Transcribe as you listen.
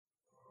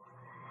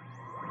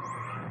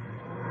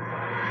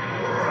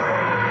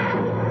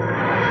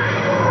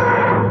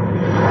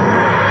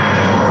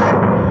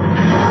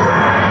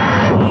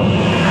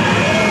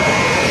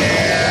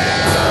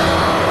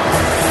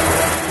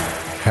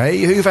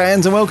Hey, Who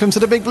fans, and welcome to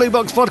the Big Blue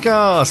Box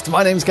podcast.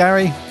 My name's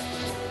Gary.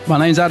 My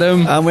name's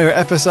Adam. And we're at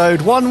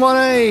episode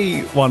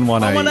 118.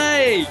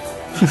 118. 118.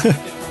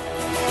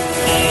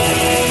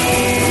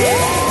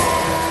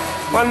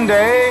 One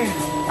day,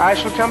 I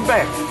shall come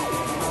back.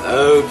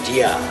 Oh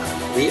dear,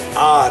 we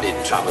are in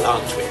trouble,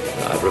 aren't we?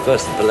 I've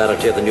reversed the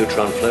polarity of the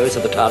neutron flow, so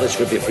the TARDIS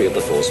should be free of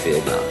the force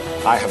field now.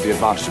 I have the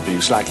advantage of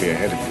being slightly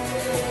ahead of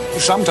you.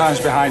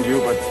 Sometimes behind you,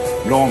 but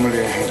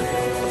normally ahead of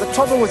you. But the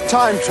trouble with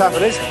time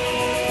travel is,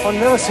 one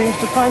never seems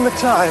to find the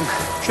time.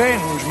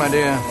 Change, my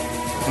dear.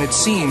 And it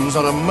seems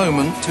not a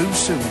moment too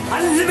soon.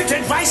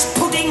 Unlimited rice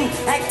pudding,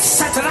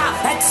 etc.,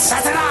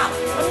 etc.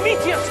 A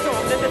meteor storm,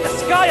 and the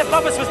sky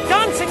above us was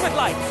dancing with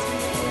lights.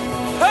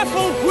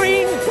 Purple,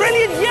 green,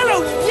 brilliant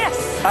yellow,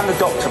 yes! I'm the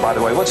doctor, by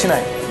the way. What's your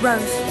name? Rose.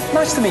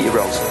 Nice to meet you,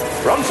 Rose.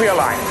 Run for your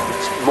life.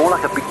 It's more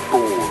like a big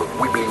ball of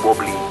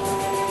wibbly-wobbly,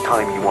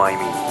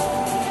 timey-wimey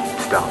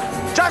stuff.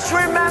 Just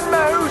remember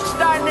who's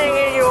standing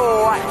in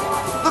your way.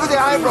 Look at the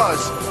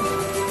eyebrows.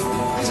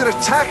 These are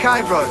attack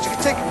eyebrows. You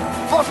can take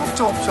bottle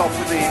tops off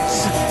with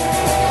these.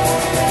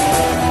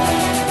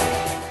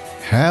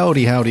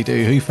 Howdy, howdy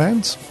do, Who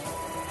fans.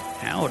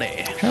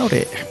 Howdy.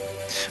 Howdy.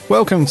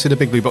 Welcome to the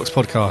Big Blue Box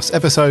podcast,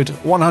 episode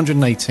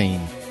 118.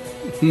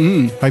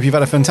 Hope you've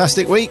had a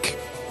fantastic week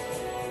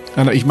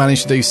and that you've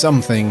managed to do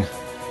something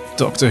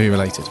Doctor Who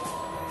related.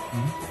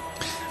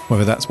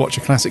 Whether that's watch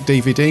a classic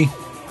DVD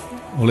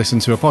or listen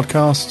to a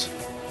podcast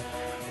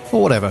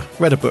or whatever.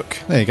 Read a book.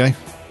 There you go.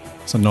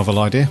 It's a novel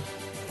idea.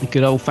 A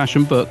good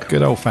old-fashioned book.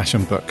 Good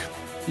old-fashioned book.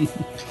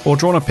 Or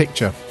drawn a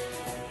picture.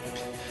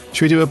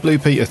 Should we do a Blue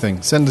Peter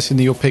thing? Send us in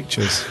your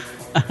pictures.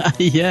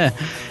 Yeah.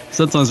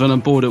 Sometimes when I'm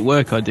bored at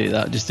work, I do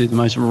that. Just do the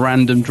most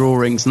random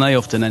drawings, and they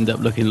often end up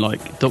looking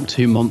like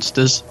Doctor Who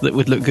monsters that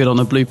would look good on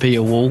a Blue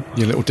Peter wall.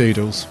 Your little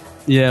doodles.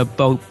 Yeah,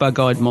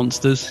 bug-eyed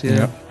monsters.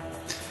 Yeah.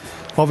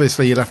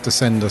 Obviously, you'll have to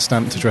send a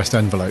stamped addressed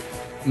envelope.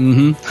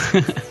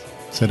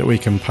 So that we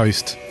can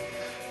post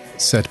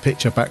said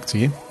picture back to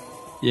you.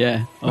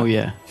 Yeah. Oh,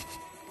 yeah.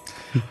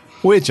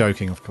 We're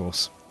joking, of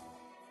course.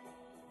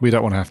 We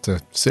don't want to have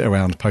to sit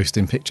around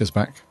posting pictures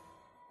back.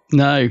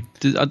 No.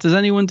 Does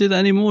anyone do that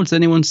anymore? Does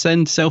anyone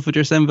send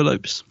self-addressed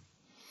envelopes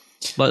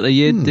like they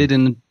did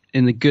in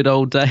the good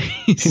old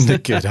days? In the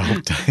good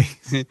old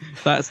days.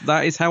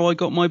 That is how I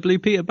got my Blue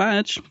Peter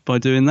badge, by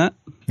doing that.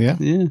 Yeah?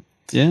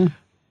 Yeah.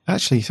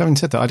 Actually, having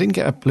said that, I didn't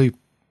get a blue...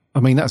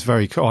 I mean, that's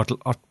very cool.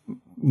 I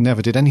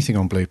never did anything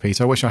on Blue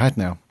Peter. I wish I had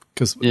now,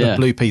 because the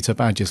Blue Peter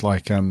badge is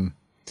like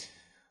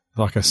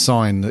a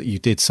sign that you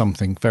did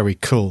something very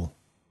cool.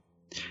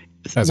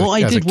 What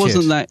I did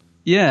wasn't that...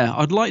 Yeah,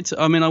 I'd like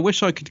to... I mean, I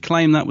wish I could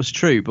claim that was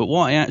true, but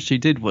what I actually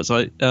did was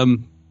for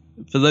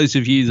those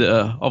of you that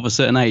are of a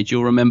certain age,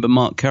 you'll remember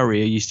Mark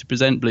Curry, who used to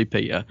present Blue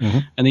Peter,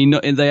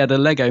 and they had a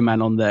Lego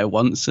man on there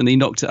once, and he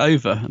knocked it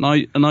over,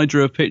 and I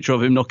drew a picture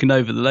of him knocking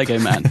over the Lego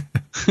man,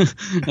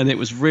 and it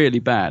was really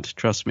bad.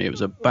 Trust me, it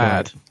was a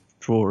bad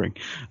drawing,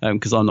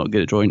 because I'm not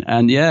good at drawing.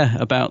 And yeah,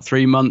 about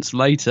 3 months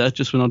later,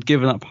 just when I'd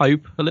given up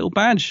hope, a little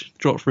badge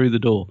dropped through the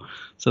door.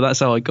 So that's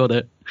how I got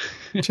it.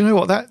 Do you know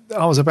what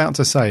I was about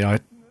to say? I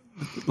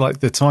like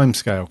the time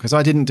scale, because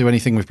I didn't do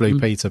anything with Blue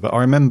Peter, but I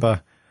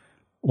remember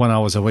when I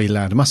was a wee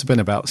lad, it must have been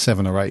about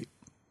 7 or 8,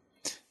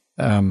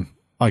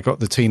 I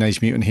got the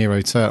Teenage Mutant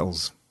Hero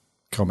Turtles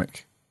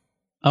comic.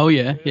 Oh,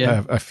 yeah.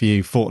 A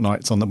few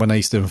fortnights when they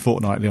used to do them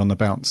fortnightly on the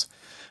bounce.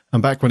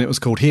 And back when it was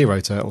called Hero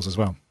Turtles as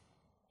well.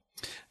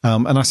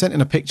 And I sent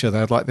in a picture. They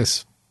had like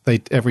this,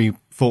 every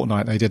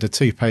fortnight they did a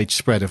 2-page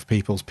spread of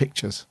people's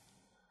pictures.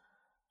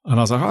 And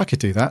I was like, I could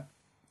do that.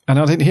 And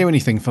I didn't hear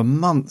anything for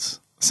months.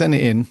 Sent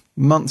it in,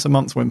 months and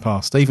months went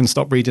past. I even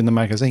stopped reading the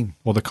magazine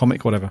or the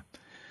comic, whatever.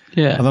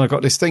 Yeah. And then I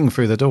got this thing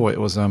through the door. It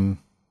was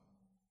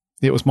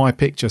my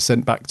picture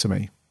sent back to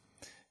me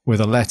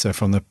with a letter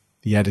from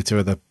the editor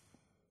of the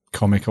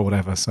comic or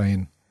whatever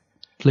saying,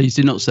 please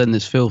do not send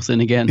this filth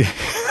in again.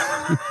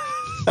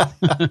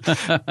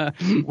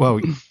 Well,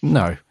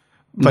 no.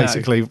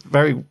 Basically,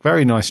 very,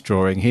 very nice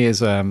drawing.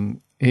 Here's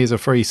a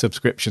free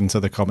subscription to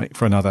the comic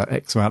for another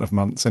X amount of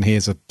months, and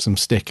here's some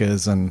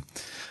stickers and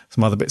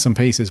some other bits and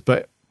pieces.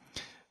 But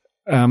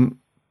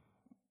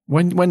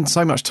when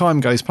so much time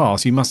goes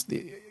past,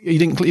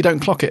 you don't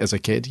clock it as a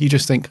kid. You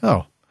just think,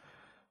 oh,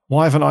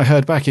 why haven't I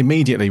heard back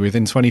immediately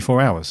within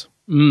 24 hours?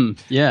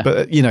 Yeah.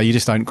 But, you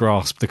just don't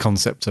grasp the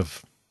concept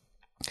of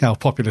how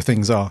popular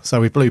things are. So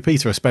with Blue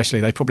Peter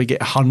especially, they probably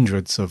get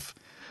hundreds of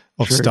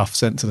stuff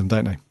sent to them,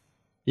 don't they?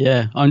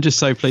 Yeah, I'm just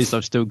so pleased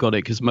I've still got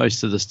it, because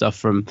most of the stuff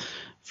from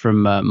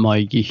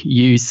my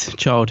youth,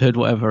 childhood,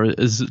 whatever,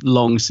 has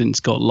long since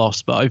got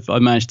lost. But I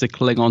managed to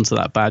cling on to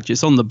that badge.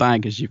 It's on the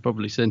bag, as you've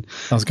probably seen.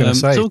 I was going to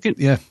say,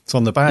 it's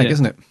on the bag,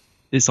 isn't it?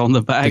 It's on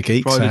the bag.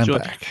 The Geek's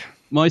handbag.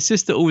 My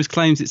sister always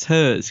claims it's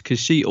hers because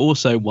she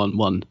also won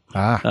one.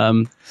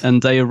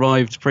 And they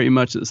arrived pretty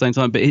much at the same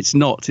time, but it's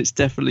not. It's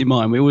definitely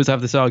mine. We always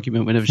have this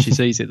argument whenever she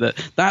sees it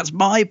that's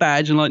my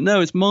badge. And like, no,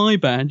 it's my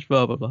badge,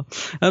 blah, blah, blah.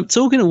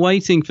 Talking of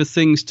waiting for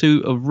things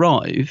to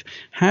arrive,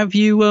 did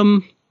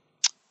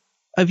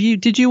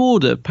you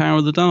order Power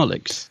of the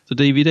Daleks, the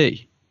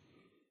DVD?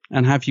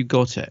 And have you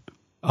got it?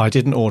 I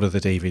didn't order the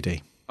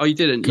DVD. Oh, you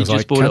didn't? You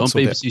just bought it on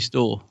BBC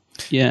Store.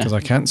 Yeah. Because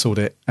I cancelled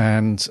it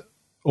and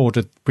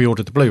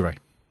pre-ordered the Blu-ray.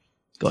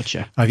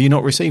 Gotcha. Have you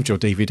not received your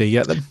DVD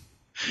yet then?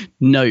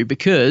 No,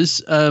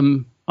 because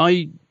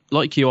I,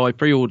 like you, I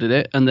pre-ordered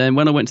it, and then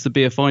when I went to the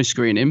BFI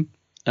screening,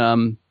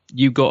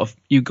 you got a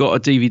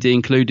DVD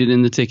included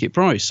in the ticket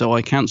price, so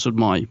I cancelled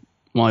my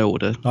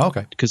order. Oh,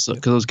 okay. Because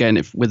I was getting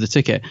it with the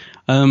ticket.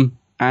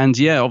 And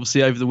yeah,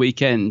 obviously over the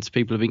weekend,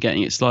 people have been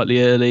getting it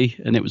slightly early,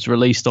 and it was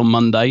released on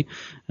Monday.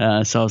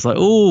 So I was like,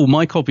 oh,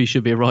 my copy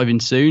should be arriving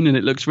soon, and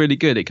it looks really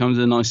good. It comes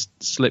in a nice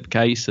slip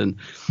case, and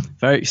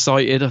very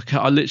excited.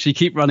 I literally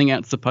keep running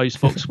out to the post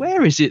box.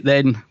 Where is it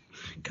then?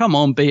 Come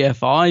on,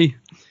 BFI.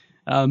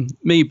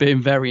 Me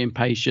being very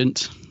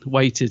impatient,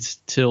 waited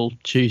till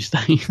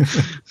Tuesday,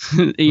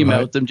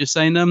 emailed them just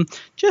saying,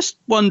 just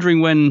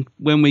wondering when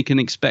we can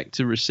expect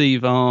to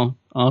receive our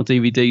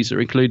DVDs that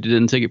are included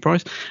in the ticket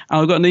price.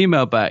 And I got an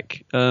email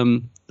back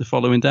the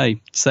following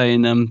day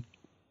saying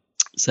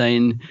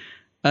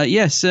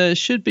yes,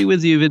 should be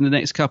with you within the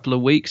next couple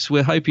of weeks.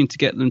 We're hoping to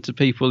get them to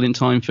people in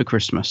time for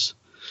Christmas.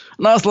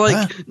 And I was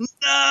like,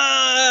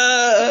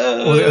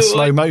 no! Was it a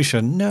slow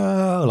motion?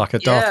 No, like a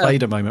Darth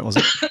Vader moment, was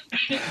it?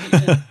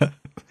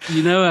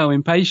 You know how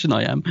impatient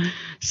I am.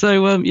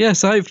 So,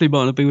 so hopefully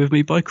mine will be with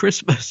me by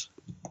Christmas.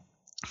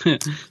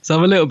 So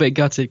I'm a little bit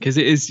gutted because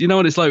it is, you know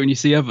what it's like when you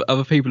see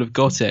other people have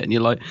got it and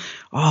you're like,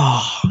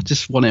 oh, I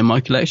just want it in my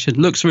collection.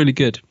 Looks really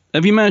good.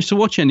 Have you managed to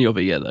watch any of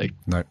it yet, though?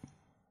 No.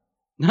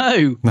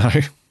 No? No.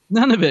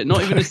 None of it?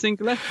 Not even a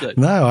single episode?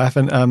 No, I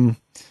haven't.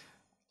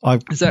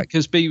 Is that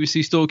because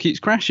BBC Store keeps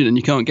crashing and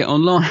you can't get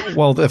online?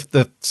 Well,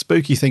 the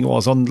spooky thing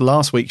was on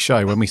last week's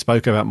show when we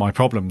spoke about my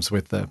problems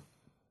with the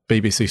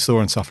BBC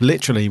Store and stuff,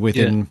 literally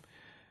within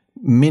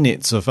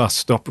minutes of us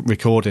stop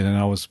recording and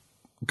I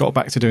got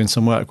back to doing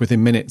some work,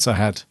 within minutes I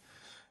had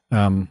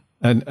an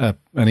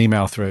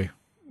email through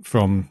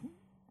from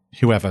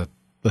whoever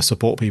the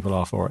support people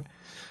are for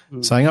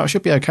it, saying, oh, it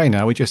should be okay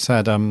now. We just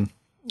had,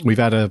 we've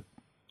had a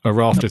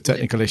raft of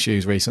technical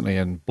issues recently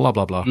and blah,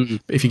 blah, blah. Mm-hmm.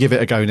 But if you give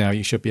it a go now,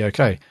 you should be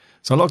okay.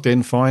 So I logged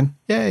in, fine.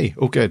 Yay,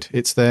 all good.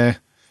 It's there.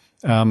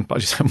 But I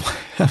just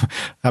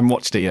haven't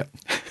watched it yet.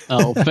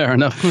 Oh, fair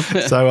enough.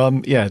 So,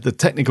 the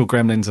technical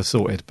gremlins are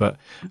sorted, but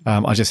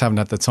I just haven't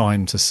had the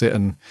time to sit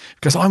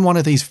because I'm one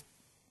of these,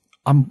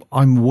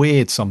 I'm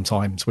weird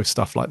sometimes with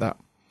stuff like that.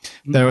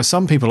 There are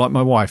some people like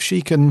my wife,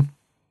 she can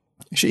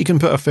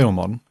put a film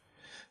on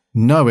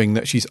knowing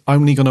that she's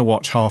only going to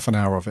watch half an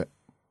hour of it.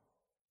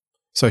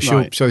 So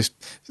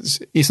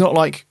it's not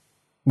like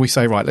we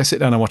say, right, let's sit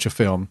down and watch a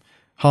film.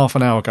 Half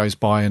an hour goes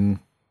by and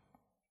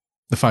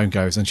the phone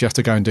goes and she has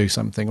to go and do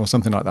something or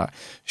something like that.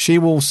 She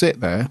will sit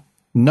there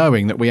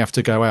knowing that we have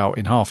to go out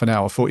in half an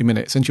hour, 40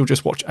 minutes, and she'll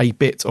just watch a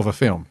bit of a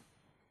film.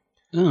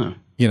 Oh.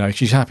 You know,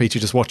 she's happy to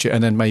just watch it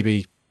and then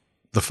maybe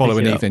the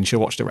following evening she'll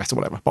watch the rest or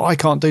whatever. But I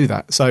can't do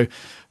that. So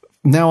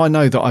now I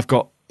know that I've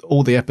got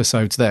all the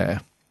episodes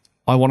there.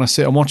 I want to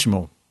sit and watch them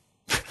all.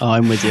 Oh,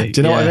 I'm with you. Do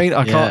you know what I mean?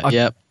 I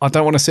can't. I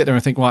don't want to sit there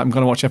and think, right, I'm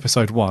going to watch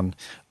episode 1.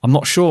 I'm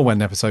not sure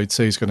when episode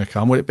 2 is going to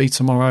come. Will it be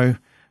tomorrow?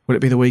 Will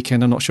it be the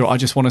weekend? I'm not sure. I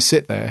just want to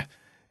sit there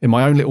in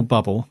my own little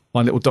bubble,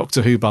 my little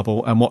Doctor Who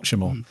bubble, and watch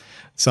them all.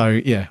 So,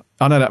 yeah,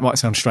 I know that might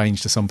sound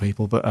strange to some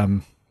people, but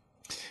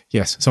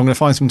yes. So I'm going to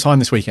find some time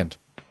this weekend.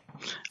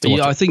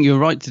 Yeah, I think you're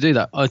right to do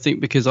that. I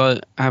think because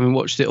I haven't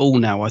watched it all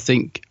now, I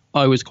think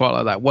I was quite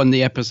like that. When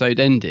the episode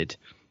ended,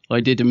 I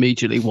did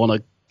immediately want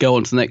to go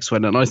on to the next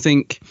one. And I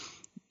think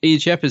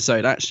each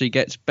episode actually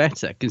gets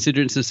better,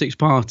 considering it's a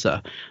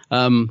 6-parter.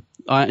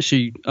 I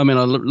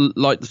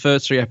like the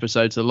first 3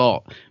 episodes a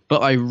lot,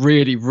 but I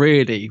really,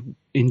 really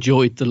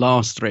enjoyed the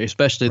last 3,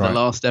 especially the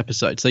last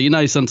episode. So,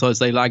 sometimes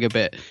they lag a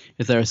bit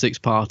if they're a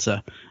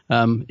 6-parter.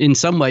 In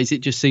some ways,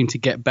 it just seemed to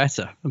get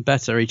better and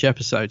better each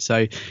episode.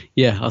 So,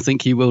 yeah, I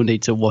think you will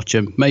need to watch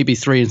them. Maybe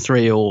 3 and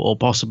 3 or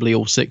possibly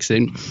all 6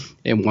 in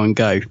one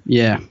go.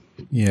 Yeah.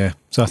 Yeah.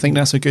 So I think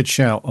that's a good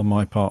shout on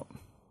my part,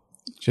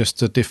 just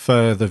to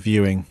defer the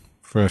viewing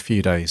for a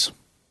few days.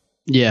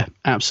 Yeah,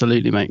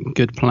 absolutely, mate.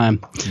 Good plan.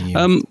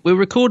 Yeah. We're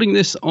recording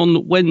this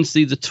on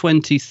Wednesday, the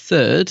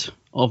 23rd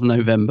of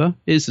November.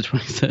 It is the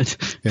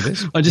 23rd. It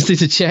is. I just need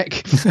to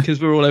check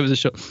because we're all over the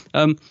shop.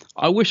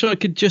 I wish I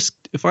could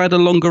if I had a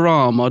longer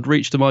arm, I'd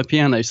reach to my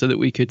piano so that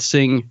we could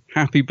sing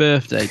Happy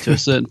Birthday to a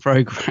certain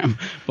program,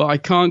 but I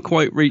can't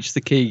quite reach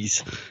the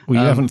keys. Well,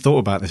 you haven't thought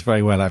about this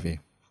very well, have you?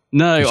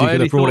 No, you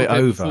could have brought it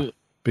over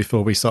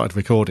before we started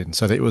recording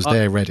so that it was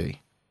there ready.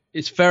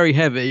 It's very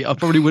heavy. I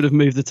probably would have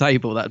moved the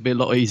table. That'd be a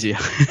lot easier.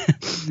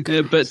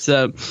 But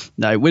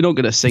no, we're not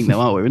going to sing them,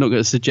 are we? We're not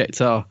going to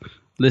subject our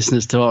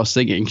listeners to our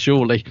singing,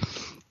 surely.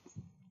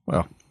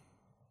 Well,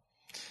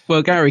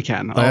 Gary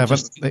can. They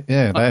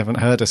haven't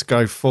heard us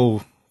go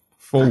full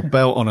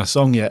belt on a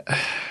song yet.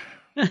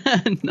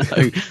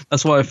 No,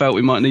 that's why I felt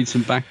we might need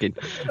some backing.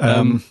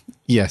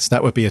 Yes,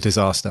 that would be a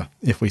disaster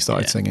if we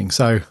started singing.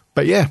 So,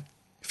 but yeah,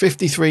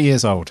 53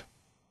 years old.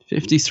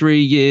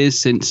 53 years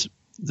since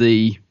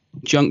the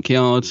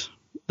junkyard,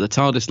 the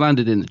TARDIS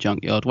landed in the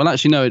junkyard. Well,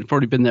 actually, no, it'd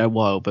probably been there a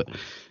while, but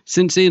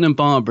since Ian and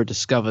Barbara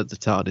discovered the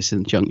TARDIS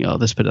in the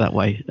junkyard, let's put it that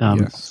way.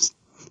 Yes.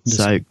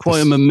 So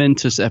quite a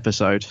momentous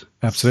episard.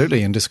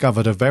 Absolutely, and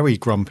discovered a very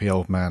grumpy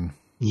old man.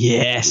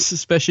 Yes,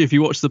 especially if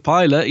you watch the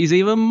pilot, he's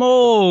even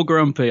more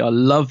grumpy. I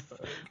love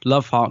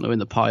Hartnell in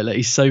the pilot.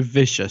 He's so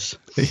vicious.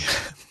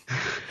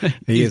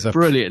 He is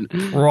brilliant.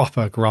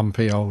 Proper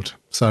grumpy old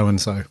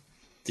so-and-so.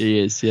 He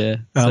is, yeah.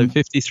 So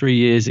 53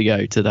 years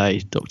ago today,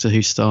 Doctor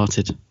Who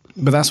started.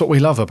 But that's what we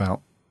love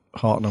about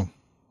Hartnell.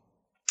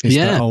 Is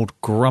that old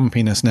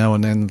grumpiness now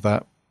and then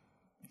that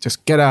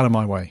just get out of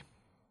my way.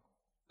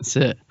 That's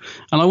it.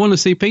 And I want to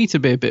see Peter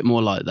be a bit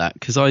more like that,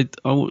 because I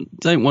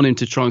don't want him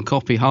to try and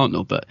copy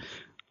Hartnell, but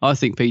I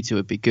think Peter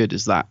would be good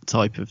as that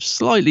type of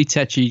slightly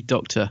tetchy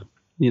Doctor.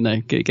 You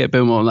know, get a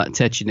bit more on that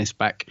tetchiness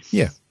back.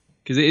 Yeah.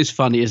 Because it is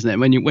funny, isn't it?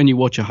 When you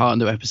watch a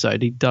Hartnell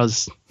episode,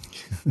 he's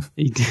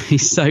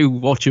so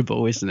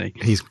watchable, isn't he?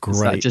 He's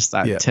great. Just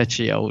that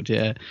tetchy old,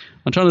 yeah.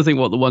 I'm trying to think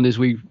what the one is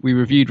we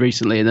reviewed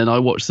recently, and then I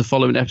watched the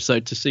following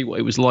episode to see what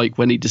it was like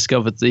when he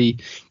discovered the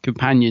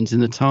companions in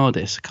the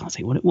TARDIS. I can't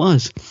think what it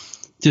was.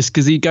 Just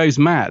because he goes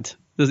mad.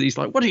 He's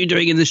like, "What are you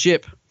doing in the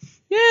ship?"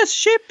 "Yes,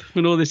 ship,"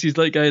 and all this. He's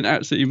like going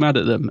absolutely mad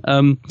at them.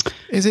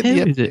 Is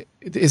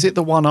it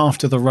the one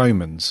after the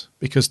Romans?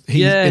 Because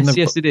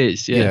yes, it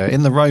is. Yeah,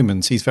 in the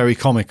Romans, he's very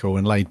comical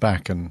and laid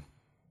back and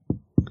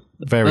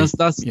very, He's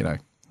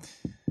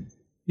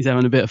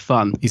having a bit of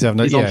fun. He's on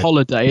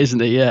holiday,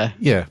 isn't he? Yeah.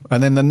 Yeah,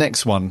 and then the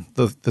next one,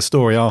 the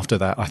story after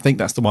that, I think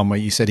that's the one where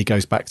you said he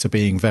goes back to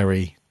being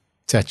very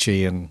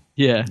tetchy and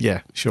yeah,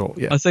 sure,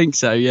 yeah. I think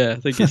so. Yeah, I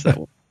think it's that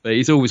one. But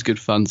he's always good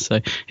fun. So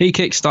he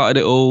kick-started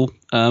it all.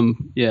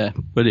 William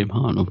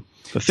Hartnell.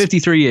 For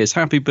 53 years,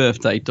 happy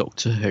birthday,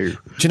 Doctor Who. Do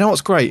you know what's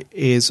great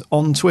is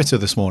on Twitter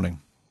this morning,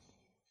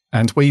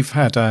 and we've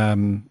had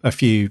a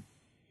few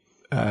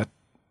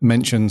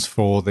mentions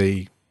for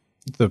the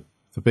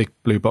Big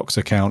Blue Box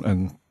account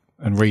and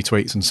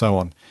retweets and so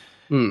on,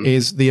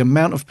 is the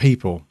amount of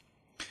people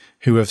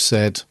who have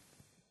said,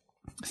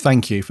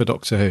 thank you for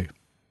Doctor Who.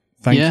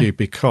 Thank you,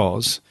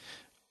 because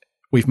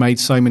we've made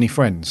so many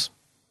friends.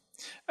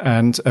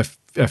 And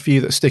a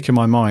few that stick in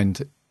my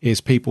mind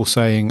is people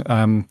saying,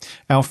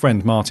 our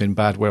friend Martin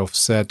Badwilf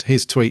said,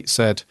 his tweet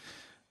said,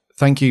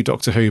 thank you,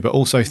 Doctor Who, but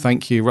also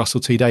thank you, Russell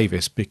T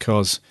Davies,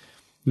 because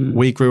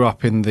we grew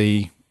up in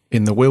the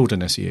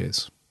wilderness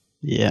years.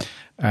 Yeah.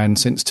 And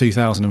since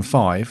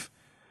 2005,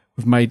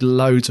 we've made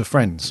loads of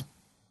friends.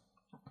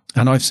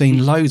 And I've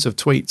seen loads of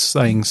tweets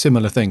saying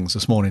similar things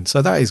this morning.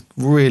 So that is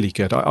really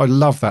good. I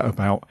love that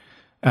about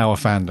our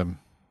fandom.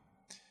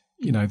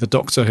 You know, the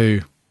Doctor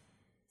Who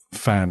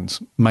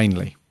fans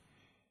mainly.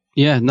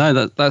 Yeah,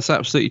 no, that's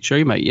absolutely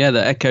true, mate. Yeah,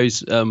 that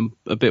echoes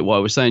a bit what I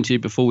was saying to you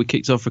before we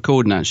kicked off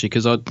recording, actually,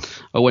 because I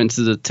went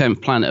to the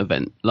 10th Planet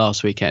event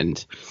last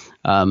weekend,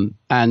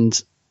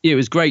 and it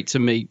was great to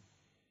meet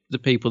the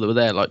people that were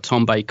there. Like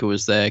Tom Baker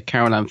was there,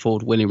 Carol Ann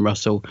Ford, William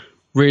Russell,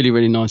 really,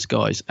 really nice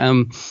guys.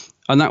 And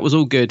that was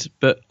all good,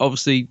 but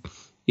obviously,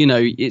 you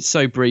know, it's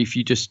so brief.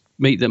 You just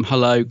meet them,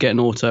 hello, get an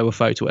auto, a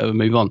photo, whatever,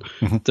 move on.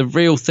 Mm-hmm. The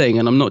real thing,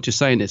 and I'm not just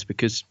saying this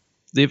because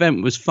the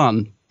event was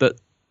fun, but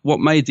what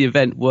made the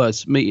event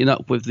was meeting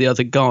up with the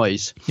other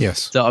guys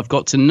that I've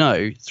got to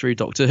know through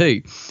Doctor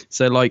Who.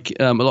 So like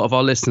a lot of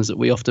our listeners that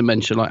we often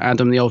mention, like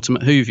Adam the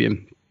Ultimate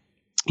Whovian,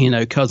 you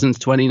know, Cousins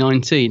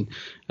 2019,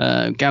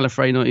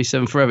 Gallifrey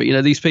 97 Forever, you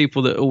know, these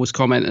people that always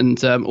comment,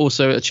 and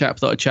also a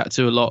chap that I chat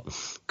to a lot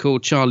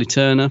called Charlie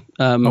Turner.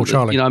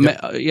 Charlie. You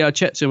know, I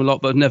chat to him a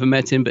lot, but I've never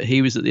met him, but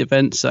he was at the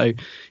event. So,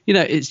 you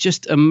know, it's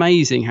just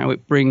amazing how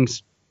it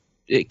brings...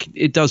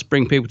 It does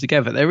bring people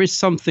together. There is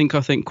something, I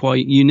think,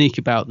 quite unique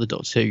about the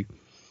Doctor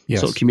Who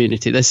sort of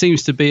community. There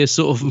seems to be a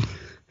sort of,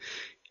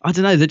 I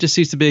don't know, there just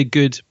seems to be a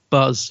good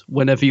buzz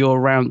whenever you're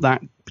around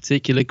that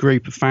particular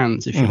group of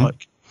fans, if you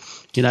like.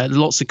 You know,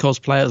 lots of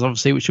cosplayers,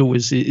 obviously, which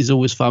is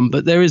always fun,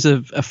 but there is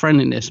a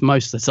friendliness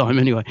most of the time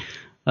anyway,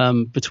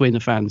 between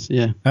the fans,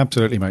 yeah.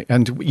 Absolutely, mate.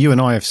 And you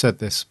and I have said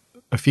this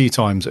a few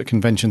times at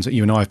conventions that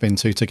you and I have been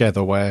to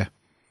together, where,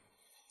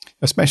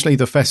 especially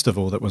the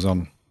festival that was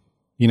on,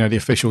 you know, the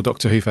official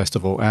Doctor Who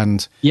festival.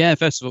 And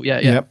festival,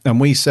 yeah. And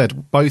we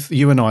said, both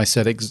you and I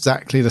said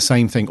exactly the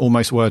same thing,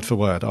 almost word for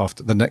word,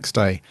 after the next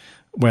day.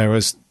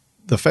 Whereas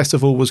the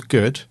festival was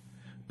good,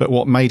 but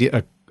what made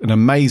it an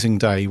amazing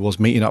day was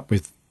meeting up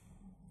with,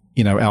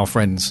 you know, our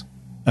friends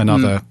and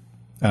other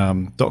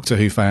Doctor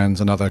Who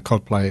fans and other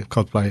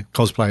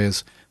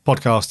cosplayers,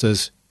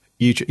 podcasters,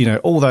 YouTube, you know,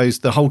 all those.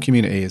 The whole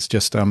community is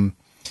just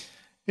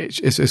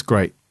it's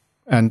great.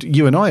 And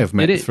you and I have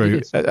met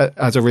through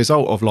as a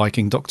result of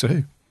liking Doctor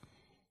Who.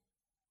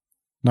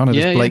 None of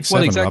this Blake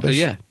 7 rubbish.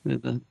 Yeah.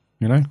 You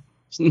know?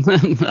 No,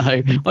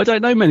 I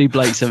don't know many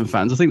Blake 7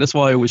 fans. I think that's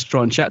why I always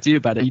try and chat to you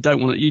about it. You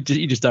don't want to.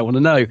 You just don't want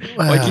to know.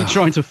 Well, I keep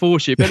trying to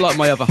force you, a bit like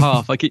my other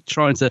half. I keep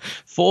trying to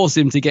force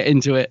him to get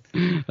into it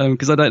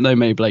because I don't know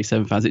many Blake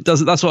 7 fans. It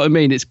does. That's what I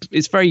mean.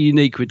 It's very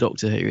unique with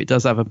Doctor Who. It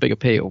does have a big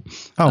appeal.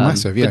 Oh,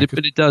 massive! Yeah,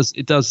 but it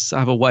does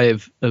have a way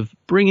of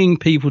bringing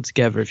people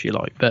together, if you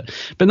like. But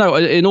no,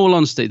 in all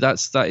honesty,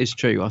 that is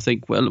true. I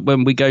think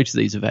when we go to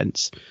these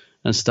events,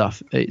 and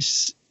stuff.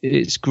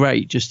 It's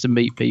great just to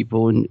meet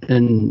people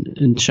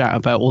and chat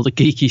about all the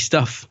geeky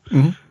stuff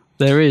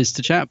there is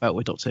to chat about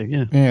with Doctor Who.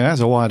 Yeah, it has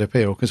a wide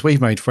appeal because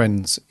we've made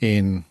friends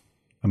in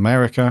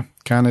America,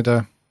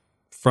 Canada,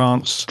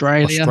 France,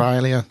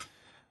 Australia.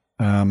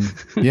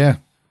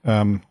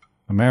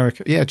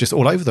 America, just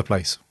all over the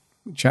place.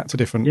 Chat to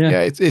different.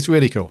 It's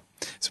really cool.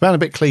 It's about a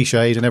bit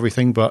cliched and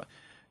everything, but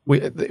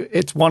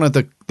it's one of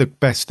the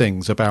best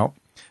things about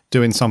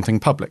doing something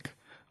public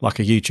like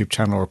a YouTube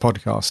channel or a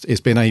podcast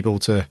is being able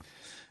to,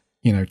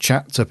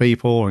 chat to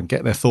people and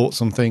get their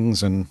thoughts on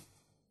things. And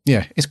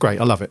it's great.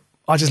 I love it.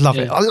 I just love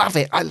it. I love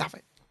it.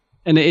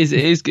 And it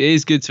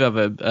is good to have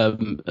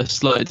a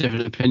slightly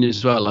different opinion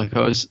as well. Like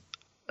I was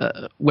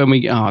when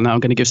we I'm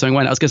going to give something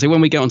away. I was going to say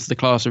when we get onto the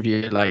class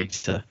review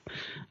later,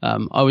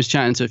 I was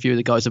chatting to a few of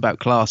the guys about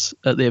class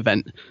at the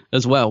event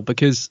as well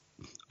because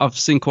I've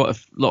seen quite a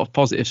lot of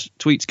positive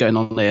tweets going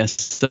on there.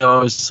 So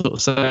I was sort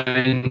of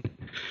saying,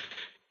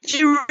 do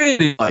you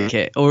really like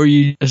it, or are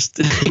you just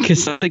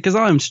because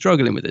I'm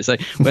struggling with it? So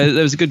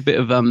there was a good bit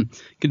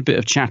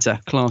of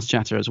chatter, class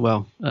chatter as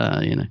well,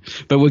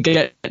 But we'll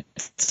get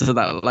to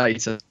that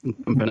later.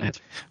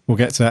 We'll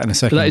get to that in a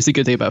second. But that is the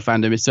good thing about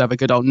fandom is to have a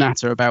good old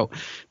natter about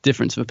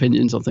difference of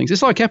opinions on things.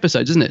 It's like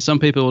episodes, isn't it? Some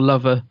people will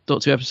love a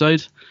Doctor Who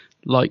episode,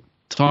 like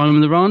Time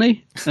and the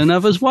Rani, and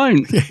others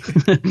won't.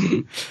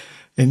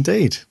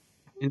 Indeed.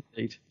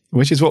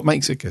 Which is what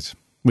makes it good.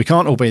 We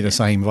can't all be the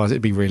same, otherwise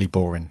it'd be really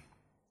boring.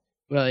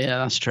 Well, yeah,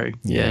 that's true.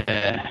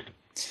 Yeah.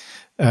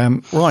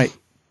 Right.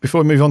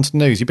 Before we move on to the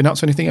news, you've been up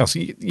to anything else?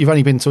 You've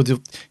only been to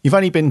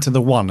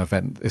the one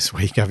event this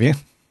week, have you?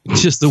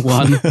 Just the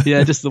one.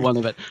 Yeah, just the one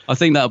event. I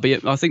think that'll be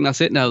it. I think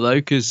that's it now, though,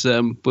 because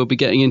we'll be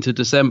getting into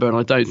December, and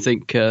I don't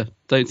think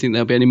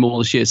there'll be any more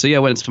this year. So yeah,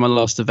 I went to my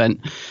last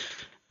event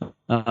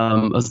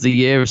of the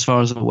year, as far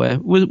as I'm aware.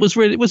 It was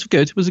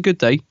good. It was a good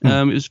day.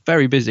 It was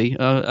very busy.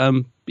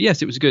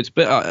 Yes, it was good.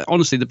 But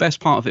honestly, the best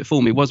part of it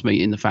for me was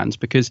meeting the fans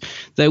because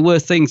there were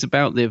things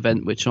about the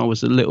event which I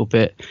was a little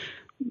bit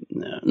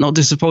not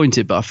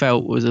disappointed, but I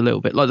felt was a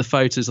little bit like the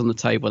photos on the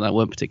table that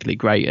weren't particularly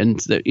great, and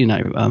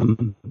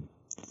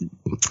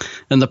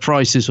and the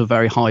prices were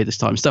very high this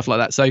time, stuff like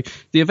that. So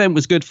the event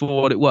was good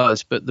for what it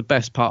was, but the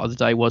best part of the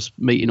day was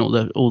meeting all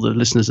the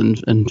listeners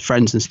and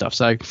friends and stuff.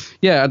 So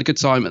yeah, I had a good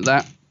time at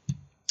that.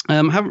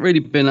 Haven't really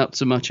been up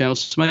to much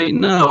else, mate.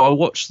 No, I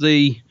watched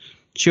the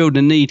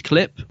Children in Need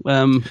clip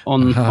online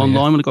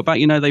when I got back.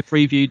 They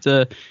previewed.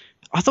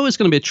 I thought it was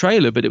going to be a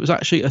trailer, but it was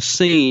actually a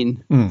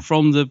scene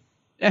from the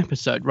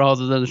episode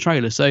rather than a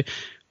trailer. So,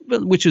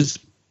 which is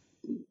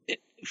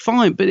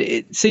fine, but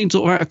it seemed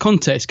sort of out of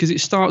context because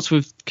it starts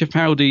with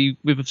Capaldi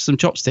with some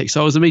chopsticks.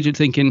 So I was immediately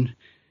thinking,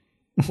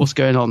 what's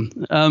going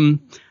on?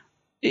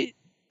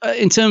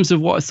 In terms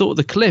of what I thought of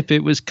the clip,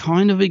 it was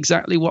kind of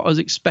exactly what I was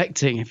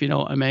expecting, if you know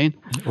what I mean.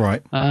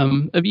 Right.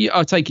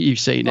 I take it you've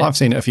seen it. I've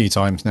seen it a few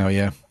times now,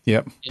 yeah.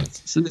 Yep.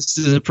 Yes. So this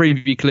is a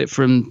preview clip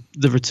from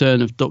the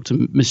return of Dr.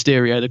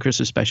 Mysterio, the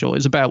Christmas special.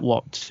 It's about,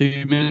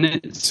 2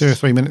 minutes? 2 or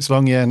 3 minutes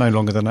long, yeah, no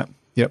longer than that.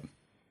 Yep.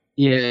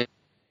 Yeah.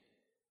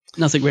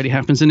 Nothing really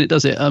happens in it,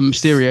 does it?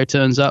 Mysterio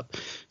turns up,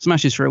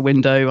 smashes through a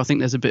window. I think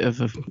there's a bit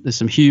of there's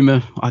some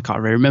humour. I can't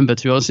really remember,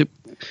 to be honest.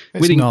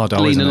 We didn't Nardole,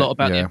 glean a lot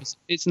about it.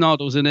 It's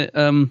Nardole's in it.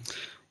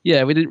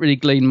 We didn't really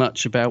glean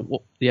much about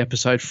what the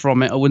episode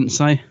from it, I wouldn't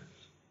say.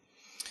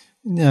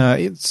 No,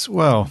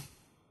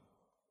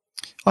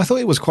 I thought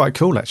it was quite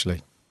cool,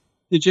 actually.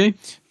 Did you?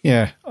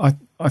 Yeah,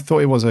 I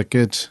thought it was a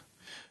good...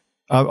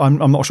 I'm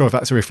not sure if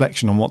that's a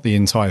reflection on what the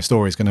entire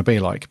story is going to be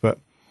like, but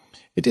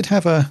it did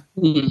have I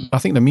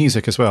think the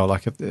music as well,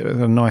 like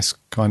a nice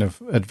kind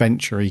of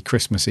adventure-y,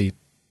 Christmassy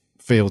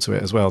feel to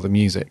it as well, the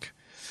music.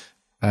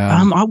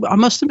 I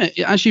must admit,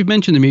 as you've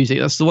mentioned the music,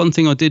 that's the one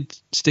thing I did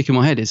stick in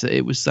my head, is that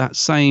it was that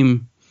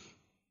same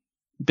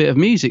bit of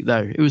music,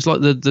 though. It was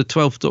like the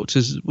 12th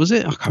Doctor's, was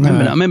it? I can't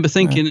remember. I remember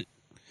thinking,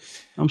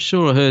 I'm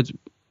sure I heard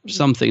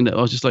something that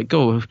I was just like,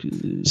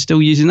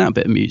 still using that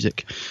bit of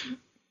music.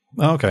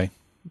 Oh, okay.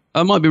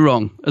 I might be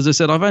wrong. As I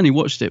said, I've only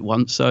watched it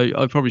once, so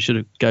I probably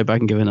should go back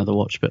and give it another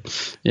watch,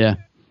 but yeah.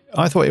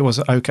 I thought it was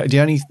okay.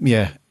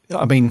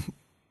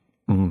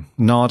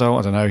 Nardole,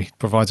 I don't know, he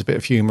provides a bit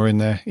of humour in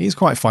there. He's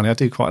quite funny. I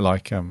do quite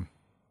like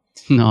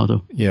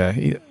Nardole. Yeah.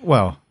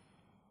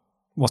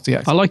 What's the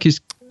actor? I like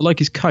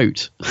his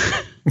coat.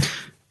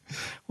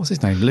 What's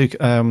his name?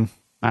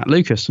 Matt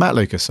Lucas. Matt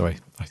Lucas, sorry.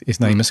 His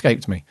name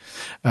escaped me.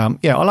 I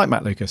like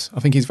Matt Lucas. I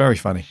think he's very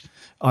funny.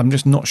 I'm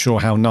just not sure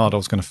how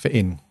Nardole's going to fit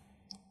in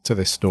to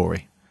this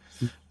story.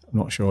 I'm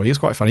not sure. He's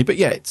quite funny, but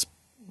yeah, it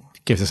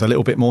gives us a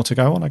little bit more to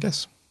go on, I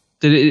guess.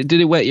 Did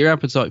it whet your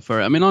appetite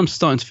for it? I mean, I'm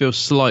starting to feel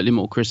slightly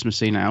more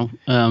Christmassy now.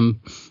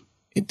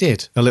 It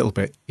did a little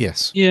bit,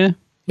 yes. Yeah.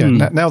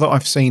 Yeah. Now that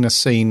I've seen a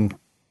scene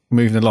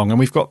moving along, and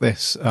we've got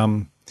this. I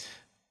don't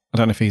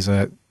know if he's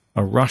a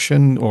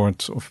Russian or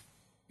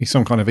he's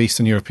some kind of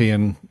Eastern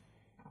European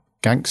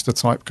gangster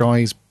type guy.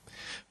 He's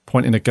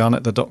pointing a gun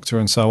at the Doctor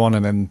and so on,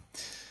 and then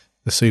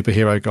the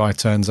superhero guy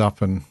turns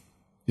up, and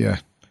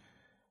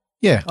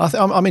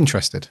I'm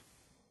interested.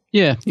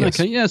 Yeah. Yes.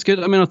 Okay. Yeah, it's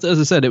good. I mean, as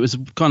I said, it was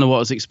kind of what I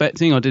was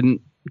expecting. I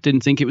didn't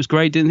think it was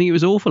great. Didn't think it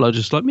was awful. I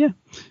just like, yeah,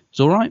 it's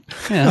all right.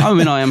 Yeah. I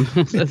mean, I am.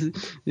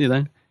 You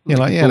know. You're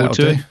like, yeah, that'll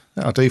do.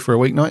 That'll do for a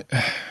weeknight.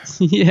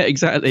 Yeah.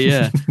 Exactly.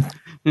 Yeah.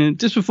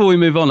 Just before we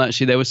move on,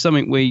 actually, there was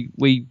something we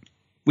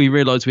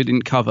realised we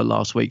didn't cover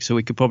last week, so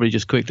we could probably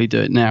just quickly do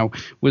it now.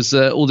 Was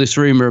all this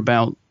rumour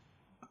about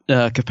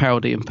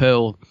Capaldi and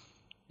Pearl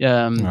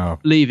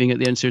leaving at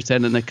the end of Series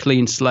 10 and a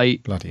clean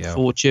slate for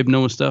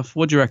Chibnall and stuff?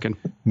 What do you reckon?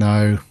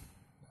 No.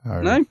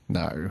 No?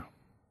 No.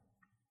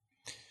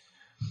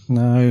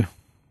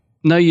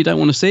 No, you don't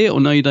want to see it,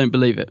 or no, you don't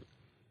believe it?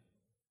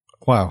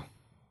 Wow.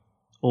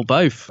 Or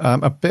both?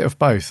 A bit of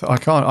both. I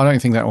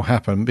don't think that will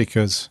happen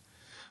because,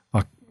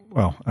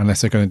 unless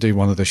they're going to do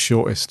one of the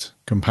shortest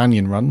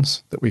companion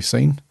runs that we've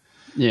seen.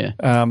 Yeah.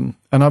 And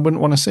I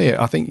wouldn't want to see it.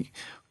 I think,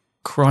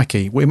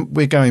 crikey,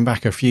 we're going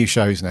back a few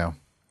shows now.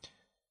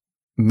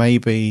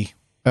 Maybe,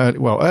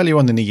 earlier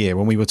on in the year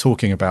when we were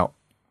talking about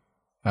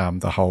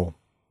the whole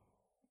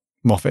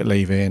Moffat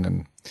leave-in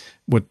and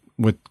would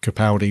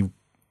Capaldi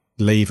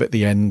leave at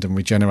the end and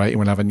regenerate and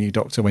we'll have a new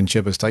Doctor when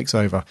Chibbers takes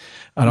over.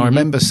 And I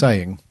remember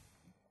saying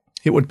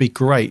it would be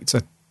great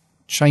to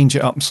change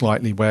it up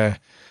slightly where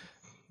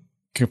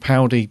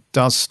Capaldi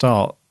does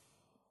start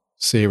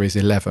Series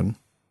 11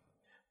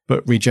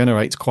 but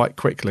regenerates quite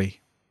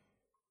quickly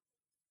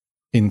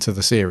into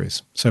the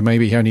series. So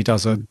maybe he only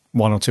does 1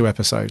 or 2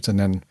 episodes and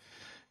then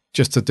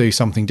just to do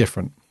something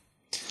different.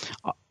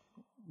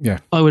 Yeah,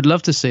 I would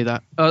love to see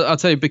that. I'll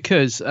tell you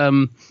because,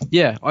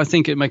 I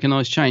think it'd make a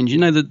nice change. You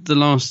know, the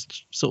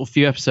last sort of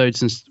few episodes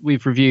since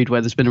we've reviewed where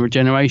there's been a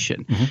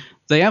regeneration,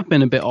 they have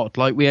been a bit odd.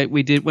 Like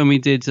we did when we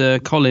did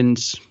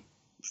Colin's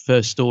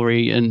first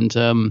story, and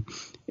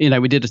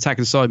we did Attack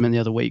of the Cybermen the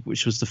other week,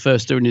 which was the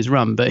first during his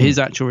run, but his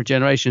actual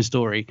regeneration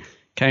story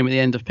came at the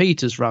end of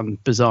Peter's run,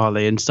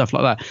 bizarrely, and stuff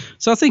like that.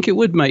 So I think it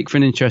would make for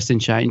an interesting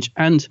change,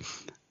 and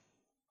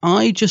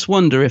I just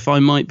wonder if I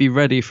might be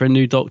ready for a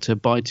new Doctor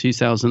by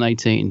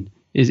 2018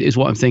 is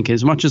what I'm thinking.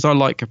 As much as I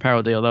like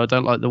Capaldi, although I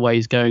don't like the way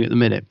he's going at the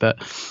minute, but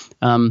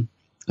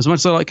as much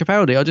as I like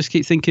Capaldi, I just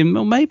keep thinking,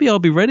 well, maybe I'll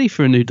be ready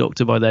for a new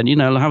Doctor by then. You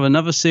know, I'll have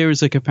another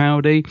series of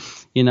Capaldi.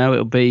 You know,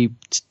 it'll be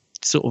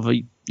sort of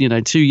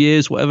 2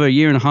 years, whatever, a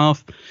year and a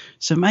half.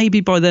 So maybe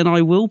by then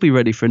I will be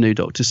ready for a new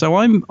Doctor. So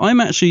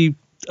I'm actually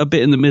a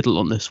bit in the middle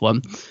on this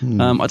one.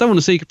 I don't want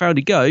to see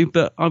Capaldi go,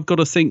 but I've got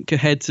to think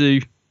ahead to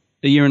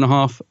a year and a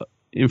half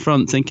in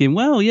front, thinking,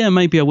 well, yeah,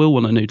 maybe I will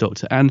want a new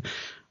Doctor. And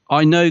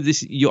I know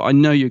I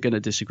know you're going to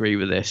disagree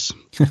with this,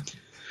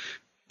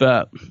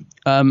 but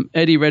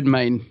Eddie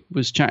Redmayne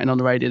was chatting on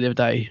the radio the other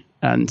day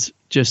and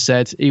just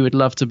said he would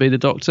love to be the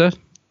Doctor.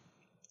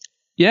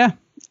 Yeah,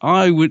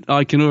 I would.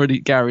 I can already.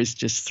 Gary's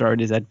just throwing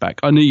his head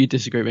back. I knew you'd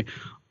disagree with me.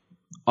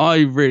 I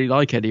really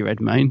like Eddie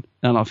Redmayne,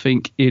 and I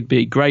think he'd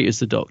be great as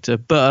the Doctor.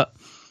 But,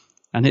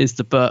 and here's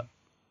the but,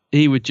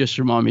 he would just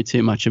remind me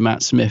too much of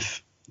Matt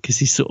Smith, because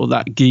he's sort of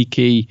that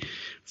geeky,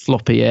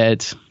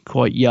 floppy-haired,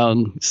 quite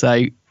young.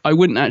 So I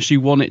wouldn't actually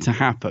want it to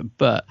happen,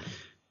 but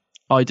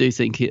I do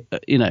think,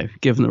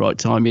 given the right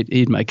time,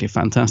 he'd make a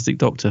fantastic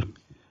Doctor.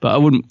 But I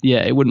wouldn't,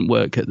 it wouldn't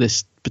work at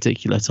this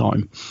particular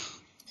time.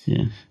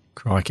 Yeah.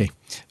 Crikey.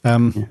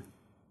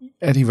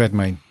 Eddie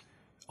Redmayne.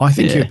 I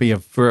think he'd be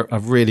a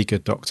really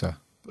good Doctor.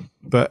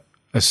 But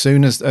as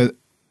soon as...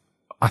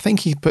 I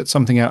think he put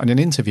something out in an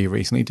interview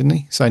recently, didn't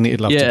he? Saying that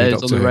he'd love to be Doctor. Yeah,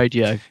 it's on the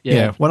radio.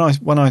 Yeah.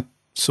 When I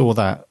saw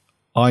that,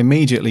 I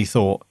immediately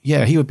thought,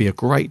 yeah, he would be a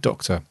great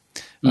Doctor.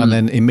 And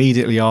then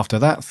immediately after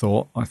that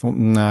I thought,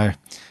 no,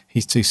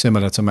 he's too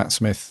similar to Matt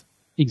Smith.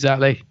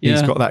 Exactly. Yeah.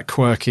 He's got that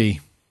quirky,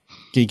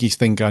 geeky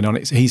thing going on.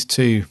 He's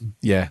too,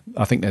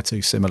 I think they're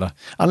too similar.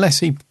 Unless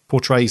he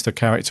portrays the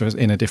character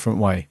in a different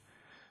way.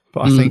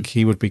 But I think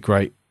he would be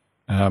great.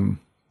 And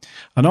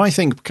I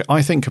think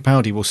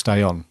Capaldi will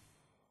stay on.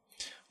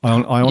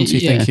 I honestly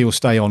think he will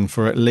stay on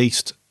for at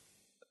least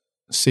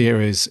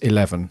Series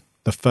 11,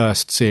 the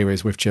first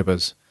series with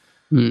Chibbers,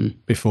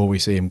 before we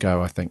see him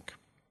go, I think.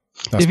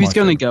 If he's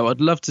going to go, I'd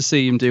love to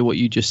see him do what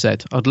you just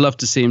said. I'd love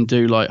to see him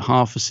do like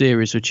half a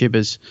series with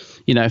Chibbers.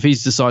 If he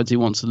decides he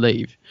wants to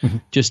leave,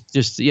 I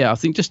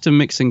think just to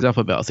mix things up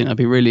a bit, I think that'd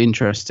be really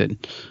interesting.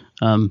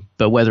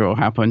 But whether it'll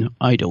happen,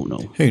 I don't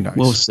know. Who knows?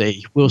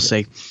 We'll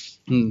see.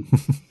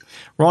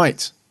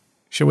 Right.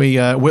 Shall we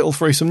whittle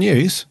through some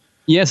news?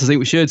 Yes, I think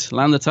we should.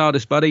 Land the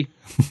TARDIS, buddy.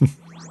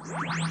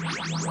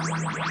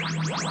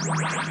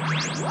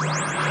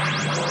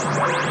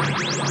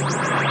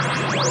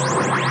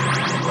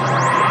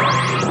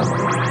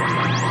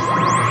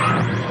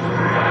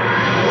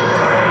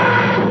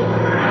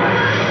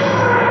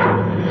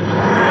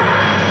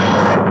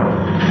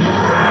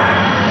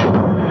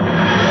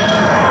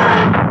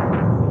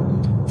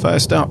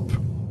 First up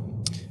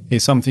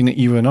is something that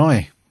you and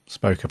I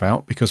spoke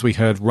about because we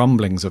heard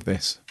rumblings of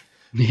this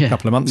a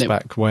couple of months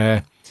back,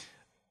 where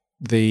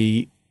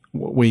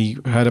we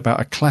heard about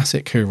a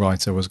classic Who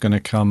writer was going to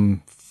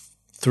come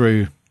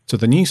through to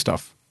the new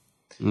stuff.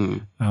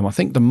 I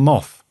think the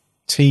Moth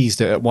teased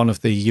it at one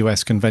of the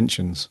US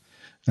conventions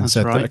and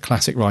said that a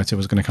classic writer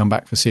was going to come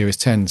back for Series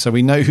 10. So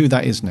we know who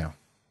that is now.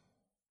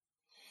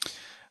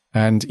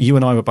 And you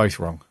and I were both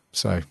wrong.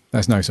 So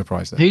there's no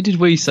surprise there. Who did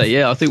we say?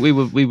 Yeah, I think we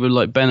were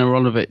like Ben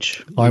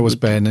Aronovich. I was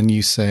Ben, and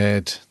you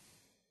said...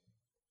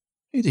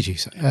 Who did you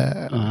say?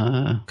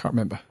 Can't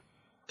remember.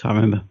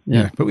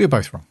 Yeah, but we were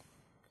both wrong.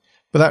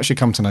 But that should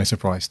come to no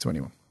surprise to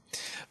anyone.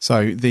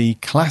 So the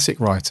classic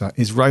writer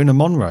is Rona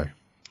Munro.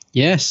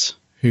 Yes.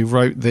 Who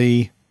wrote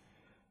the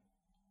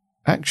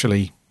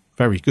actually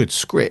very good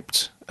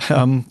script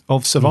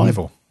of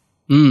Survival.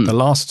 The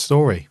last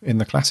story in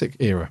the classic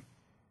era.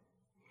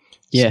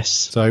 Yes.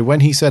 So when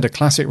he said a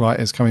classic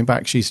writer is coming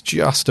back, she's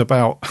just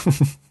about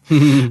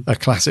a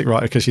classic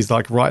writer because she's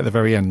like right at the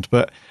very end.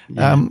 But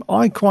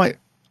I quite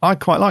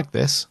like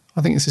this.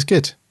 I think this is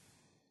good.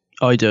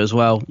 I do as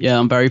well. Yeah,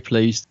 I'm very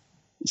pleased.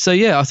 So,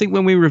 yeah, I think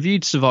when we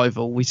reviewed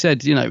Survival, we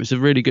said, it was a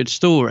really good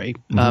story.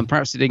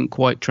 Perhaps it didn't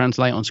quite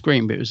translate on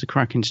screen, but it was a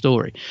cracking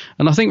story.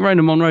 And I think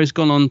Rona Munro's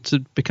gone on to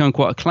become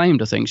quite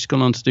acclaimed, I think. She's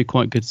gone on to do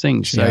quite good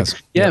things. She has.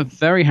 Yeah,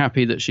 very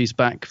happy that she's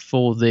back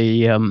for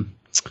the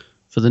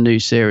new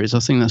series. I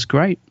think that's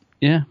great.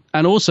 Yeah.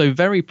 And also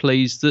very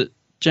pleased that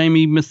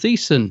Jamie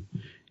Mathieson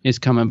is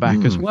coming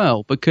back as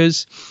well,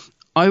 because...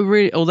 I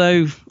really,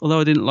 although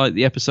I didn't like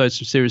the episodes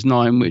from Series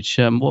 9, which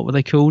what were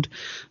they called?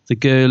 The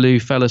girl who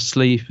fell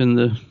asleep and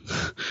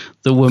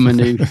the woman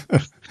who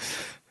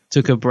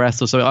took a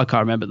breath or something. I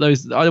can't remember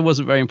those. I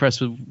wasn't very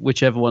impressed with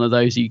whichever one of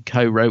those he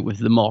co-wrote with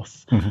the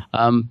Moth.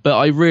 But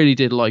I really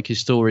did like his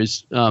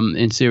stories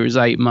in Series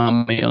 8,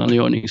 Mummy on the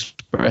Orient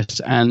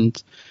Express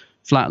and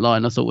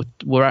Flatline. I thought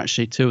were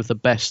actually two of the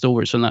best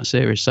stories from that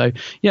series. So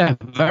yeah,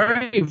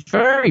 very,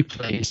 very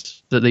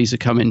pleased that these are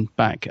coming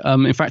back.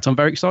 In fact, I'm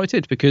very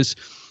excited because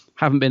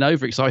I haven't been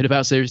overexcited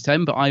about Series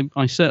 10, but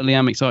I certainly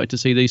am excited to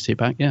see these two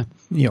back. Yeah.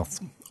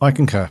 Yes, I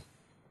concur.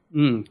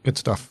 Good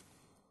stuff.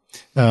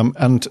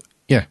 And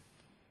yeah,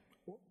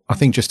 I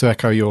think just to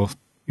echo your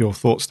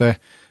thoughts there,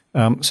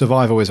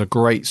 Survival is a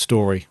great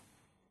story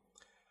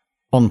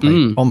on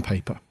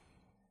paper.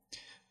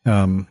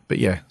 But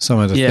yeah, some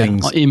of the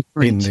things in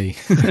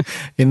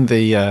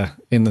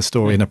the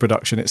story, in the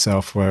production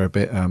itself, were a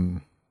bit,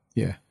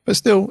 but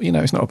still,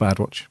 it's not a bad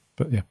watch.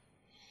 But yeah,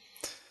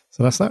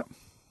 so that's that.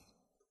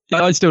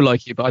 I still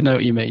like you, but I know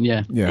what you mean.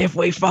 Yeah. If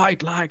we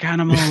fight like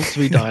animals,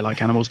 we die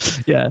like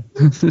animals. Yeah.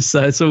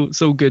 So it's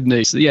all good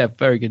news. So yeah,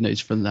 very good news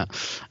from that.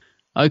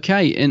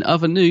 Okay. In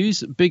other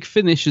news, Big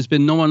Finish has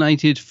been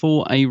nominated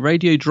for a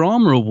Radio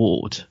Drama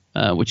Award,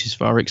 which is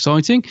very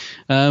exciting.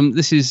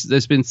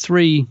 There's been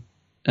 3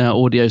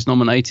 audios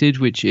nominated,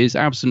 which is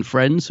Absent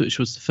Friends, which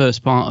was the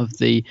first part of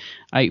the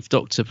 8th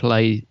Doctor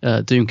play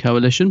Doom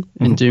Coalition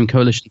in Doom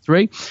Coalition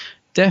 3,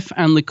 Death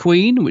and the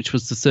Queen, which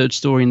was the 3rd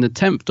story in the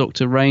 10th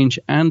Doctor range,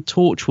 and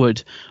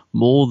Torchwood,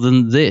 More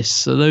Than This.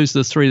 So those are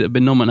the 3 that have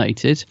been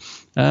nominated.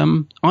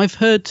 I've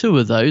heard 2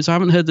 of those. I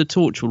haven't heard the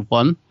Torchwood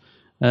one.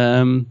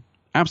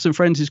 Absent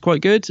Friends is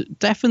quite good.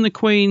 Death and the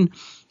Queen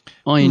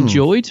I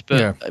enjoyed,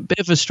 but a bit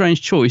of a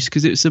strange choice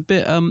because it's a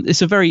bit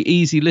it's a very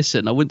easy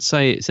listen. I wouldn't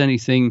say it's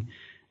anything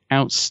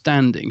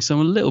outstanding, so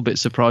I'm a little bit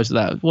surprised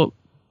at that. What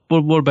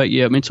about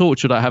you? I mean,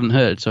 Torchwood I haven't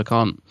heard, so I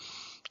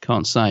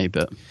can't say.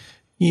 But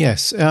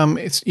yes,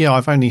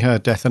 I've only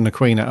heard Death and the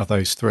Queen out of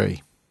those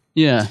 3.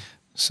 Yeah.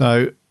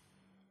 So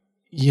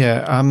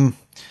I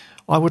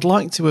would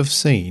like to have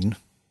seen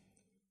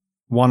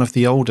one of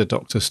the older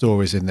Doctor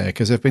stories in there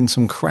because there've been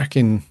some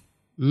cracking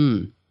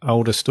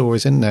older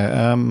stories in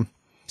there.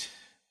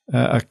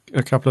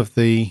 A couple of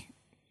the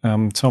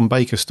Tom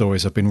Baker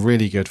stories have been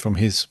really good from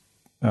his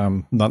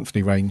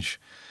monthly range.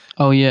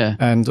 Oh yeah,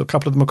 and a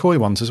couple of the McCoy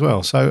ones as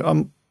well. So I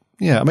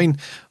mean,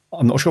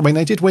 I'm not sure. I mean,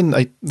 they did win.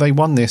 They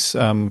won this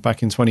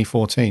back in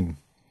 2014.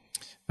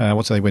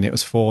 What did they win? It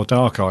was for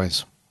Dark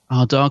Eyes.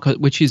 Oh, Dark Eyes,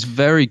 which is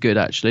very good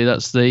actually.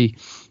 That's the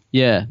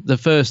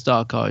first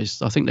Dark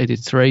Eyes. I think they did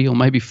 3 or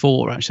maybe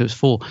 4. Actually, it was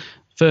 4.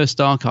 First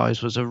Dark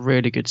Eyes was a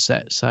really good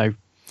set. So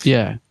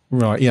yeah,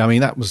 right. Yeah, I mean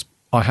that was.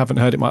 I haven't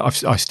heard it.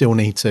 I still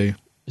need to.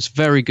 It's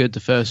very good, the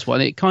first one.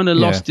 It kind of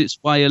lost its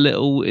way a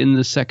little in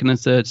the 2nd and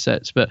 3rd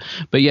sets, but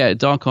yeah,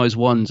 Dark Eyes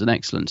 1's an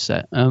excellent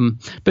set.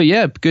 But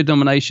yeah, good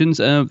nominations.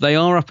 They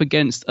are up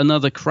against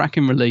another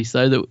cracking release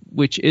though,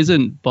 which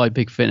isn't by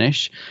Big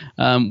Finish,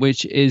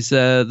 which is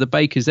the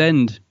Baker's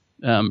End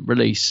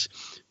release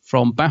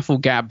from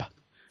Bafflegab.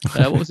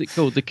 What was it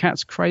called? The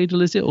Cat's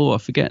Cradle, is it? Oh, I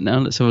forget now.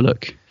 Let's have a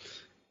look.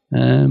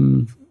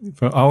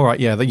 Right,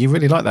 yeah, you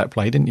really liked that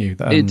play, didn't you?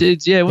 It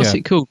did, yeah. What's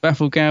it called?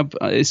 Bafflegab.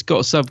 It's got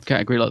a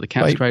subcategory like the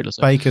Cat's Cradle.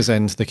 Baker's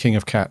End, the King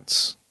of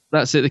Cats.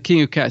 That's it. The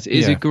King of Cats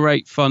is a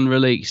great fun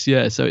release.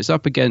 Yeah, so it's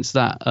up against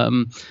that.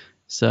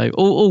 So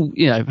all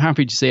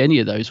happy to see any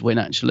of those win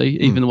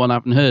actually, even the one I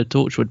haven't heard,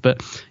 Torchwood.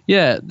 But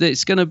yeah,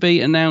 it's going to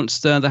be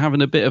announced. They're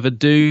having a bit of a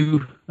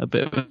bit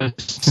of a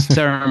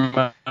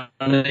ceremony.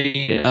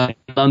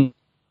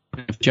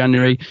 Of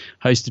January,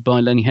 hosted by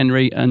Lenny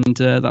Henry, and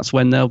that's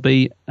when they'll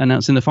be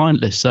announcing the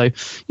finalists. So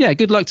yeah,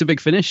 good luck to Big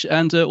Finish,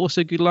 and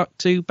also good luck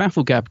to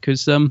Bafflegab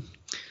because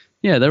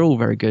they're all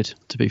very good,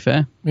 to be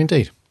fair.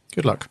 Indeed.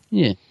 Good luck.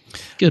 Yeah.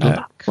 Good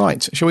luck.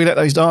 Right. Shall we let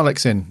those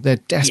Daleks in? They're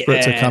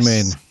desperate to come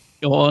in.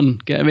 Go on.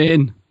 Get them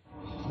in.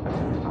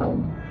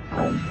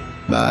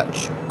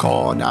 Merch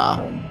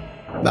corner.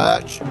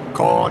 Merch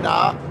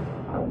corner.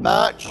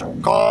 Merch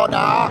corner.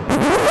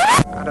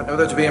 I don't know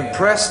whether to be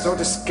impressed or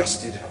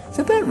disgusted. It's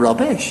a bit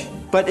rubbish,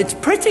 but it's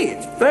pretty.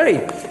 It's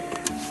very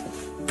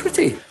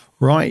pretty.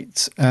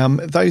 Right.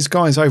 Those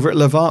guys over at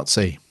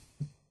Lavazzi.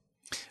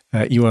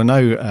 You will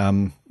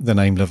know the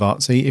name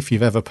Lavazzi if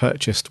you've ever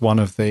purchased one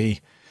of the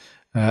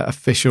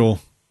official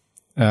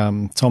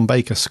Tom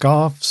Baker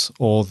scarves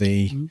or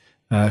the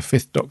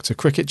Fifth Doctor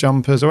cricket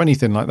jumpers or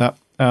anything like that.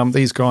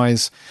 These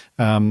guys,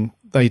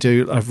 they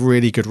do a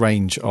really good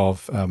range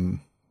of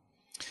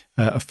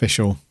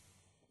official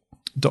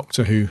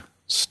Doctor Who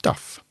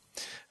stuff.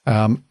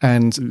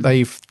 And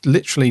they've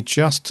literally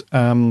just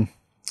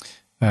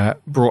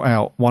brought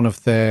out one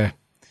of their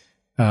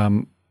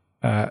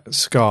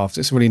scarves.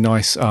 It's a really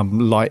nice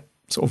light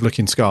sort of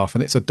looking scarf,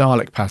 and it's a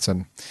Dalek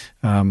pattern,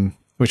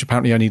 which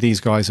apparently only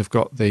these guys have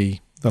got the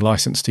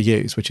license to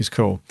use, which is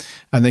cool.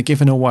 And they're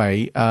giving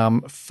away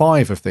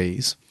 5 of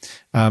these,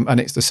 and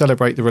it's to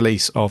celebrate the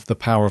release of The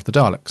Power of the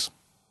Daleks.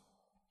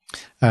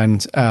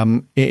 And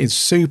it is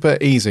super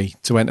easy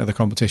to enter the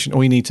competition.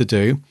 All you need to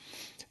do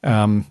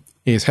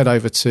is head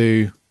over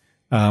to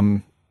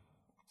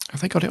have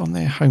they got it on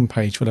their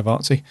homepage for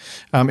Lavazzi?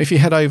 If you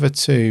head over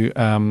to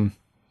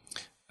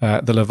the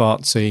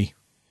Lavazzi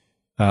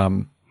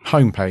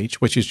homepage,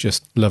 which is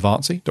just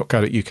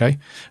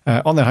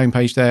lavazzi.co.uk, on their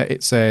homepage there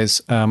it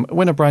says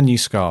win a brand new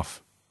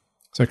scarf.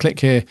 So click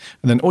here,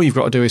 and then all you've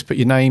got to do is put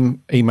your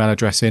name, email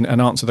address in, and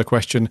answer the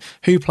question: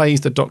 who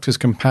plays the Doctor's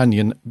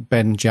companion,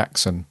 Ben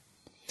Jackson?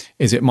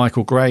 Is it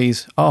Michael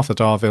Grays, Arthur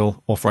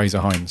Darvill, or Fraser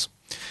Hines?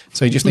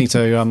 So you just need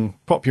to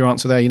pop your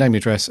answer there, your name,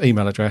 address,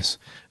 email address,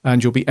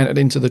 and you'll be entered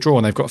into the draw.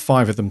 And they've got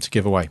 5 of them to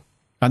give away,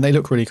 and they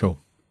look really cool.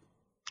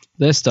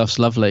 Their stuff's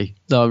lovely.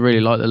 I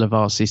really like the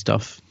Lavazzi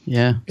stuff.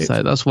 Yeah,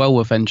 so that's well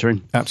worth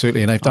entering.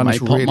 Absolutely, and they've done. I may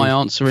pop my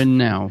answer in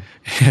now.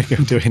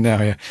 I'm doing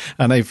now, yeah.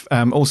 And they've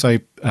also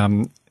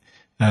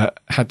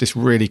had this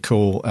really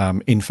cool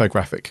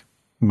infographic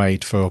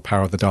made for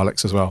Power of the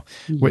Daleks as well,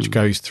 which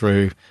goes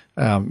through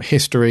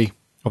history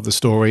of the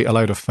story, a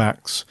load of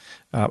facts,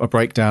 a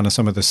breakdown of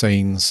some of the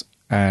scenes,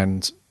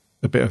 and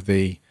a bit of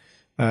the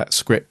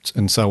script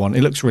and so on.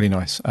 It looks really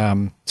nice.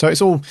 So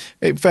it's all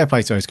fair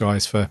play to those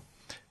guys for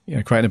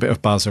creating a bit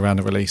of buzz around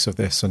the release of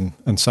this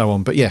and so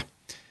on. But yeah,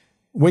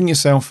 win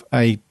yourself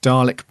a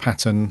Dalek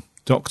pattern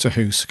Doctor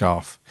Who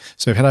scarf.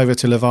 So head over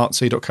to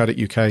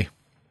lavazzi.co.uk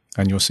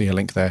and you'll see a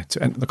link there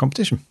to enter the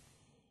competition.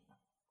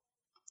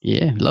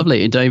 Yeah,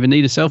 lovely. You don't even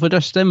need a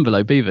self-addressed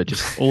envelope either,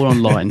 just all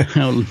online.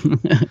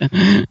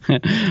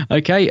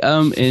 Okay,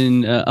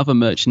 in other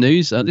merch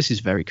news, this is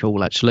very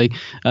cool actually.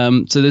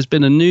 So there's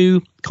been a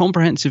new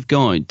comprehensive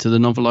guide to the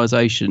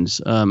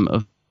novelizations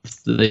of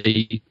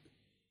the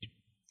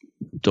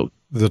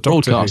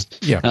broadcast.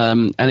 Yeah.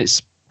 And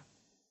it's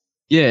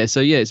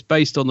it's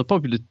based on the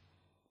popular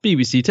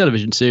BBC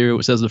television serial,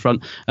 it says on the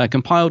front,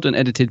 compiled and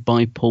edited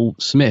by Paul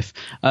Smith.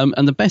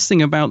 And the best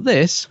thing about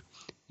this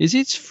is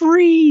it's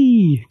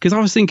free. Because I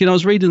was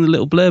reading the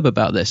little blurb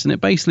about this, and it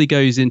basically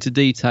goes into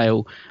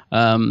detail,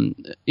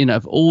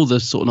 of all the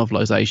sort of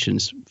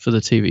novelizations for the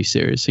TV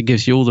series. It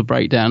gives you all the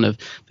breakdown of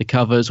the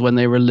covers, when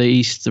they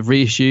released, the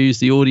reissues,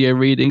 the audio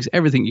readings,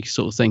 everything you can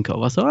sort of think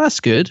of. I thought, that's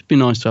good. It'd be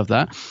nice to have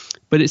that.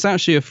 But it's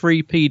actually a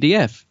free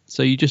PDF.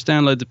 So you just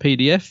download the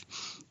PDF,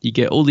 you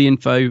get all the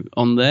info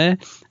on there.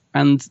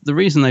 And the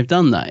reason they've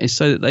done that is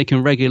so that they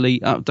can regularly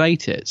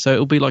update it. So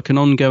it'll be like an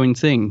ongoing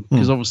thing,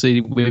 because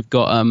obviously we've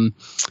got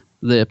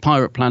the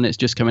Pirate Planet's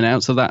just coming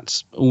out. So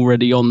that's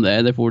already on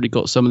there. They've already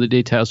got some of the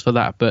details for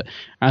that. But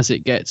as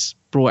it gets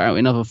brought out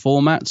in other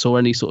formats or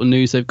any sort of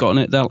news they've got on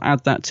it, they'll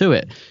add that to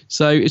it.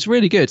 So it's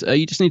really good.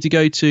 You just need to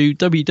go to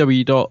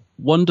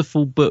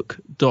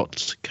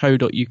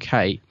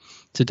www.wonderfulbook.co.uk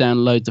to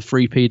download the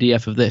free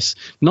PDF of this.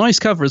 Nice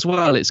cover as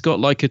well. It's got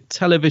like a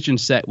television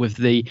set with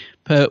the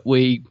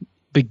Pertwee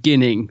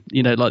beginning,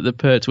 like the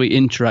Pertwee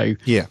intro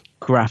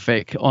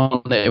graphic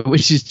on it,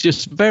 which is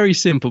just very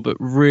simple but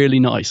really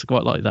nice. I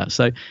quite like that.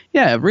 So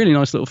yeah, really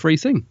nice little free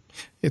thing.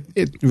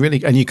 It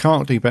really, and you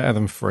can't do better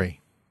than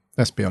free.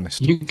 Let's be honest.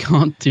 You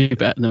can't do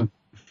better than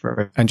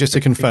free. And just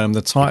to confirm,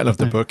 the title of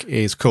the book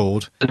is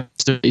called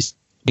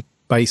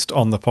based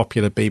on the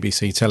popular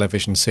BBC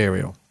television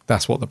serial.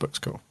 That's what the book's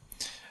called.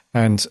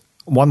 And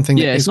one thing,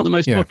 it's not the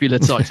most popular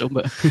title,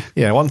 but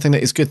one thing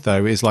that is good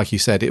though is, like you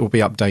said, it will be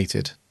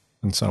updated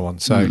and so on.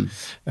 So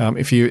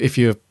if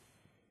you're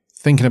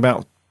thinking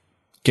about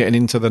getting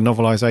into the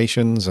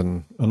novelizations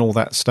and all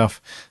that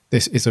stuff,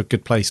 this is a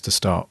good place to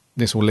start.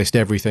 This will list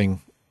everything,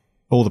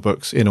 all the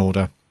books in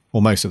order,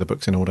 or most of the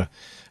books in order,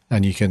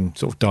 and you can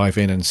sort of dive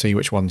in and see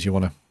which ones you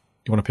want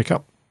to pick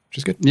up, which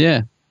is good.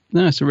 Yeah,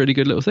 no, it's a really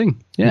good little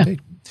thing. Yeah.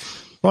 Indeed.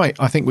 Right,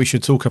 I think we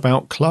should talk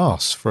about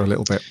Class for a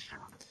little bit.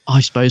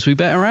 I suppose we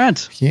better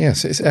add.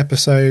 Yes, it's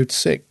episode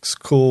 6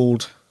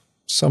 called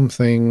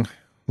something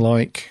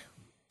like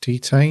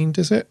Detained,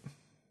 is it?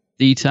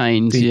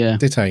 Detained, yeah.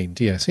 Detained,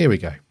 yes. Here we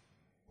go.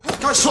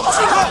 Guys, stop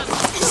it!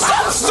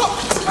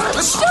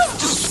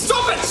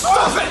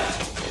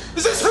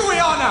 Is this who we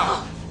are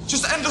now?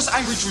 Just endless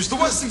angry truths, the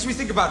worst things we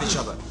think about each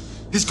other.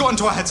 He's got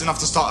into our heads enough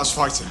to start us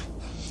fighting.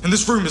 And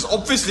this room is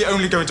obviously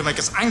only going to make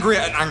us angrier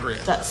and angrier.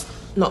 That's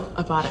not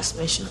a bad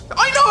explanation.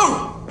 I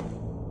know!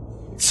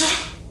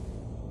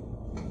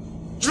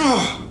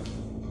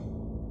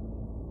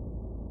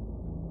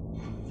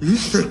 You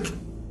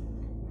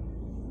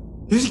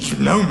think you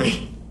know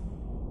me?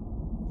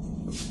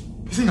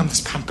 You think I'm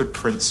this pampered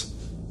prince?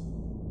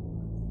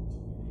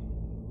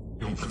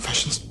 You want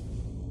confessions?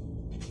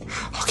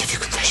 I'll give you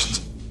confessions.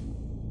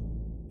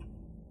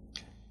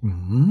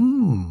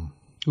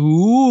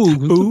 Ooh,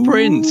 the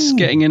prince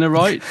getting in a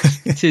right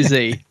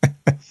tizzy.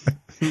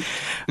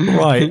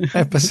 Right,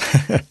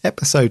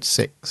 episode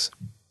 6,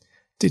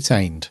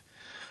 Detained,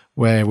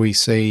 where we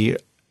see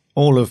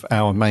all of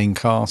our main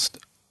cast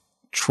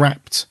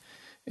trapped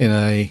in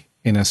a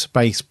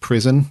space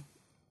prison,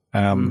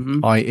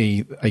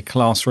 i.e. a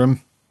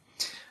classroom,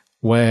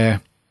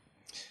 where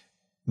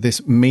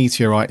this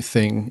meteorite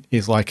thing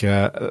is like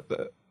a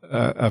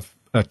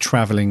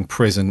traveling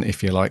prison,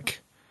 if you like,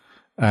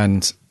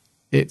 and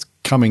it's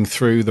coming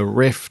through the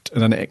rift,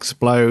 and then it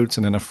explodes,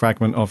 and then a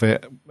fragment of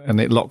it, and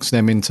it locks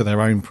them into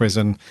their own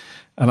prison.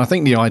 And I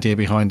think the idea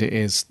behind it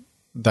is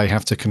they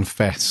have to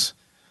confess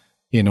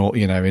in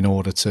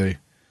order to,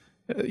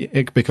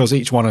 because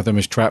each one of them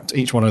is trapped.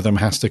 Each one of them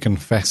has to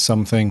confess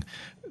something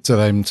to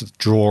them to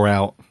draw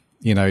out,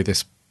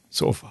 this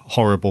sort of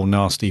horrible,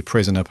 nasty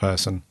prisoner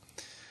person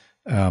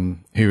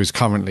who is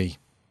currently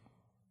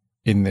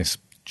in this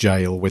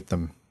jail with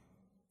them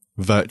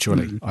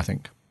virtually, I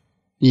think.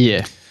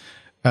 Yeah.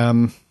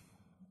 And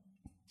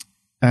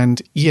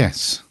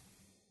yes.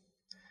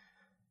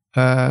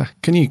 Can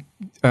you, do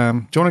you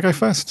want to go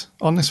first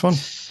on this one?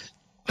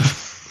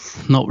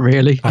 Not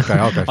really. Okay,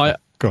 I'll go.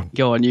 Go on.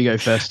 Go on, you go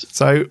first.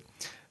 So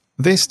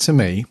this, to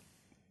me,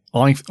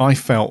 I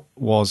felt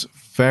was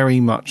very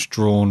much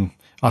drawn.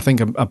 I think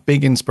a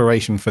big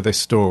inspiration for this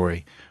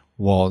story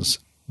was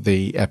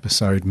the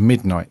episode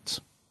Midnight.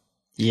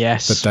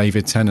 Yes. The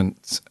David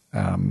Tennant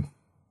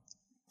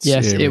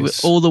yes, series. it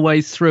was all the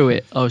way through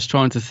it. I was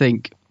trying to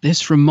think,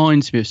 this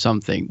reminds me of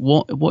something.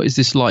 What is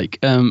this like?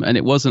 And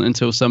it wasn't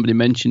until somebody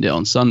mentioned it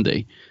on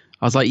Sunday.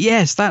 I was like,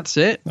 yes, that's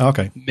it.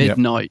 Okay.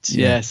 Midnight. Yep.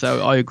 Yeah,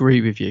 so I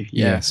agree with you.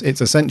 Yeah. Yes, it's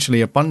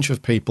essentially a bunch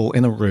of people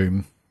in a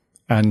room,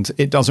 and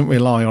it doesn't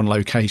rely on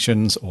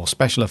locations or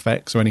special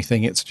effects or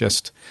anything. It's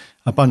just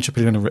a bunch of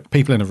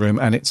people in a room,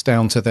 and it's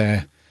down to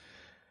their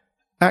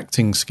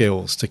acting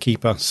skills to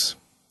keep us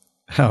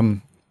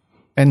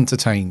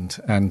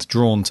entertained and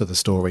drawn to the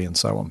story and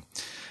so on.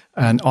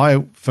 And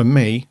for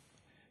me,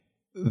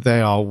 they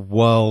are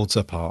worlds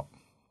apart.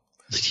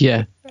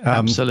 Yeah,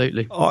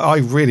 absolutely. I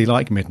really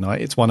like Midnight.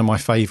 It's one of my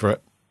favourite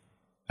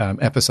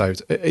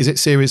episodes. Is it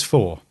series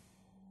 4?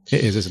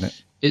 It is, isn't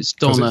it? It's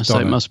Donna, so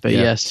it must be,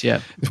 yes,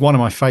 yeah. It's one of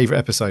my favourite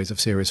episodes of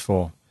series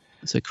 4.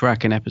 It's a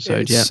cracking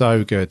episode, it's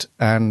so good.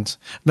 And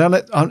now,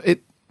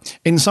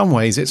 in some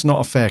ways, it's not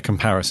a fair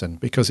comparison,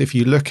 because if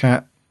you look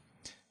at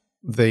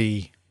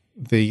the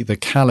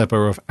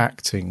calibre of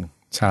acting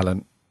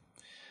talent,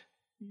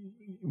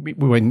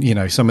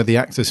 when, some of the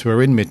actors who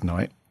are in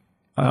Midnight,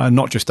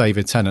 not just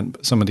David Tennant,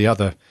 but some of the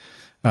other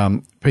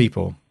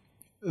people,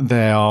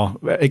 they are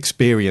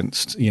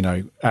experienced,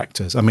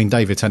 actors. I mean,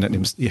 David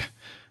Tennant,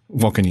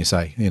 what can you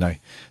say,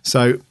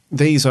 So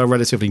these are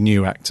relatively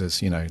new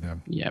actors,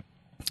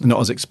 not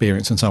as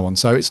experienced and so on.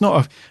 So it's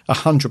not a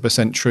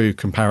 100% true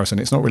comparison.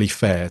 It's not really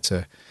fair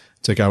to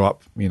go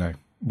up,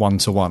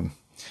 1-to-1.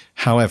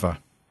 However,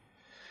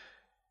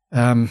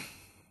 I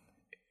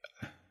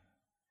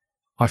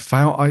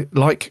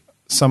like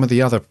some of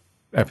the other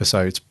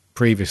episodes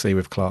previously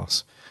with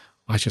Class,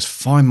 I just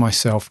find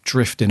myself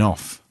drifting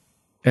off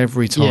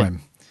every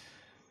time.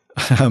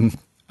 Yeah.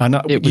 And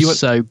it was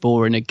so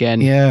boring again.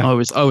 Yeah, I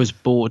was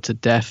bored to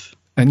death.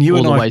 And you all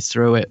and the I, way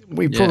through it.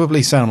 We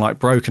probably sound like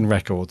broken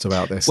records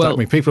about this. Well,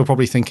 people are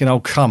probably thinking, "Oh,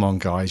 come on,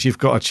 guys, you've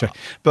got to check."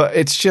 But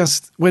it's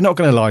just, we're not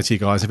going to lie to you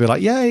guys and be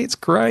like, "Yeah, it's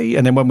great,"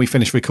 and then when we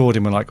finish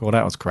recording, we're like, "Oh,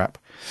 that was crap."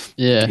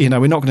 Yeah,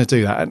 we're not going to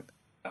do that.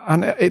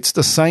 And it's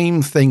the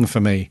same thing for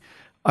me.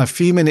 A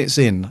few minutes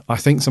in, I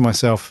think to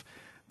myself,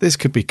 this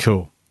could be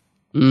cool.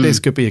 This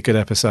could be a good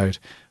episode.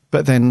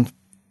 But then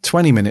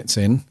 20 minutes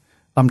in,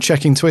 I'm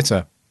checking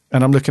Twitter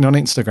and I'm looking on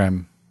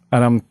Instagram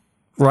and I'm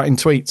writing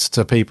tweets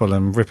to people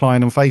and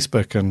replying on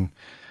Facebook and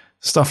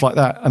stuff like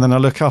that. And then I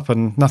look up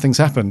and nothing's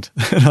happened.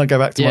 And I go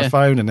back to my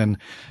phone, and then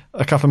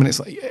a couple of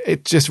minutes,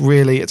 it just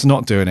really, it's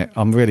not doing it.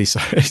 I'm really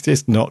sorry. It's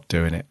just not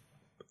doing it.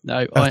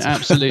 No, I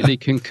absolutely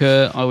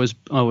concur. I was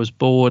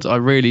bored. I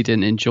really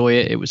didn't enjoy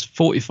it. It was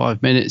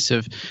 45 minutes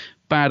of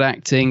bad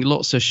acting,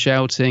 lots of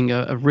shouting,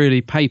 a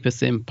really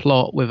paper-thin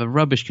plot with a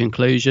rubbish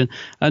conclusion.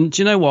 And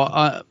do you know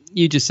what?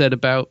 You just said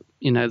about,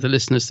 the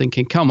listeners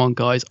thinking, come on,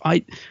 guys.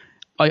 I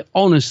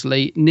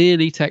honestly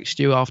nearly texted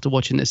you after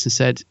watching this and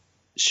said,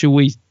 should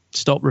we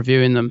stop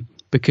reviewing them?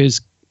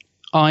 Because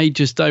I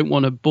just don't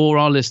want to bore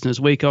our listeners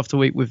week after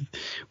week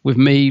with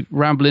me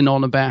rambling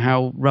on about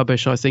how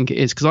rubbish I think it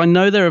is, because I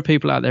know there are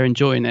people out there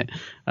enjoying it.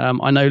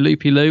 I know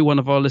Loopy Lou, one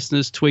of our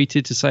listeners,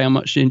 tweeted to say how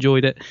much she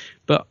enjoyed it,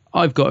 but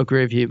I've got to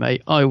agree with you,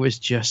 mate. I was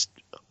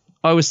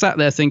sat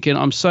there thinking,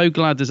 I'm so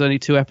glad there's only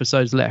 2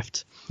 episodes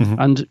left,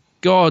 and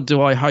God,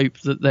 do I hope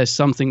that there's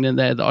something in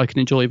there that I can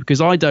enjoy,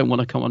 because I don't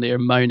want to come on here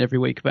and moan every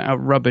week about how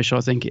rubbish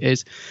I think it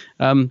is.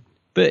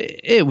 But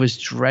it was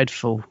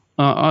dreadful.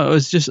 I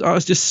was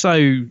just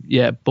so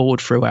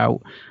bored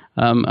throughout,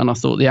 and I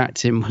thought the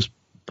acting was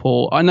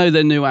poor. I know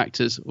they're new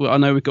actors. I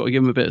know we've got to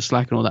give them a bit of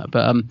slack and all that,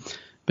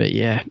 but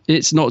yeah,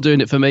 it's not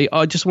doing it for me.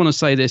 I just want to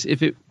say this: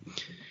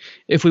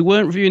 if we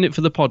weren't reviewing it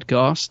for the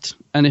podcast,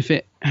 and if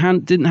it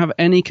didn't have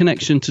any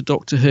connection to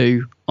Doctor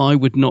Who, I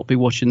would not be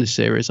watching this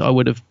series. I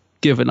would have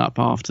given up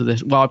after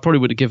this. Well, I probably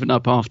would have given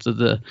up after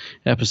the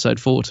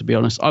episode 4, to be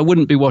honest. I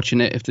wouldn't be watching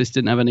it if this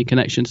didn't have any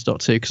connection to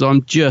Doctor Who, because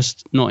I'm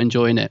just not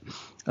enjoying it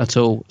at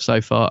all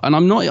so far. And I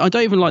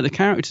don't even like the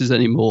characters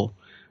anymore.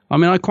 I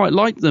mean, I quite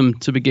liked them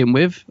to begin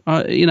with.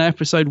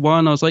 Episode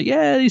 1, I was like,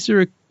 yeah, these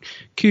are a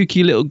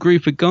kooky little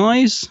group of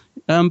guys.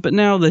 But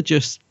now they're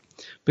just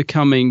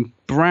becoming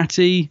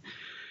bratty,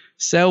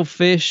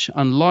 selfish,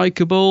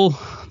 unlikable.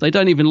 They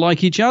don't even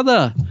like each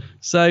other.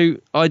 So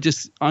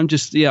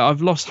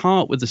I've lost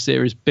heart with the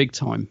series big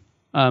time.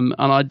 And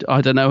I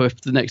don't know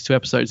if the next 2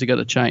 episodes are going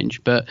to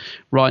change, but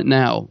right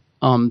now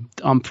I'm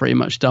pretty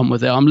much done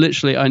with it. I'm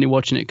literally only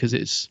watching it because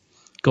it's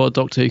got a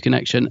Doctor Who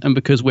connection and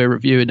because we're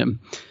reviewing them.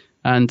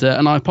 And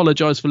I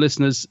apologise for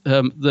listeners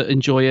that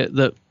enjoy it,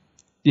 that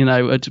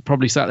are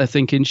probably sat there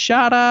thinking,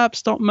 "Shut up,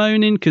 stop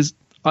moaning," because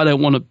I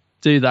don't want to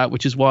do that,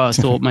 which is why I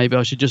thought maybe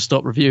I should just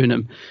stop reviewing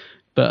them.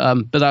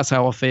 But that's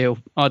how I feel.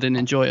 I didn't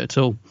enjoy it at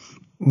all.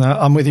 No,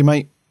 I'm with you,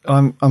 mate.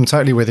 I'm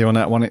totally with you on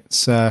that one.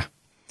 It's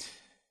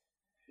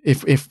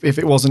if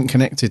it wasn't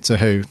connected to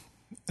Who,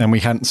 and we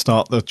hadn't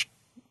started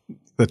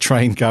the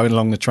train going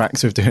along the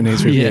tracks of doing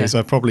these reviews,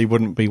 I probably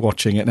wouldn't be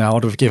watching it now.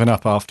 I'd have given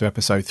up after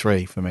episode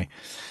 3 for me.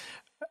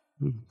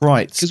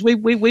 Right, because we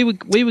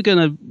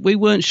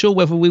weren't sure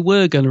whether we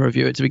were going to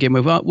review it to begin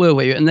with, were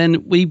we? And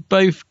then we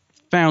both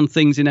found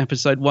things in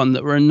episode 1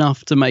 that were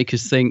enough to make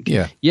us think,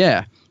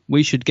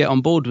 we should get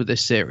on board with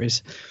this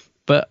series.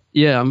 But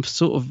I'm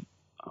sort of,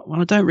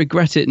 I don't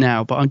regret it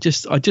now, but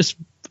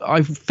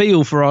I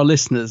feel for our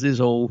listeners is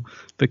all,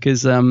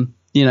 because me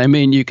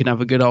and you can have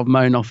a good old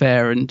moan off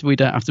air and we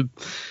don't have to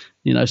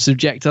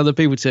subject other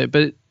people to it.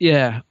 But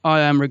I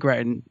am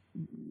regretting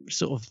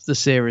sort of the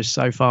series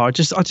so far. I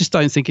just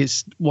don't think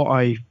it's what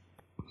I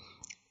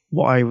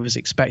was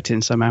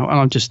expecting somehow, and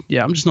I'm just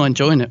not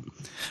enjoying it.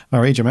 I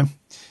read you, man.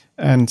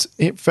 And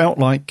it felt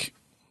like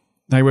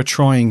they were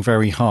trying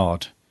very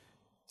hard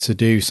to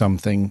do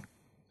something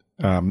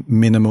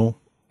minimal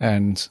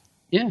and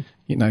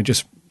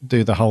just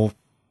do the whole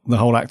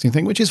acting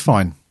thing, which is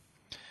fine.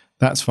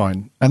 That's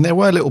fine. And there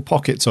were little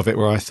pockets of it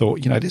where I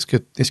thought, this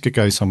could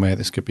go somewhere,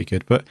 this could be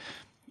good. But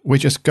we're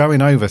just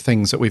going over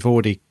things that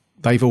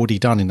they've already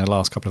done in the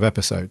last couple of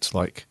episodes,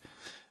 like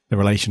the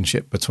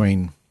relationship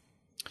between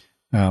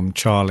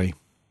Charlie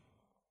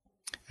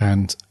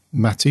and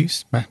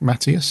Matthias.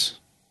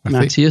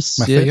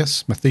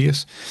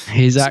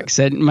 His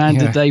accent, man.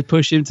 Did they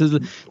push him to the?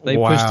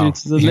 Pushed him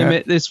to the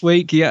limit this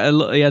week. He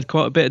had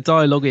quite a bit of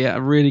dialogue. He had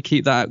to really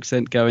keep that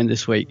accent going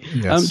this week.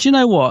 Yes. Do you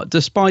know what?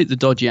 Despite the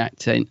dodgy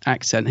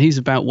accent, he's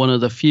about one of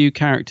the few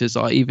characters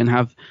I even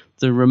have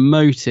the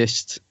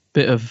remotest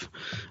bit of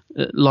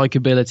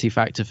likability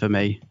factor for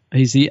me.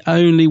 He's the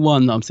only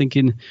one that I'm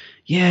thinking,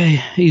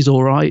 he's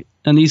all right,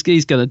 and he's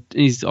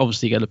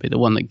obviously going to be the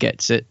one that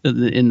gets it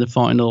in the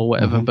final or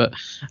whatever.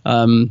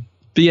 Mm-hmm.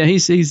 But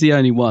he's the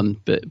only one.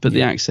 But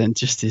the accent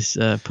just is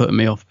putting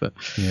me off. But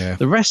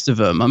the rest of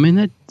them, I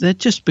mean, they're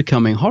just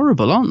becoming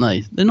horrible, aren't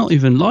they? They're not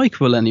even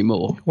likable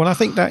anymore. Well, I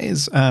think that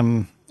is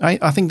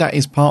I think that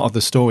is part of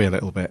the story a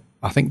little bit.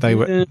 I think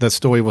the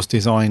story was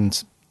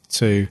designed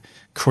to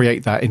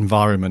create that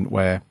environment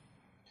where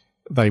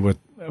they were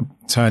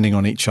turning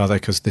on each other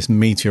because this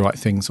meteorite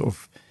thing sort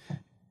of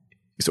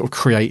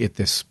created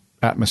this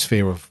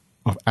atmosphere of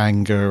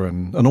anger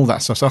and all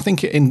that stuff. So I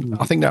think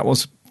that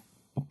was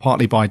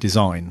partly by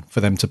design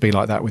for them to be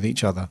like that with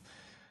each other.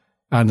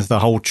 And the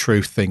whole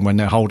truth thing, when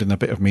they're holding a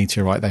bit of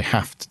meteorite, they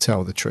have to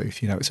tell the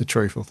truth. It's a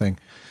truthful thing.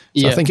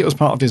 So I think it was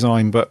part of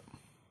design, but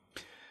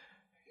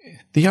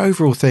the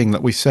overall thing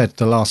that we've said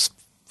the last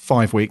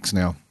 5 weeks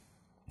now,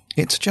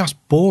 it's just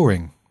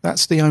boring.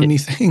 That's the only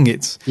thing.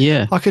 It's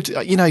I could,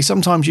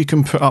 sometimes you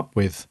can put up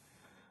with,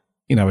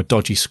 a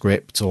dodgy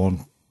script or,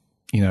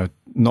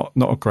 not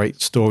a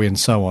great story and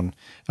so on.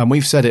 And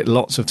we've said it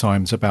lots of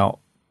times about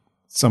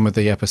some of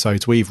the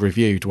episodes we've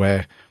reviewed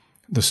where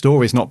the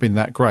story's not been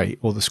that great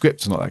or the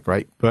script's not that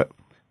great, but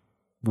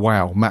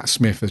wow, Matt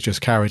Smith has just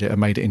carried it and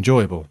made it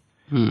enjoyable.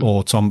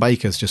 Or Tom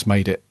Baker's just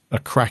made it a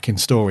cracking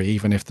story,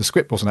 even if the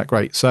script wasn't that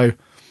great. So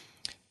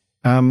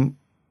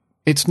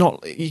it's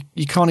not,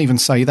 you can't even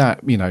say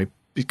that,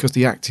 because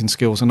the acting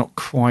skills are not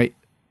quite,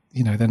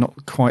 they're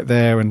not quite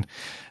there. And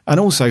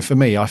also for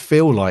me, I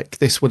feel like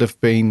this would have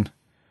been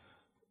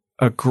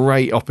a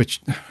great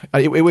opportunity.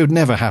 It would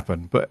never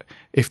happen, but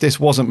if this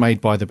wasn't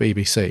made by the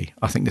BBC,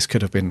 I think this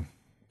could have been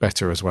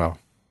better as well.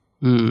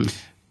 Mm.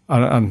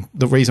 And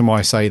the reason why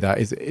I say that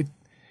is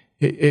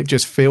it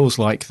just feels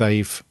like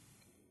they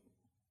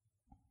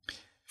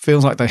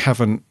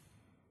haven't,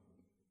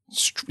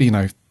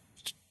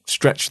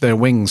 stretched their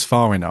wings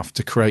far enough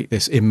to create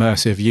this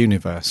immersive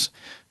universe.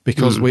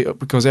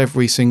 Because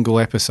every single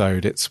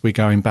episode, we're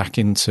going back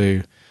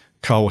into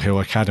Coal Hill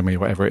Academy,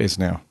 whatever it is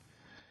now,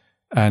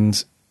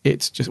 and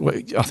it's just.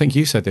 I think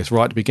you said this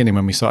right at the beginning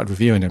when we started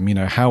reviewing them.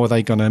 How are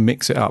they going to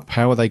mix it up?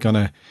 How are they going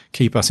to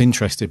keep us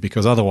interested?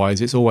 Because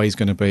otherwise, it's always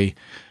going to be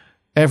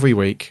every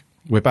week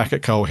we're back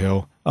at Coal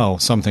Hill. Oh,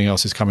 something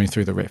else is coming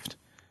through the rift.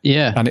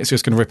 Yeah, and it's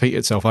just going to repeat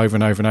itself over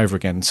and over and over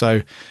again.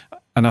 So.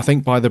 And I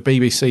think by the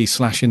BBC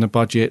slashing the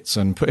budgets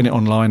and putting it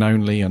online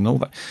only and all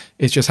that,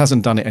 it just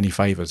hasn't done it any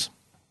favours.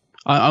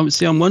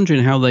 I'm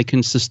wondering how they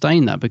can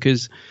sustain that,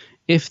 because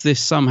if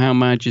this somehow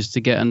manages to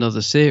get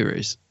another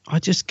series, I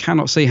just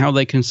cannot see how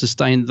they can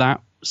sustain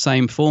that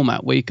same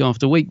format week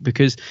after week.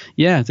 Because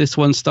this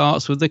one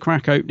starts with the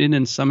crack opening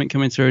and something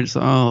coming through. And it's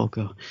like, oh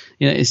god,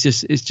 it's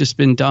just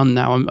been done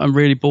now. I'm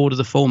really bored of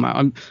the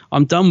format.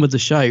 I'm done with the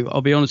show.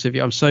 I'll be honest with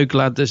you. I'm so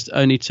glad there's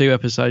only 2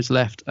 episodes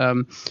left.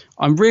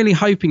 I'm really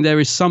hoping there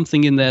is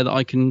something in there that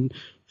I can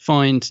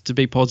find to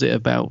be positive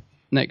about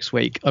next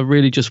week. I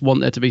really just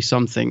want there to be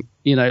something.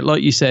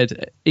 Like you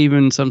said,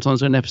 even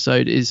sometimes when an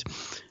episode is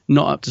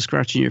not up to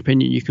scratch in your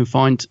opinion, you can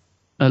find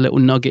a little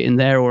nugget in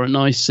there or a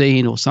nice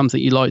scene or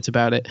something you liked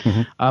about it.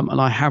 Mm-hmm. And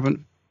I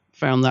haven't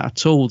found that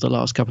at all the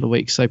last couple of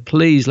weeks. So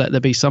please let there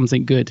be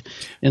something good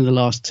in the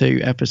last 2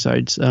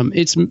 episodes.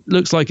 It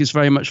looks like it's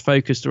very much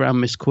focused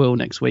around Miss Quill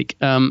next week.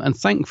 And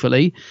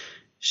thankfully,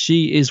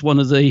 she is one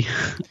of the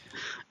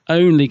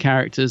only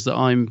characters that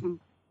I'm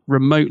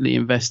remotely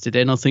invested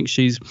in. I think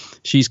she's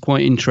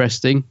quite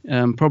interesting,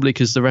 probably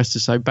because the rest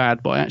is so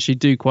bad, but I actually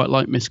do quite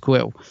like Miss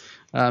Quill.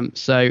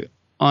 So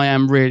I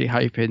am really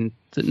hoping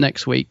that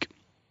next week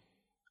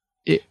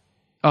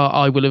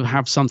I will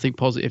have something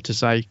positive to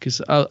say,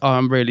 because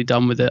I'm really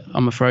done with it,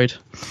 I'm afraid.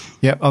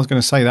 Yeah, I was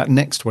going to say that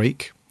next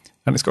week,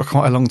 and it's got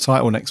quite a long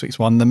title, next week's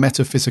one, The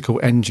Metaphysical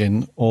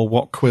Engine, or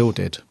What Quill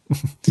Did.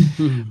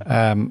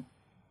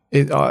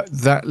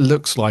 That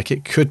looks like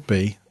it could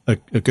be a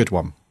good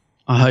one.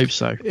 I hope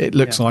so. It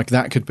looks like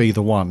that could be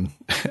the one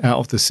out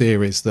of the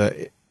series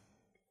that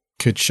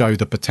could show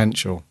the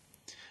potential.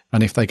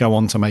 And if they go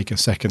on to make a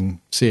second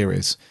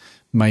series,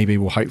 maybe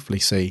we'll hopefully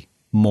see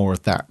more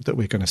of that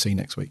we're going to see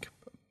next week.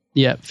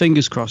 Yeah,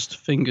 fingers crossed.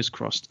 Fingers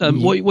crossed.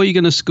 What are you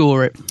going to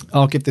score it?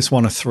 I'll give this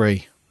one a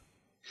 3.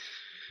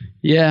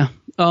 Yeah.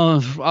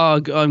 I'm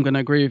going to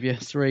agree with you.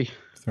 3.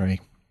 3.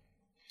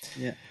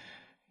 Yeah.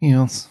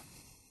 Yes.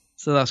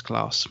 So that's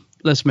class.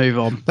 Let's move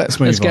on.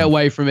 Let's get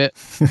away from it.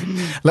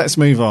 Let's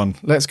move on.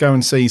 Let's go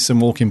and see some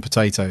walking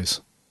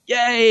potatoes.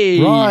 Yay!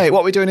 Right.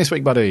 What are we doing this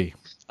week, buddy?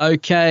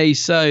 Okay,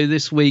 so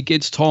this week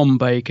it's Tom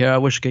Baker. I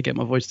wish I could get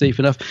my voice deep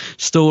enough.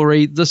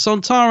 Story, The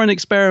Sontaran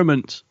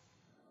Experiment.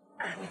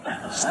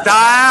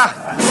 Steyr!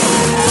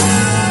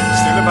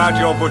 Still about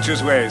your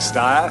butcher's ways,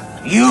 Steyr?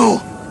 You!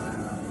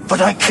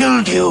 But I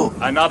killed you!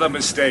 Another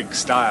mistake,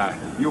 Steyr.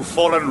 You've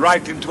fallen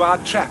right into our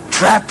trap.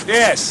 Trap?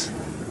 Yes.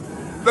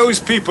 Those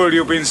people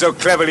you've been so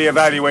cleverly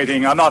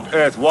evaluating are not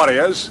Earth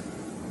warriors.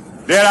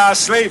 They're our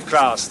slave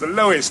class, the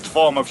lowest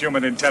form of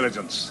human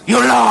intelligence. You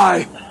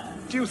lie!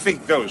 Do you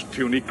think those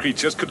puny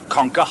creatures could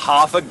conquer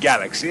half a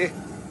galaxy?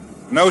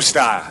 No,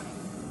 Steyr.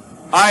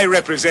 I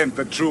represent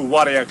the true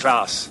warrior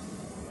class.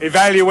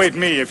 Evaluate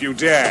me if you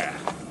dare.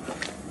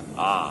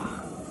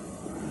 Ah.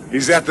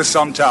 Is that the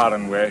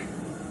Sontaran way?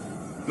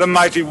 The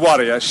mighty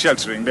warrior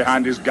sheltering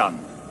behind his gun.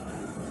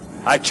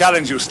 I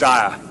challenge you,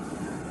 Steyr.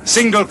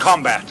 Single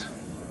combat.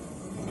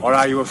 Or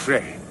are you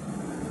afraid?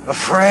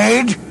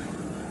 Afraid?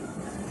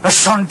 A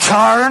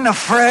Sontaran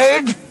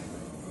afraid?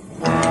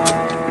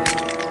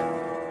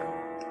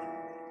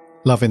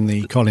 Loving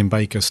the Colin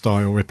Baker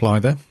style reply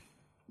there.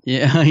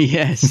 Yeah,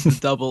 yes,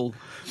 double.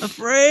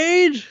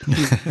 Afraid?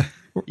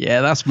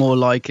 Yeah, that's more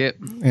like it.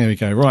 There we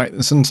go. Right, the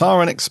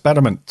Sontaran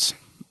Experiment.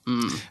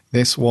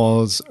 This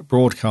was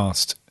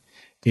broadcast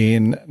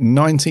in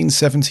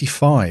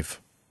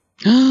 1975.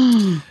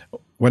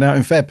 Went out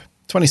in Feb,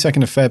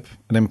 22nd of Feb,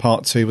 and then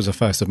part 2 was the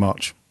 1st of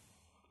March.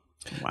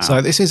 Wow.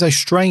 So this is a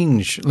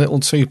strange little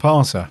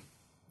 2-parter.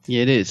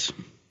 Yeah, it is.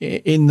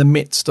 In the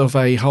midst of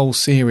a whole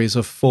series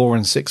of 4-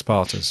 and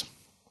 6-parters.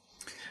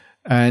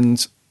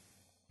 And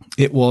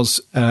it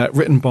was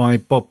written by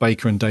Bob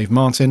Baker and Dave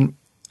Martin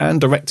and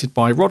directed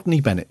by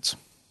Rodney Bennett,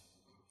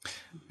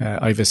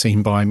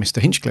 overseen by Mr.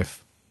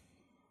 Hinchcliffe.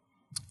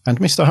 And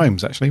Mr.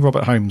 Holmes, actually.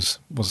 Robert Holmes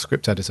was a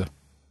script editor.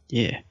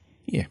 Yeah.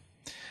 Yeah.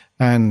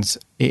 And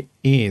it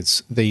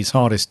is the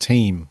hardest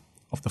team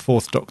of the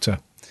 4th Doctor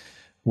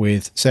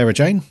with Sarah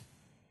Jane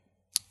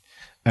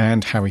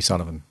and Harry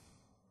Sullivan.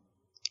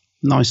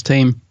 Nice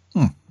team.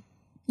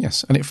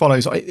 Yes, and it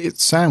follows.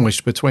 It's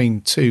sandwiched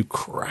between 2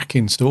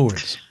 cracking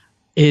stories.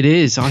 It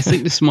is. I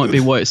think this might be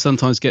why it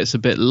sometimes gets a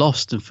bit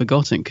lost and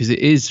forgotten, because it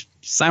is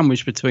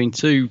sandwiched between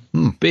two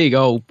big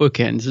old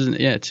bookends, isn't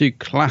it? Yeah, two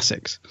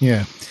classics.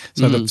 Yeah.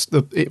 So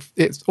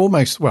it's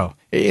almost, well,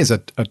 it is a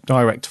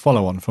direct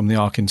follow-on from the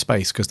Ark in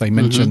Space, because they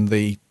mention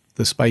the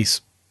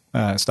space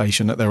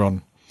station that they're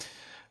on,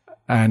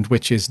 and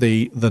which is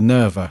the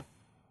Nerva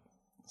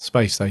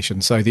space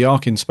station. So the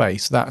Ark in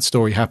Space, that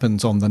story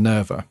happens on the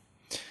Nerva,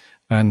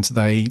 and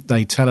they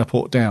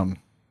teleport down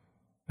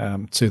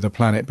to the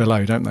planet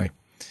below, don't they?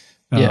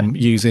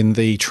 Using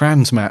the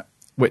transmat,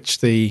 which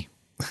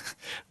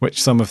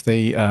some of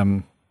the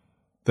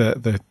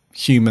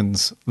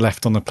humans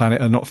left on the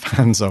planet are not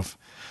fans of.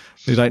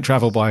 They don't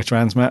travel by a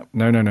transmat.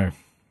 No.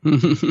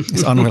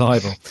 It's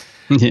unreliable.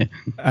 Yeah.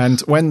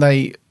 And when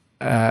they,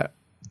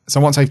 so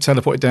once they've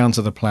teleported down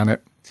to the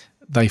planet,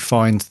 they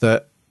find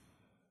that,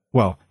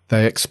 well,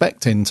 they're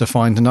expecting to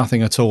find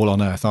nothing at all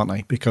on Earth, aren't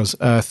they? Because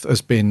Earth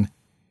has been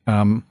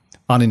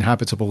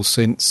uninhabitable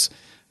since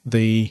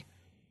the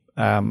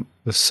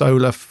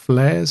solar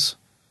flares.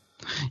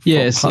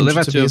 Yeah, so they've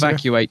had to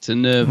evacuate to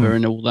Nerva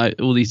and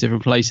all these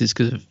different places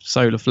because of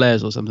solar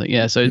flares or something.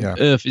 Yeah, so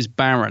Earth is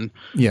barren.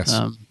 Yes.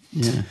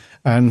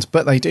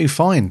 But they do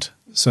find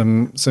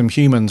some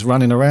humans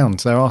running around.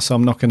 There are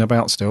some knocking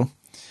about still,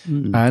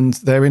 and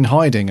they're in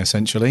hiding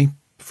essentially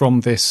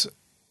from this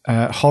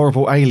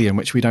horrible alien,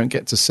 which we don't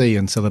get to see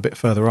until a bit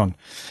further on.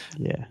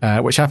 Yeah,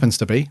 which happens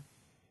to be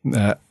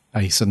a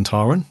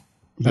Centauran,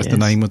 as the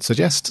name would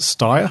suggest,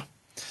 Styre.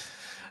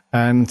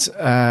 And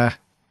so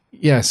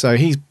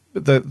he's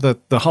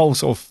the whole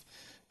sort of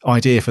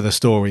idea for the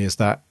story is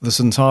that the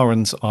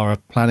Centaurans are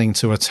planning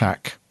to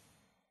attack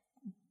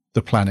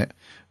the planet,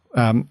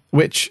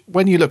 which,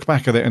 when you look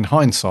back at it in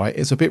hindsight,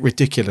 is a bit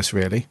ridiculous,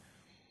 really,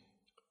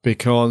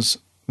 because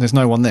there's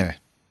no one there.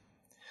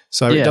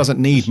 So it doesn't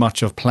need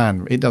much of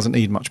plan. It doesn't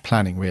need much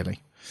planning,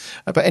 really.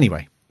 But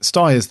anyway,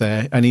 Styre's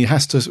there, and he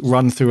has to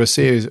run through a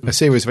series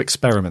of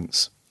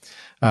experiments,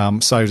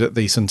 so that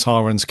the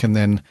Centaurans can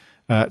then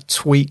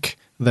tweak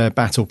their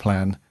battle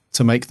plan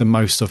to make the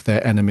most of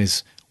their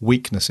enemies'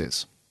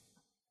 weaknesses.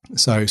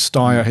 So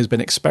Styre has been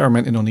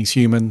experimenting on these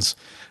humans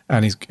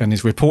and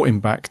is reporting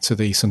back to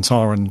the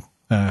Centauran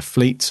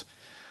fleet,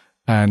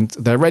 and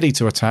they're ready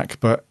to attack,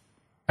 but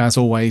as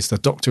always, the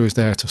Doctor is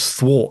there to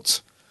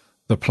thwart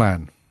the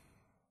plan.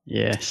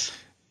 Yes.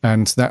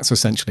 And that's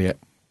essentially it.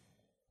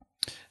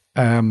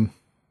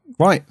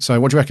 Right, so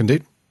what do you reckon,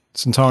 dude?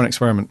 Centauran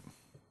experiment.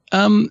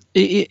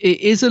 It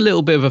is a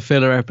little bit of a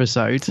filler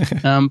episode,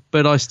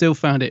 but I still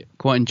found it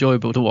quite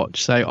enjoyable to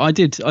watch. So I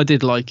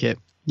did like it.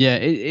 Yeah,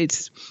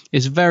 it's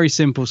a very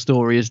simple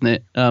story, isn't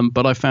it?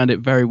 But I found it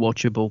very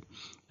watchable.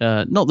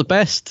 Not the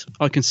best.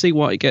 I can see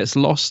why it gets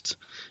lost,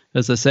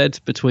 as I said,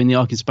 between the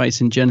Ark in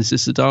Space and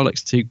Genesis of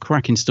Daleks, two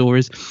cracking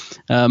stories,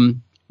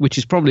 which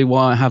is probably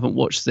why I haven't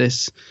watched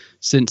this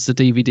since the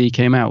DVD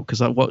came out,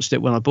 because I watched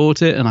it when I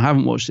bought it and I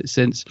haven't watched it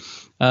since.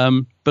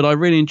 But I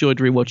really enjoyed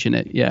rewatching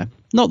it. Yeah,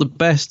 not the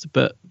best,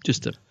 but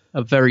just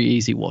a very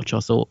easy watch, I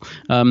thought.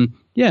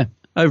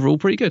 Overall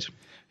pretty good.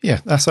 Yeah,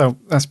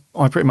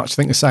 I pretty much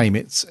think the same.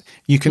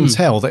 You can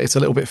tell that it's a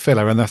little bit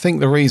filler, and I think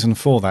the reason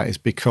for that is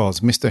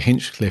because Mr.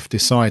 Hinchcliffe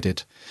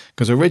decided,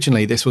 because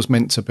originally this was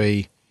meant to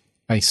be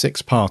a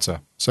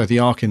 6-parter, so the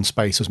Ark in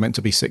Space was meant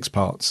to be 6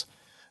 parts,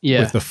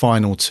 with the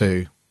final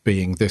 2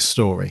 being this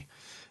story,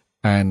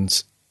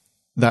 and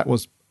that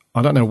was,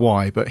 I don't know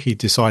why, but he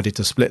decided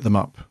to split them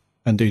up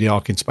and do the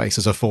Ark in Space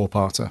as a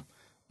 4-parter,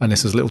 and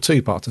this is a little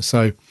 2-parter.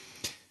 So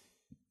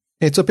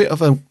it's a bit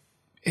of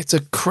it's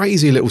a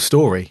crazy little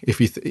story if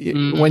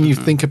when you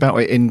think about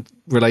it in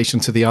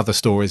relation to the other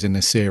stories in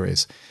this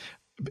series.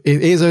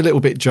 It is a little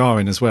bit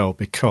jarring as well,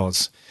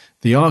 because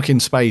the Ark in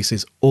Space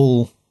is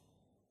all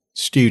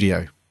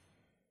studio.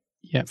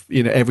 Yeah,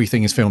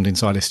 everything is filmed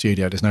inside a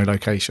studio. There's no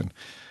location,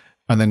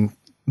 and then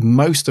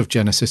most of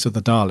Genesis of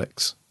the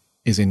Daleks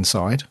is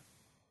inside,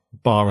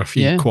 bar a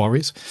few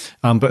quarries,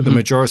 but the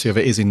majority of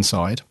it is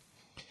inside.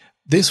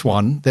 This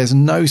one, there's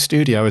no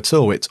studio at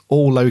all. It's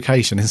all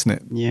location, isn't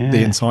it? Yeah.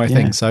 The entire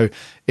thing. So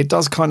it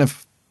does kind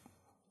of,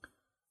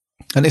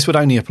 and this would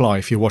only apply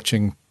if you're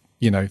watching,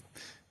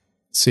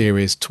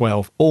 series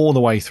 12 all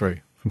the way through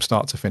from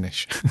start to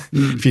finish.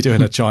 If you're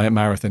doing a giant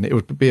marathon, it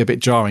would be a bit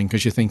jarring,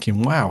 because you're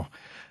thinking, wow,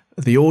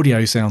 the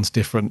audio sounds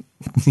different.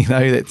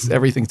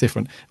 Everything's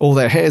different. All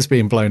their hair's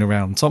being blown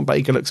around. Tom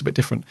Baker looks a bit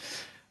different.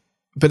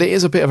 But it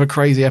is a bit of a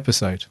crazy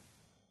episode.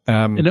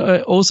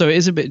 Also, it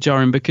is a bit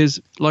jarring because,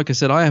 like I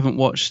said, I haven't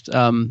watched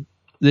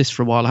this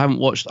for a while. I haven't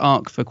watched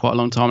Ark for quite a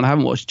long time, and I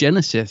haven't watched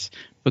Genesis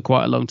for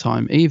quite a long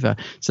time either.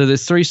 So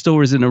there's 3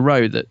 stories in a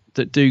row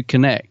that do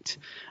connect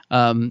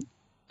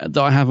that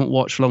I haven't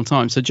watched for a long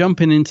time. So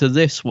jumping into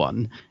this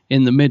one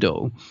in the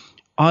middle,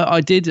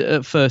 I did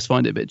at first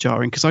find it a bit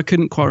jarring, because I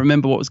couldn't quite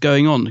remember what was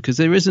going on, because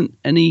there isn't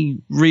any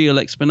real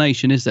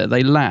explanation, is there?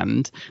 They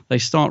land, they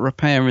start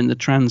repairing the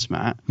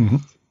transmat,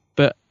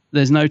 but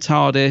there's no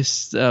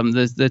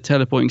TARDIS, they're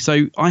teleporting.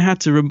 So I had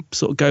to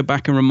sort of go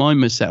back and remind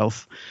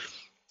myself,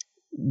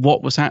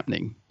 what was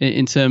happening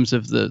in terms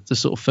of the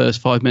sort of first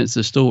 5 minutes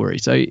of the story.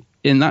 So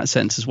in that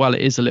sense as well,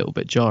 it is a little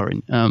bit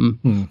jarring.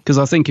 Because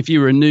I think if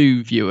you were a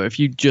new viewer, if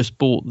you just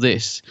bought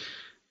this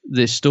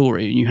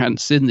story and you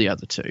hadn't seen the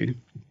other two,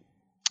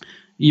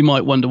 you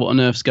might wonder what on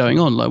earth's going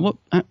on. Like,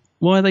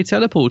 why are they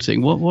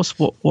teleporting? What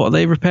are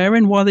they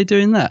repairing? Why are they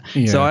doing that?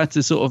 Yeah. So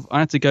I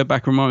had to go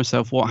back and remind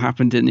myself what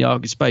happened in the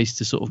Ark of Space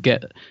to sort of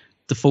get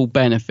the full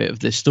benefit of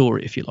this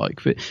story, if you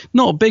like. But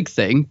not a big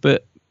thing,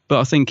 but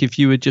I think if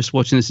you were just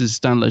watching this as a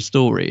standalone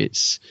story,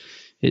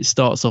 it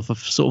starts off of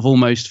sort of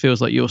almost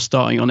feels like you're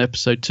starting on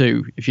episode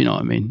 2, if you know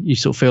what I mean. You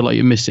sort of feel like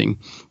you're missing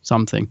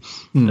something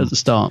at the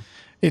start.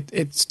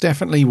 It's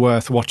definitely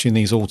worth watching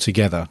these all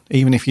together.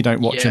 Even if you don't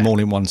watch them all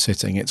in one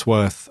sitting, it's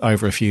worth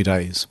over a few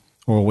days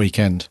or a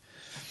weekend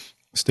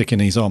sticking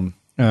these on.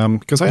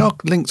 Because they are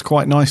linked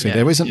quite nicely.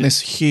 There isn't this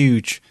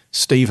huge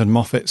Stephen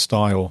Moffat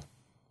style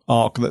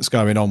arc that's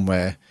going on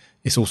where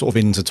it's all sort of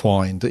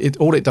intertwined.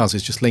 All it does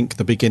is just link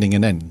the beginning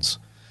and ends.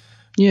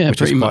 Yeah,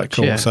 which is quite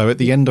cool. Yeah. So at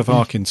the end of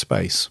Ark in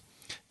Space,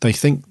 they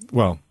think,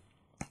 well,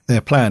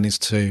 their plan is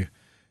to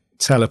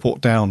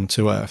teleport down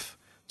to Earth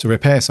to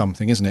repair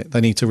something, isn't it?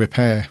 They need to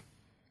repair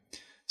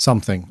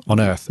something on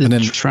Earth. And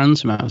then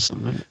transmat or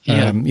something.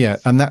 Yeah.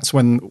 And that's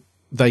when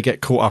they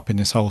get caught up in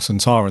this whole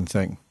Centauran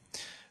thing.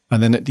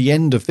 And then at the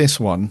end of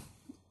this one,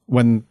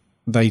 when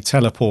they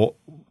teleport,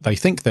 they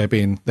think they're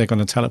going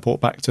to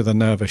teleport back to the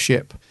Nerva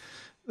ship.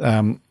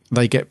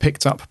 They get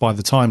picked up by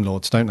the Time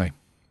Lords, don't they?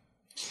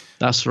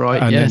 That's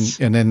right. And yes.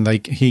 Then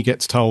he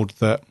gets told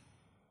that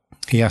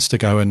he has to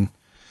go and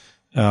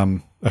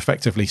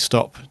effectively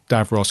stop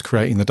Davros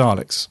creating the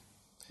Daleks.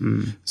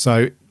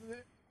 So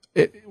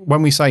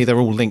when we say they're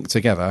all linked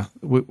together,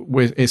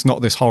 it's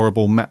not this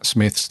horrible Matt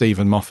Smith,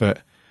 Stephen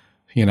Moffat,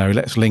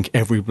 let's link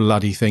every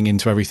bloody thing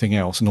into everything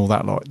else and all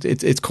that lot.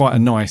 It's quite a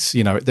nice,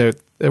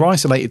 they're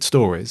isolated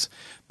stories,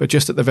 but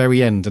just at the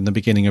very end and the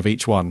beginning of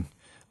each one,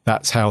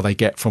 that's how they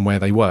get from where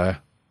they were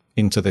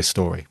into this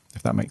story,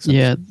 if that makes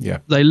sense. Yeah.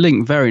 They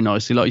link very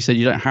nicely. Like you said,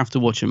 you don't have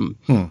to watch them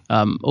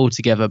all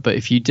together, but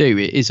if you do,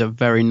 it is a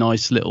very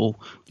nice little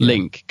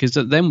link, because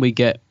then we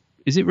get,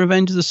 is it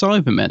Revenge of the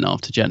Cybermen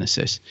after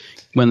Genesis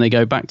when they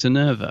go back to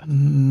Nerva?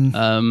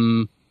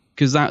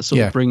 Because that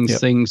sort of brings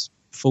things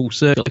full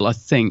circle, I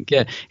think.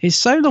 Yeah, it's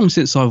so long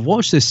since I've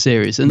watched this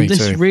series, and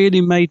this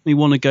really made me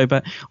want to go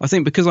back. I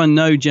think because I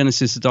know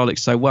Genesis of Daleks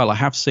so well, I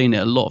have seen it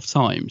a lot of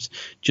times,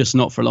 just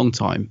not for a long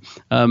time.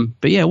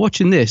 But yeah,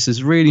 watching this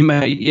has really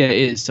made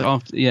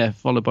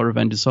followed by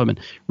Revenge of Simon,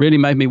 really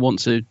made me want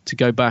to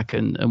go back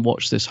and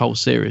watch this whole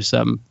series.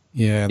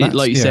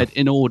 Like you said,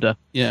 in order.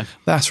 Yeah,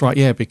 that's right.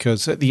 Yeah,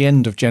 because at the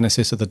end of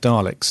Genesis of the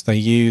Daleks, they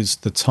use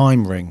the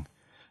time ring.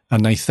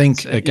 And they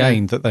think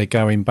that they're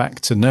going back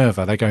to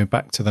Nerva. They're going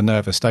back to the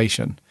Nerva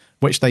station,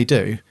 which they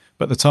do,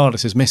 but the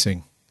TARDIS is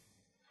missing.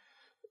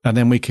 And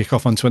then we kick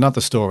off onto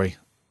another story.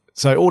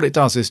 So all it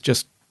does is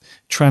just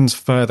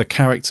transfer the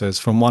characters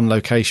from one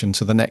location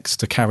to the next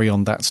to carry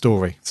on that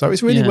story. So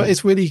it's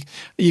really,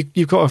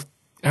 you've got to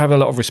have a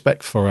lot of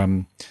respect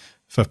for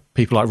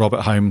people like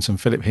Robert Holmes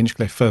and Philip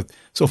Hinchcliffe for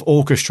sort of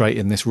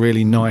orchestrating this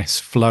really nice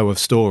flow of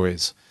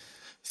stories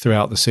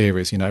throughout the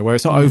series, where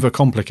it's not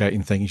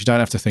overcomplicating things. You don't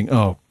have to think,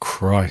 oh,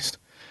 Christ,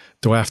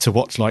 do I have to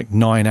watch like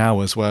 9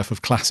 hours worth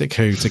of classic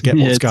Who to get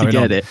what's going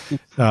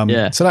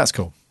on? So that's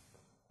cool.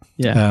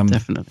 Yeah,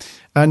 definitely.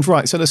 And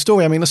right, so the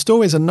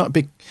stories are not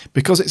big,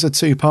 because it's a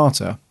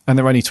two-parter and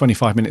they're only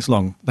 25 minutes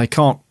long. They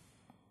can't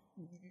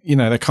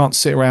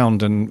sit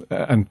around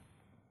and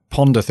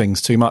ponder things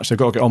too much. They've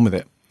got to get on with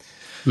it,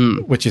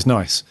 which is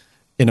nice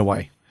in a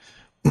way.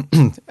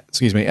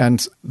 Excuse me.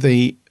 And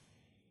the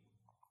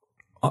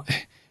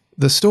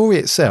story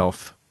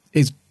itself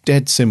is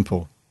dead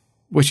simple,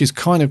 which is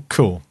kind of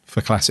cool for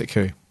classic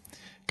Who,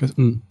 because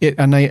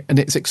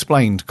it's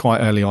explained quite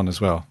early on as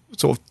well.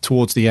 Sort of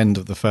towards the end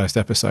of the first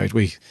episode,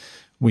 we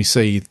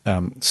see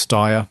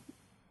Steyr,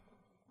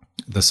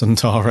 the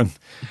Centauran,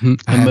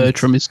 emerge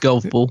from his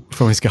golf ball.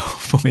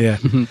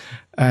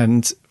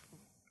 And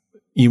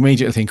you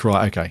immediately think,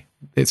 right, okay,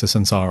 it's a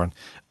Centauran.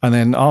 And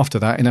then after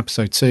that, in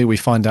episode 2, we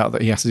find out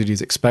that he has to do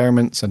these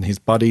experiments, and his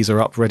buddies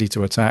are up ready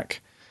to attack.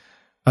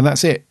 And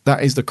that's it.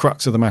 That is the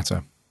crux of the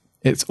matter.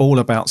 It's all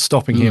about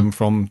stopping him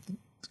from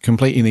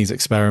completing these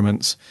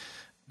experiments,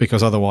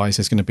 because otherwise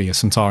there's going to be a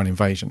Centauran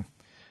invasion.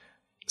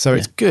 So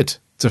it's good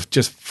to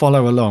just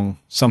follow along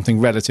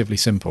something relatively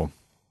simple.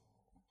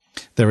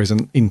 There is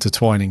an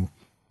intertwining.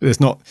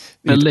 There's not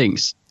the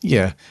links.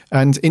 Yeah,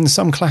 and in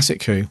some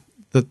classic Who,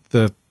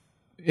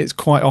 it's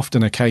quite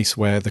often a case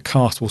where the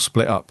cast will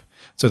split up.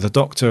 So the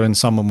Doctor and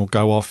someone will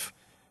go off,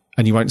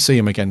 and you won't see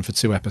him again for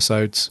 2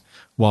 episodes,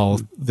 while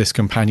this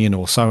companion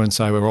or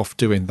so-and-so are off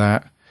doing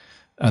that.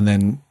 And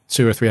then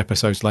 2 or 3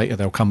 episodes later,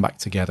 they'll come back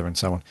together and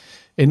so on.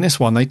 In this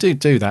one, they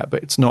do that,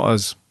 but it's not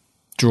as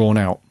drawn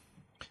out.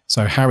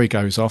 So Harry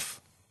goes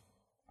off,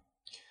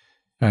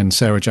 and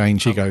Sarah Jane,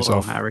 she goes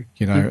off, Harry.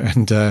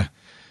 And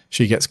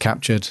she gets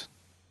captured,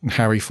 and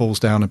Harry falls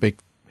down a big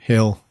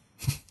hill.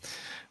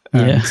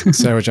 And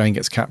Sarah Jane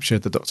gets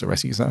captured, the Doctor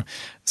rescues her.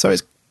 So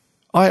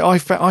I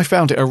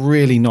found it a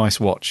really nice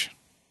watch.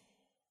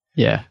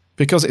 Yeah.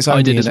 Because it's only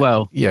I did as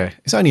well. Yeah,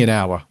 it's only an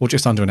hour, or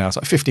just under an hour. It's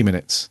like 50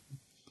 minutes.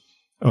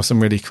 Or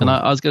some really cool.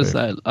 And I was going to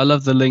say, I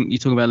love the link. You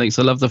talk about links.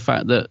 I love the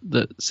fact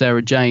that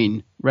Sarah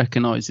Jane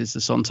recognises the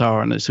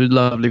Sontaran. It's a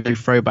lovely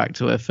throwback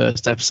to her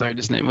first episode,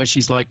 isn't it? Where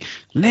she's like,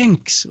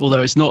 Lynx,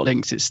 although it's not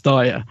Lynx, it's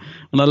Steyr.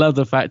 And I love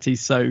the fact he's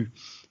so,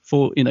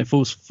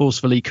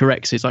 forcefully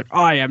corrects. He's like,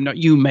 I am not.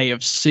 You may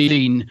have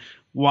seen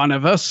one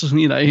of us.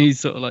 He's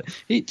sort of like.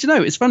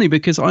 It's funny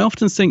because I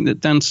often think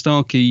that Dan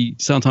Starkey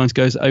sometimes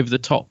goes over the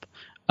top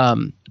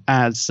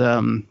as.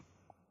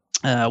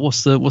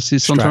 What's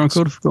his Sontaran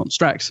called? I've forgotten.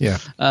 Strax. Yeah.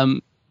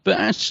 But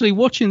actually,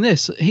 watching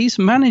this, he's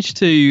managed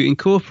to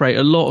incorporate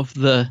a lot of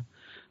the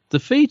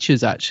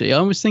features. Actually,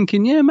 I was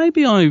thinking,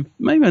 maybe I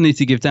need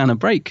to give Dan a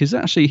break because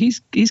actually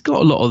he's got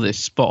a lot of this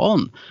spot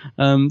on.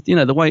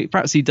 The way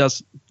perhaps he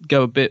does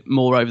go a bit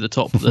more over the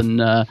top than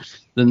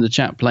the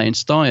chap playing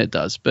Steyr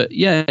does. But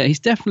yeah, he's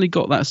definitely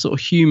got that sort of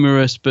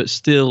humorous but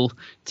still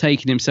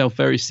taking himself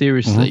very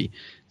seriously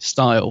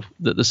style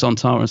that the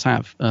Sontarans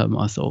have.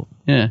 I thought,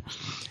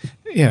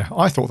 Yeah,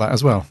 I thought that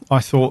as well. I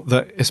thought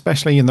that,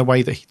 especially in the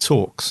way that he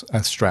talks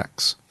as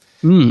Strax,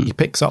 he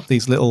picks up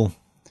these little,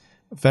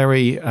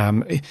 very...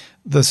 the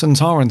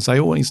Sontarans, they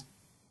always...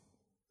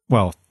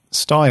 Well,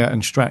 Steyr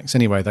and Strax,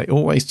 anyway, they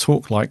always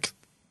talk like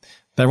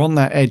they're on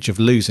that edge of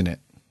losing it.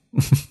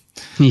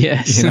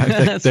 Yes,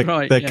 that's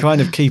right. They're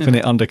kind of keeping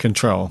it under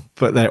control,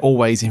 but they're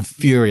always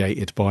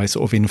infuriated by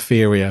sort of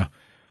inferior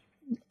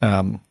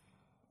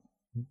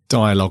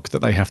dialogue that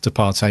they have to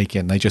partake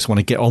in. They just want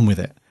to get on with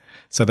it.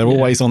 So they're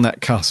always on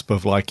that cusp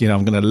of like,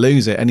 I'm going to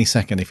lose it any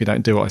second if you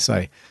don't do what I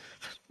say.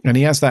 And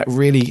he has that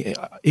really...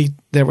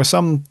 there were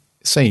some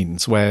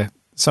scenes where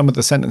some of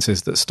the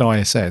sentences that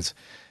Steyr says,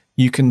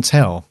 you can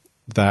tell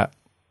that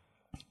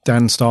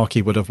Dan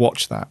Starkey would have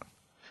watched that.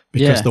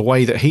 Because the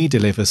way that he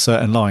delivers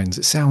certain lines,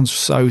 it sounds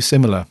so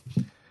similar.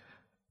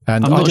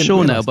 And I'm not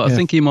sure now, but I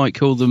think he might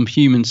call them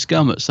human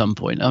scum at some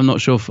point. I'm not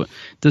sure.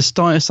 Does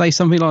Steyr say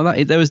something like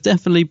that? There was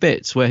definitely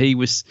bits where he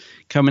was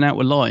coming out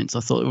with lines.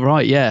 I thought,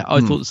 I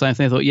thought the same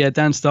thing. I thought,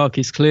 Dan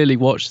Starkey's clearly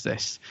watched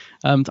this.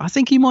 I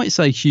think he might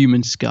say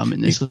human scum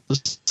in this.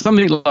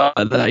 Something like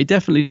that. He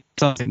definitely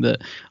something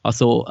that I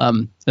thought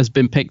has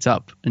been picked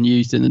up and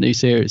used in the new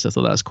series. I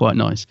thought that's quite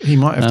nice. He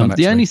might have done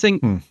the only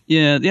thing,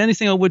 the only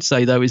thing I would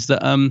say though is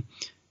that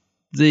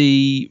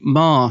the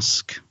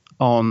mask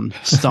on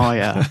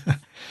Steyr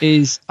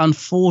is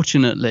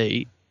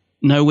unfortunately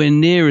nowhere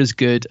near as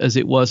good as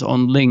it was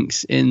on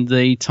Lynx in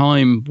the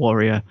Time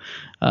Warrior.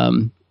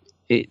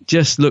 It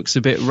just looks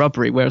a bit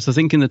rubbery, whereas I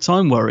think in the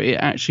Time Warrior it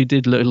actually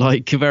did look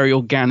like very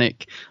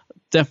organic,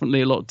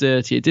 definitely a lot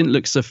dirtier. It didn't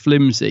look so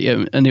flimsy,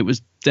 and it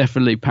was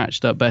definitely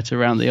patched up better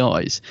around the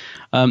eyes.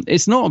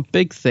 It's not a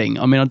big thing.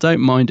 I mean, I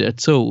don't mind it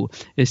at all.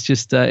 It's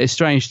just it's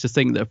strange to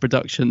think that a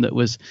production that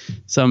was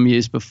some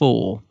years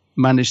before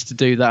managed to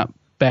do that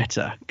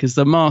better, because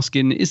the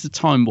masking is the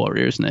Time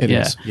Warrior, isn't it? It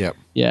is.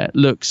 Yeah,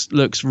 looks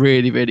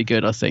really, really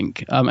good, I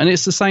think. And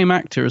it's the same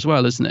actor as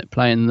well, isn't it,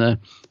 playing the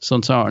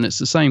Sontaran? It's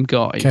the same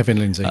guy, Kevin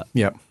Lindsay.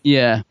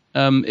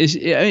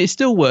 It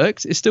still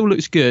works. It still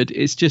looks good.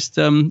 It's just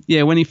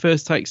when he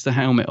first takes the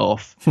helmet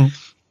off,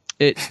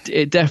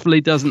 it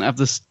definitely doesn't have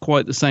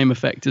quite the same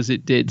effect as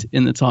it did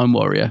in the Time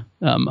Warrior,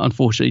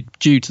 unfortunately,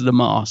 due to the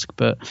mask.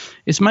 But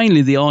it's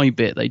mainly the eye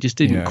bit. They just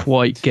didn't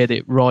quite get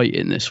it right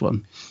in this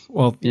one.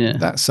 Well,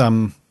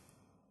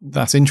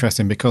 that's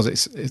interesting because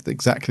it's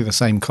exactly the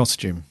same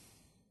costume.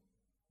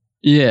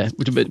 Yeah,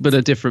 but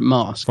a different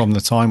mask. From the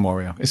Time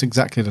Warrior. It's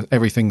exactly,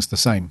 everything's the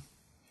same.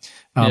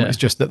 It's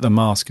just that the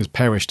mask has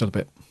perished a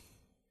bit.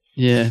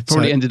 Yeah,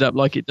 probably ended up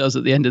like it does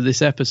at the end of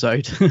this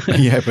episode.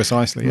 Yeah,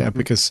 precisely. Yeah,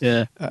 because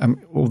that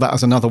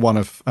was another one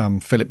of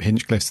Philip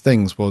Hinchcliffe's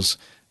things was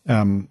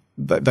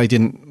that they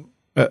didn't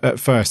at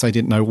first they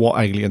didn't know what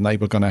alien they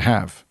were going to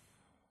have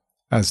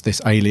as this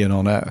alien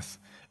on Earth,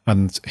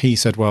 and he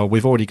said, "Well,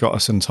 we've already got a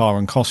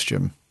Sontaran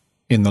costume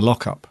in the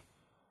lockup.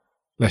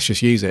 Let's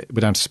just use it.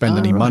 We don't have to spend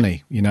any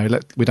money. We don't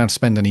have to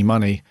spend any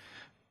money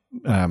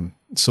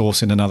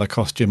sourcing another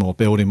costume or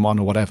building one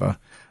or whatever."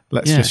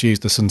 Let's just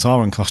use the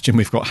Sontaran costume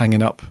we've got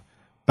hanging up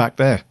back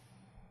there.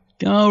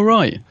 Oh,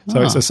 right.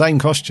 So it's the same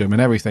costume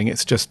and everything.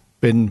 It's just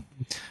been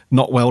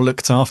not well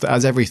looked after,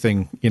 as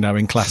everything,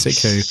 in classic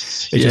Who.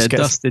 It just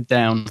gets dusted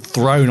down,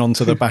 thrown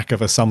onto the back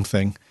of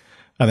something,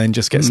 and then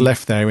just gets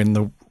left there in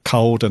the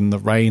cold and the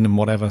rain and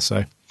whatever.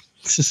 So,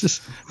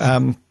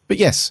 but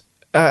yes,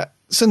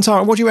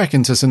 Sontaran. What do you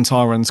reckon to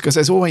Sontarans? Because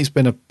there's always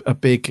been a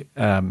big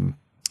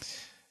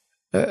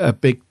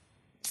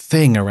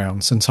thing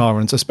around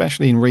Sontarans,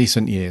 especially in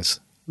recent years,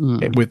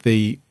 with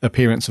the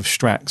appearance of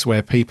Strax,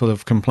 where people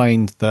have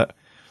complained that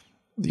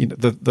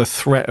the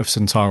threat of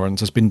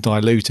Sontarans has been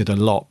diluted a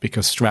lot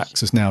because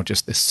Strax is now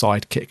just this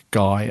sidekick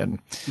guy. And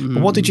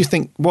but what do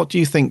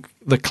you think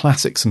the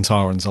classic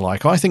Sontarans are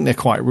like? I think they're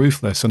quite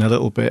ruthless and a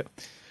little bit.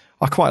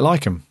 I quite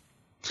like them.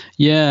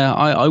 Yeah,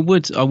 I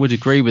would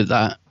agree with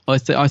that. I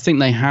think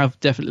they have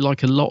definitely,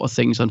 like a lot of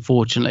things,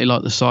 unfortunately,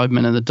 like the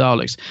Cybermen and the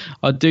Daleks,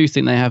 I do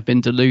think they have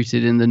been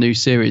diluted in the new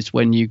series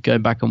when you go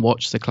back and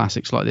watch the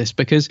classics like this.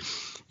 Because,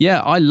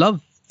 yeah, I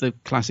love the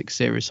classic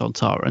series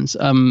Sontarans,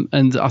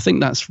 and I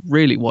think that's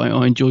really why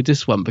I enjoyed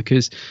this one,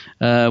 because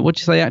what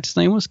did you say the actor's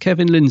name was?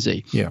 Kevin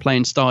Lindsay,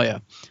 playing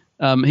Steyr.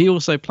 He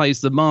also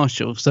plays the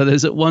Marshal. So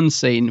there's at one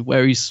scene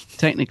where he's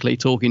technically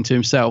talking to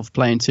himself,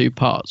 playing two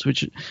parts,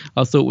 which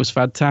I thought was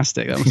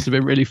fantastic. That must have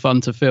been really fun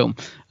to film.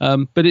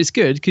 But it's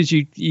good because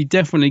you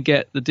definitely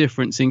get the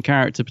difference in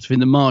character between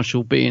the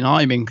Marshal being,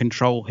 I'm in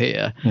control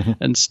here,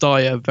 and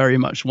Steyr very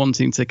much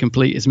wanting to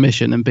complete his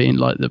mission and being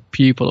like the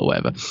pupil or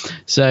whatever.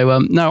 So,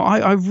 no,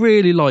 I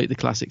really like the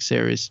classic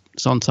series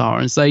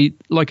Sontarans. They,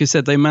 like I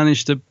said, they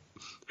managed to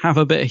have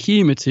a bit of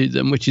humor to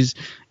them, which is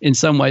in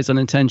some ways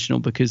unintentional,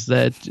 because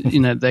their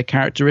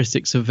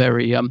characteristics are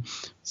very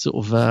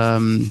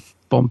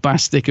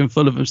bombastic and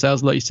full of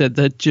themselves. Like you said,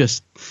 they're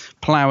just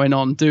plowing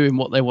on, doing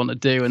what they want to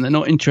do, and they're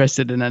not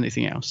interested in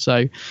anything else.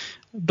 So,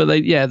 but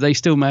they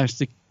still manage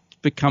to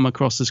become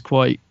across as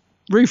quite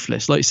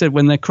ruthless. Like you said,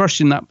 when they're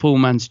crushing that poor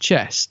man's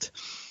chest,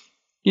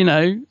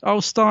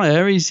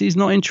 Steyr, he's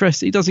not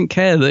interested. He doesn't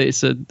care that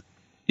it's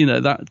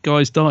that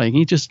guy's dying.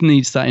 He just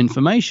needs that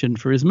information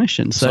for his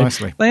mission. So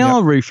Precisely. They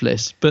are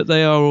ruthless, but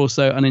they are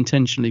also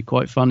unintentionally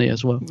quite funny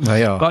as well.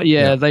 They are. But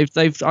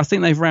they've I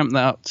think they've ramped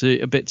that up to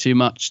a bit too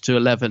much to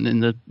 11 in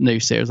the new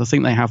series. I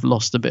think they have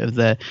lost a bit of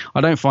their.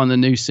 I don't find the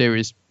new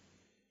series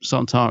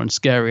Sontaran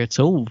scary at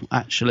all,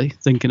 actually,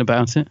 thinking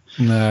about it.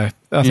 No,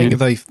 I think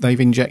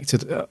they've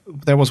injected.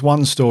 There was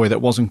one story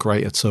that wasn't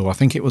great at all. I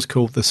think it was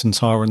called the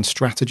Sontaran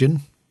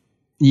Stratagen.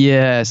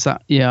 Yes,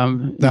 that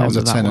was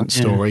a Tennant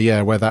story,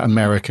 where that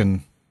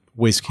American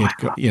whiz kid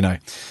got,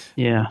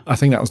 Yeah. I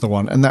think that was the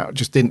one. And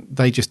that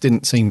they just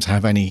didn't seem to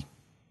have any,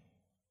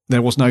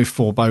 there was no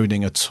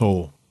foreboding at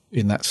all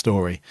in that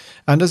story.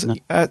 And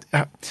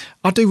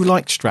I do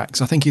like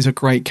Strax. I think he's a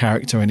great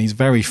character and he's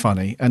very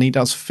funny and he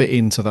does fit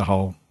into the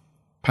whole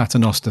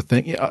Paternoster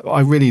thing. I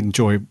really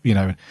enjoy,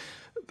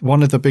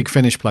 one of the Big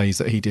Finish plays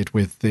that he did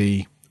with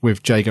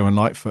Jago and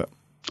Lightfoot.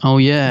 Oh,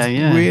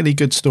 yeah. Really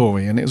good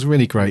story, and it was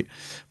really great.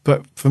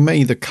 But for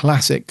me, the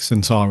classic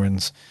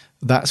Sontarans,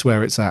 that's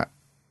where it's at,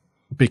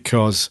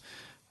 because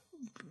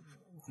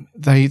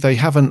they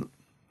haven't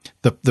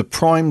the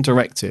prime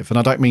directive, and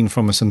I don't mean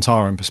from a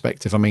Sontaran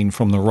perspective, I mean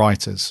from the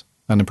writers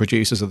and the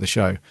producers of the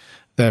show.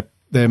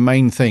 Their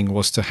main thing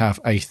was to have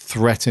a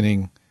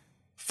threatening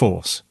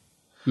force,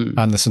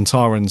 and the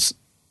Sontarans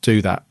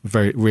do that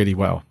really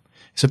well.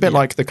 It's a bit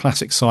like the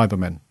classic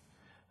Cybermen.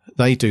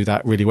 They do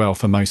that really well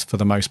for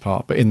the most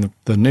part, but in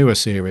the newer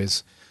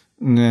series,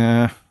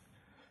 you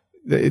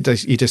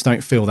just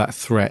don't feel that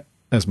threat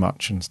as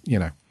much, and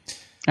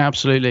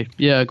Absolutely,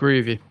 yeah, I agree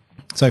with you.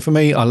 So for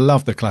me, I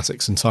love the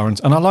classic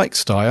Sontarans, and I like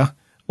Steyr,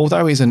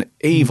 although he's an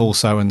evil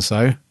so and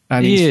so,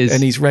 and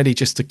he's ready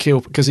just to kill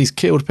because he's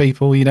killed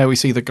people. We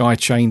see the guy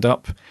chained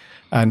up,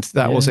 and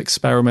that was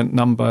experiment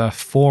number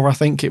 4, I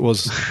think it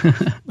was.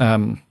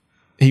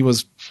 He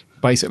was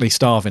basically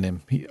starving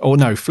him,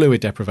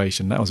 fluid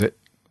deprivation. That was it.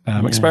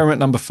 Experiment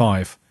number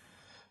 5,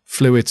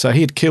 fluid. So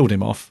he had killed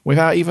him off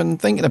without even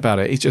thinking about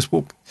it. He's just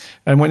walked,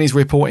 and when he's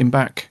reporting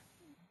back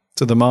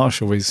to the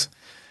Marshal, he's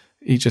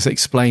just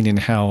explaining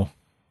how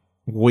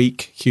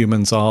weak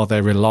humans are.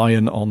 They're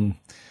reliant on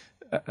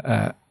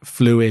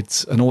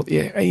fluids and all.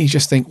 And you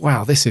just think,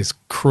 wow, this is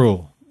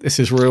cruel. This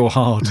is real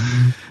hard.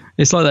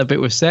 It's like that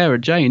bit with Sarah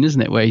Jane,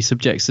 isn't it, where he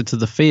subjects her to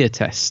the fear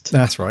test.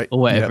 That's right, or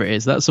whatever it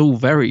is. That's all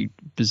very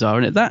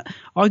bizarre, isn't it?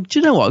 Do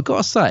you know what I've got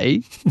to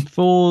say?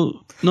 For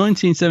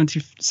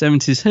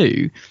 1970s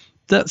Who,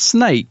 that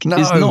Snake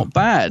is not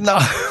bad. No,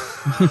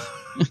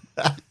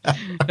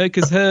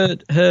 because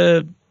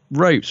her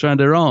ropes around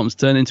her arms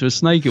turned into a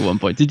snake at one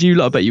point. Did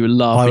you? I bet you were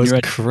laughing. I was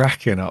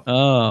cracking up.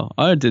 Oh,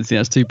 I didn't think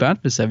that's too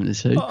bad for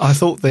 70s Who. I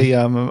thought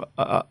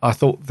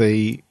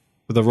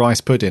the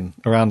rice pudding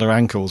around her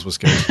ankles was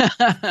good.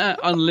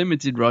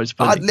 Unlimited rice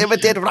pudding.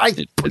 Unlimited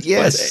rice pudding,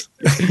 yes.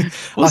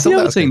 What's the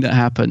other thing that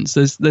happens?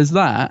 There's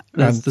that.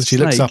 And she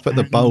looks up at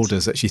the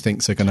boulders that she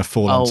thinks are going to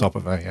fall on top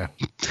of her,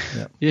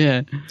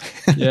 Yeah.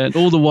 And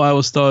all the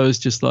while Steyr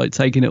just like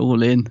taking it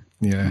all in.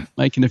 Yeah.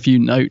 Making a few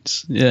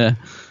notes. Yeah.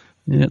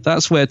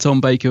 That's where Tom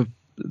Baker,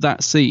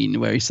 that scene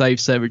where he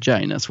saves Sarah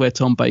Jane, that's where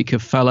Tom Baker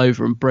fell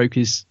over and broke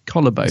his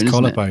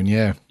collarbone.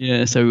 Yeah.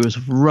 Yeah, so he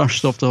was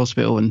rushed off to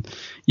hospital, and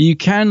you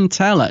can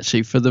tell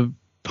actually for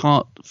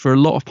a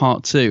lot of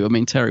part 2. I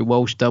mean, Terry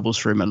Walsh doubles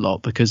for him a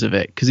lot because of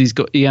it, because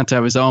he had to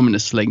have his arm in a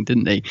sling,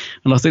 didn't he?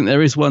 And I think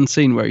there is one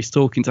scene where he's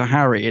talking to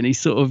Harry, and he's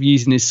sort of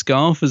using his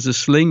scarf as a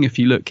sling if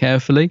you look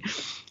carefully.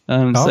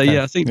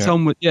 I think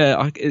Tom.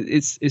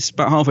 It's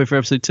about halfway through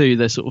episode 2.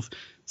 They're sort of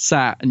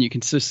sat, and you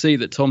can just see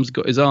that Tom's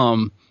got his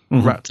arm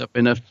wrapped up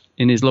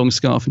in his long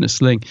scarf in a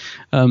sling.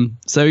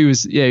 So he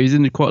was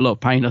in quite a lot of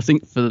pain. I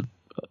think for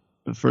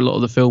a lot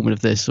of the filming of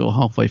this, or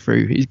halfway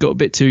through, he's got a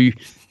bit too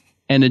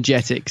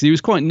energetic because he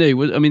was quite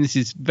new. I mean, this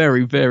is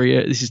very,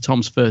 very. This is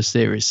Tom's first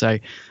series, so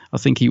I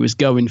think he was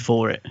going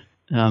for it.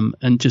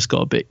 and just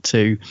got a bit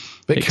too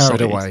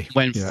carried away.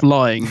 Went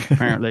flying,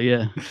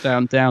 apparently,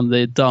 down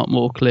the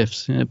Dartmoor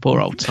cliffs. Poor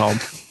old Tom.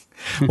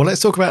 Well,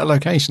 let's talk about a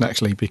location,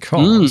 actually,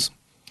 because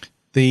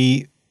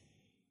they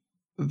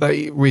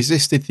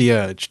resisted the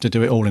urge to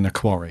do it all in a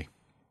quarry.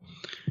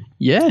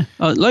 Yeah,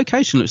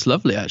 location looks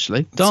lovely,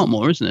 actually.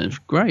 Dartmoor, isn't it? It's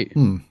great.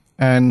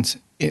 And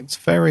it's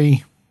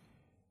very...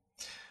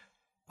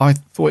 I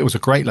thought it was a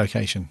great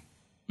location.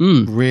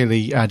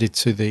 Really added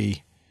to the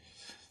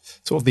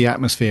sort of the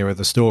atmosphere of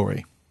the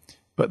story.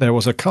 But there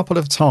was a couple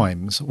of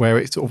times where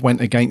it sort of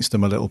went against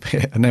them a little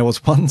bit. And there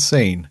was one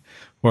scene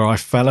where I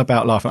fell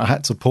about laughing. I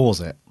had to pause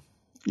it.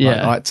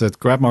 Yeah. I had to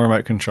grab my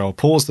remote control,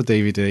 pause the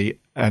DVD,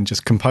 and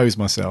just compose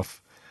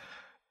myself.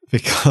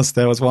 Because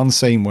there was one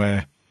scene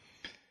where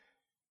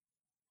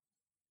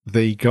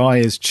the guy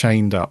is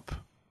chained up.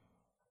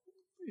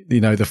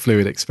 The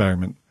fluid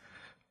experiment.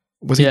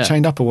 Was he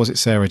chained up or was it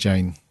Sarah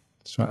Jane?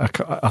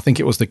 I think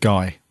it was the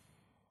guy.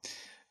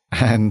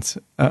 And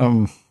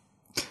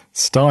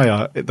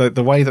Steyer,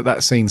 the way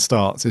that scene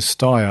starts is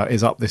Steyer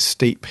is up this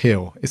steep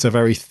hill. It's a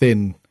very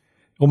thin,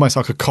 almost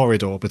like a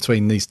corridor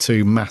between these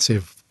two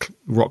massive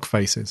rock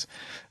faces.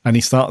 And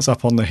he starts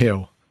up on the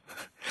hill.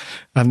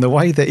 And the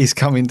way that he's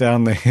coming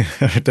down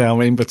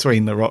down in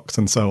between the rocks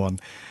and so on,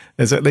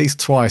 there's at least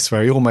twice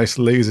where he almost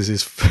loses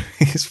his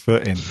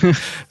footing.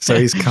 So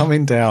he's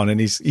coming down, and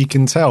you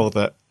can tell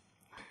that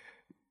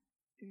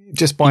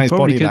just by his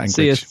body language.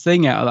 See a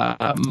thing out of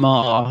that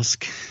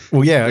mask.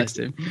 Well, yeah,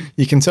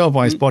 you can tell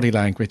by his body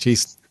language.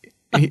 He's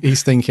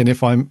thinking,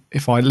 if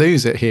I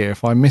lose it here,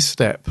 if I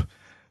misstep,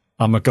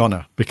 I'm a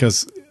goner,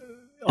 because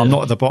I'm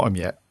not at the bottom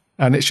yet.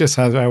 And it's just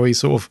how he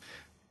sort of,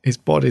 his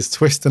body's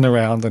twisting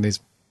around and his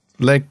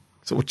leg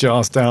sort of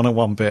jars down at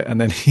one bit,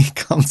 and then he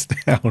comes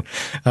down.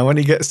 And when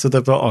he gets to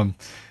the bottom,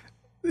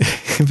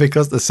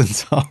 because the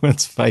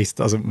Centauran's face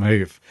doesn't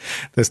move,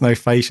 there's no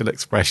facial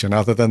expression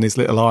other than his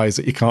little eyes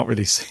that you can't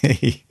really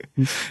see.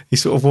 He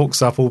sort of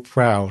walks up all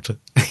proud,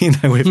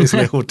 with his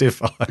little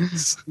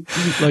device.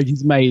 Like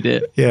he's made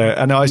it.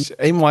 Yeah, and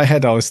in my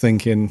head I was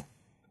thinking,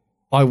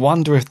 I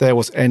wonder if there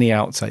was any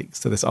outtakes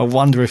to this. I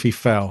wonder if he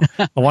fell.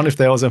 I wonder if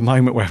there was a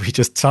moment where he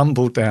just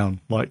tumbled down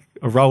like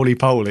a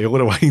roly-poly all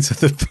the way to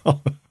the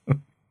bottom.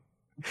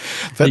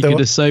 But he could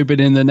have so been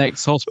in the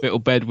next hospital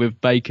bed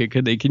with Baker,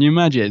 couldn't he? Can you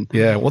imagine?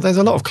 Yeah, well, there's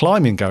a lot of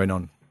climbing going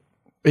on.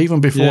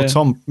 Even before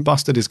Tom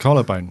busted his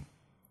collarbone,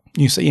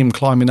 you see him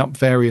climbing up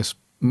various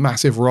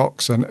massive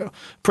rocks, and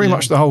pretty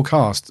much the whole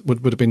cast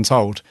would have been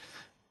told,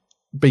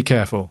 be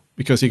careful,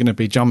 because you're going to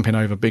be jumping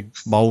over big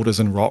boulders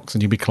and rocks,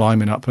 and you'll be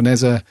climbing up. And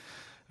there's a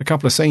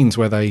couple of scenes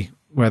where the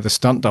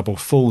stunt double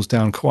falls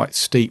down quite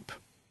steep,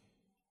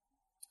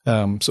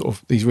 sort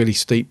of these really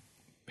steep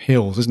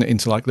hills, isn't it,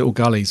 into like little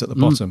gullies at the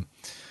bottom.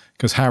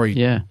 Because Harry,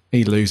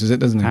 he loses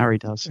it, doesn't he? Harry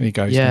does. He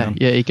goes down.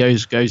 Yeah, he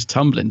goes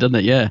tumbling, doesn't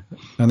it? Yeah.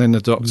 And then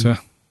the doctor,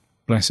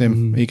 bless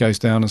him, he goes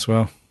down as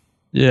well.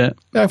 Yeah.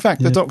 In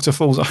fact, the doctor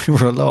falls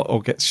over a lot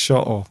or gets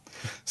shot or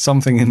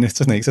something in this,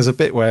 doesn't he? There's a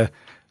bit where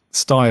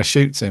Steyer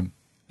shoots him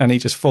and he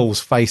just falls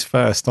face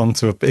first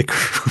onto a big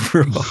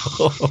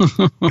rock.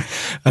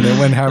 And then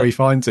when Harry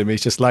finds him,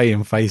 he's just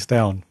laying face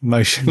down,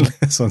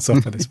 motionless on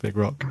top of this big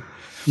rock.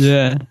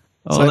 Yeah.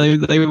 Oh, so,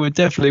 they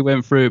definitely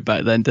went through it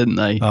back then, didn't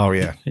they? Oh,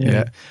 yeah.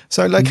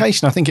 So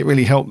location, I think it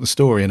really helped the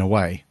story in a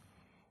way.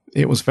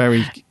 It was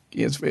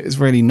it's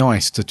really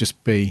nice to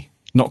just be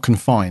not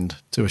confined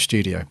to a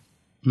studio.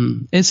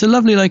 It's a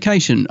lovely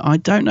location. I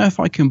don't know if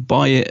I can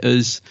buy it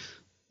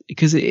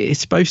because it's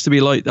supposed to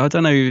be like, I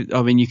don't know,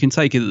 I mean, you can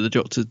take it that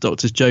the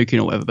doctor's joking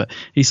or whatever, but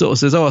he sort of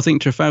says, I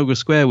think Trafalgar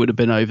Square would have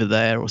been over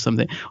there or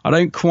something. I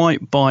don't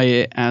quite buy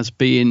it as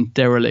being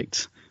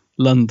derelict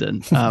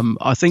London.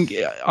 I think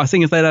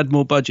if they'd had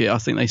more budget, I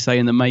think they say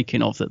in the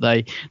making of that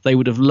they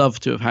would have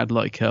loved to have had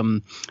like a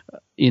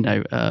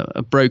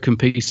broken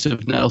piece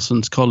of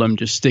Nelson's column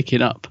just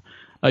sticking up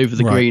over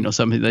the green or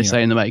something. They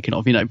say in the making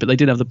of, but they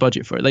didn't have the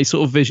budget for it. They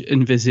sort of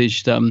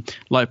envisaged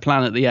like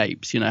Planet of the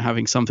Apes,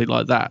 having something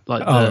like that,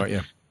 like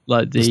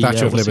the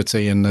Statue of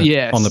Liberty on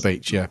the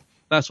beach. Yeah,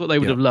 that's what they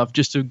would have loved,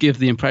 just to give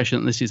the impression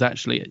that this is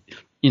actually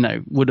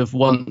would have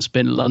once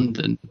been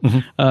London.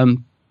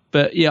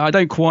 But yeah, I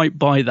don't quite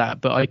buy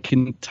that, but I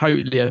can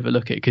totally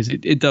overlook it because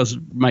it does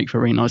make for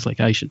a really nice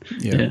location.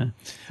 Yeah.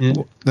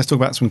 Well, let's talk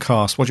about some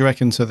cast. What do you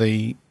reckon to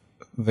the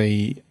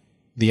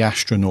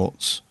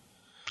astronauts,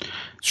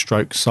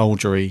 stroke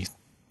soldiery,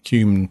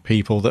 human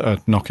people that are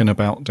knocking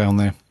about down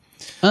there?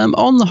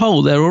 On the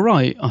whole, they're all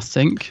right, I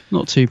think.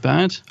 Not too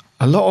bad.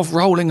 A lot of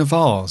rolling of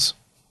R's.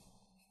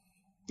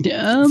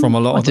 Yeah, from a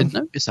lot of them. I didn't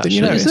notice, actually. Did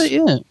you notice? Is it?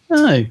 Yeah.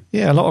 No.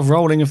 Yeah, a lot of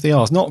rolling of the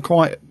R's. Not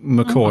quite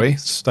McCoy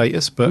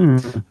status, but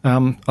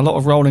a lot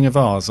of rolling of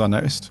R's, I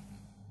noticed.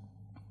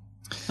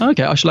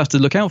 Okay, I shall have to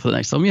look out for the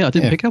next time. Yeah, I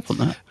didn't pick up on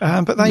that.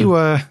 But they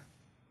were...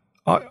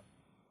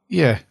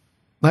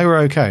 they were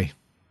okay.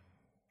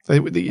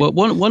 Well,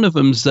 one of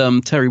them's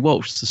Terry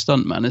Walsh, the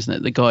stuntman, isn't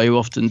it? The guy who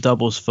often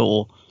doubles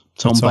for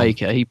Tom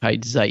Baker. He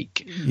played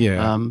Zake.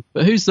 Yeah.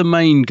 But who's the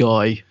main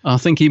guy? I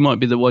think he might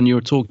be the one you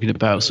were talking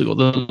about. So got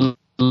the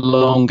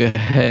longer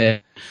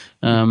hair.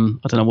 I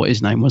don't know what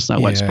his name was.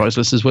 That won't surprise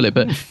listeners, will it?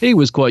 But he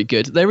was quite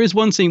good. There is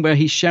one scene where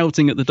he's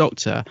shouting at the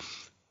Doctor,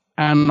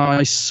 and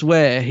I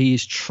swear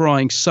he's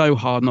trying so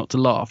hard not to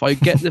laugh. I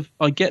get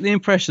the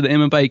impression that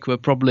him and Baker were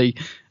probably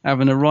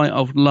having a right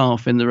old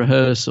laugh in the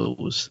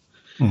rehearsals.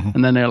 Mm-hmm.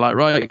 And then they're like,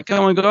 right,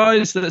 come on,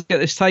 guys, let's get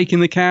this take in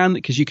the can.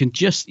 Because you can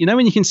just,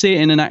 when you can see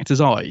it in an actor's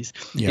eyes,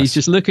 he's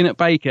just looking at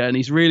Baker and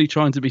he's really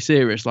trying to be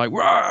serious. Like,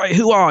 right,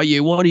 who are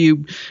you? What are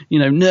you,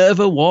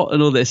 Nerva, what?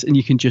 And all this. And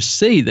you can just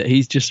see that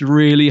he's just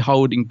really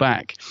holding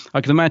back. I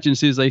can imagine as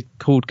soon as they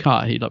called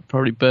cut, he'd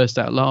probably burst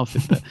out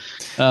laughing.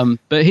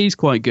 But he's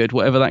quite good,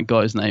 whatever that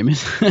guy's name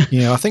is.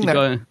 Yeah, I think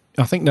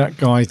that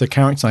guy, the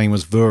character name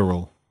was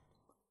Viral.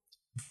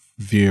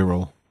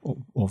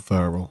 Or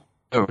Viral.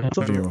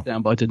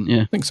 Down, but I didn't.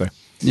 Yeah, I think so.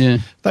 Yeah,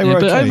 they were.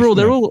 But okay, overall,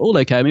 they're all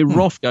okay. I mean,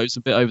 Roth goes a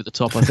bit over the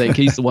top. I think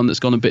he's the one that's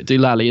gone a bit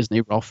doolally, isn't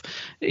he? Roth.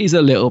 He's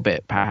a little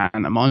bit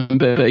pantomime,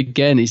 but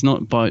again, he's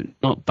not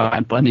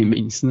bad by any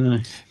means. No.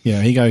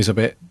 Yeah, he goes a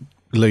bit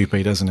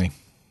loopy, doesn't he?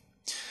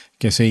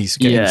 Guess he's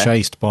getting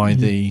chased by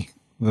the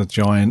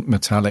giant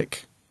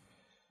metallic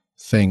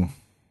thing.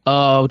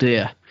 Oh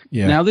dear.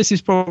 Yeah. Now this is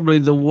probably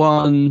the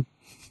one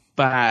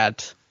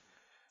bad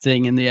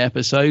thing in the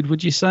episode.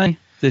 Would you say?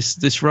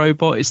 This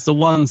robot, it's the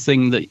one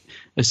thing that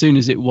as soon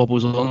as it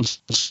wobbles on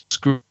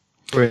screen,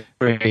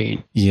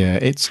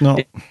 it's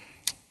not.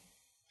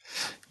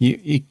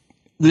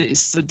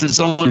 It's the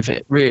design of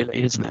it,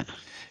 really, isn't it?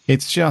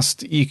 It's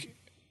just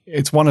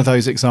it's one of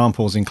those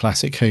examples in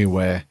classic Who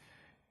where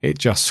it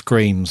just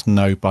screams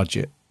no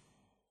budget.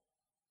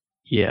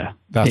 Yeah,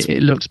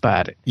 it looks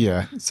bad.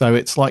 Yeah, so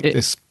it's like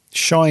this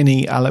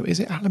shiny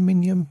is it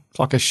aluminium? It's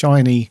like a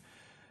shiny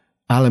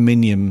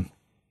aluminium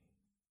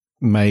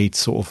made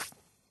sort of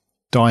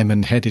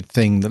diamond-headed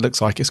thing that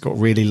looks like it's got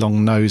really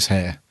long nose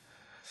hair,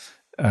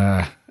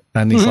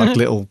 and these like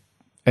little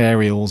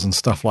aerials and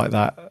stuff like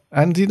that.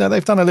 And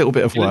they've done a little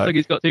bit of work. Looks like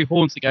it's got two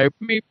horns to go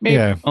meep,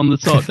 meep on the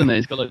top, doesn't it?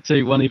 It's got like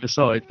two, one either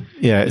side.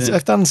 Yeah,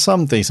 they've done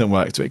some decent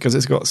work to it because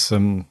it's got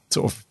some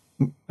sort of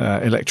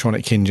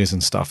electronic hinges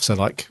and stuff. So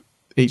like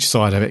each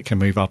side of it can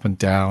move up and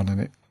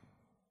down,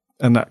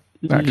 and that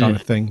kind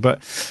of thing.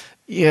 But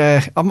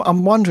yeah,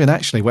 I'm wondering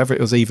actually whether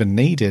it was even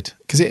needed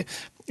because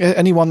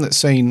anyone that's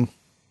seen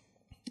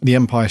The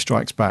Empire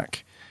Strikes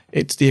Back,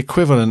 it's the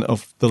equivalent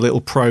of the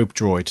little probe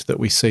droid that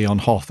we see on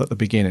Hoth at the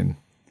beginning.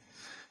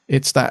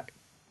 It's that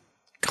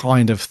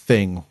kind of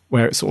thing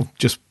where it's sort of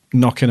just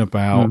knocking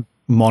about,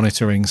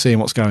 monitoring, seeing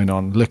what's going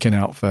on, looking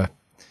out for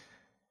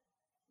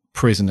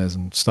prisoners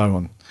and so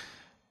on.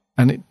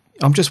 And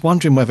I'm just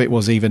wondering whether it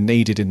was even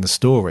needed in the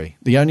story.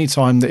 The only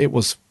time that it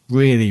was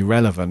really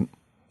relevant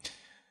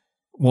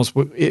was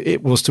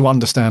to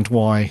understand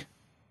why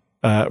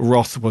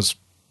Roth was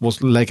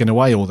legging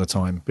away all the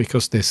time,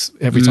 because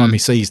every time he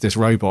sees this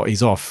robot,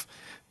 he's off.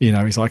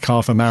 He's like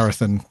half a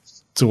marathon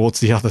towards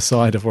the other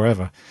side of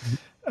wherever.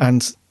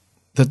 And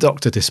the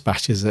Doctor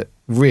dispatches it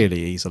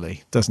really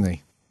easily, doesn't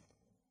he?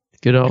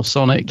 Good old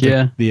Sonic,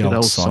 the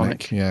old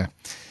Sonic, yeah.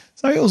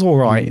 So it was all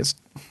right.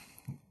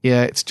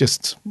 It's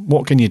just,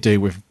 what can you do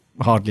with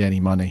hardly any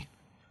money?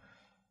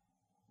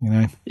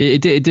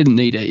 It didn't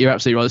need it. You're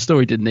absolutely right. The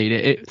story didn't need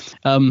it.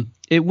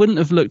 It wouldn't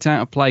have looked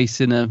out of place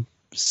in a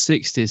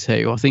 60s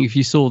Who. I think if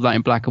you saw that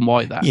in black and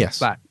white,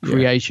 that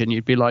creation,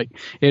 you'd be like,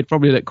 it'd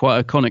probably look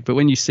quite iconic. But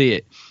when you see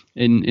it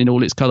in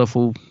all its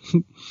colourful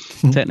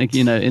technique,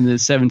 in the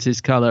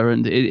 70s colour,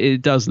 and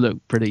it does look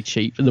pretty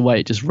cheap, and the way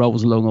it just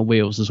rolls along on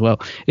wheels as well.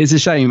 It's a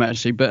shame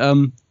actually, but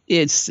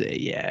it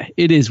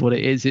is what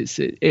it is.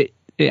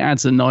 It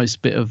adds a nice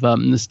bit of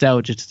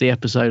nostalgia to the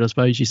episode, I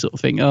suppose. You sort of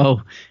think,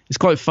 oh, it's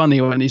quite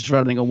funny when he's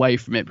running away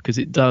from it because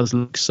it does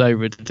look so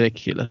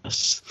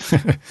ridiculous.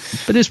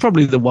 But it's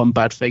probably the one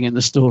bad thing in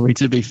the story,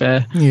 to be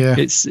fair. Yeah.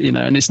 It's,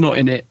 and it's not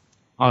in it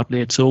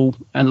hardly at all.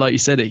 And like you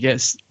said, it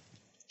gets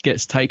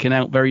taken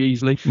out very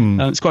easily.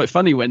 It's quite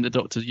funny when the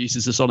Doctor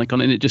uses the Sonic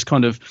on it, and it just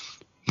kind of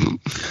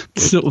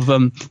sort of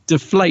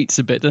deflates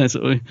a bit,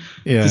 doesn't it?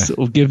 Just sort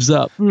of gives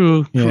up,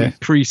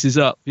 creases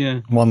up.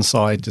 Yeah. One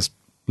side just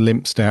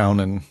limps down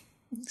and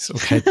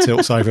sort of head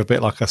tilts over a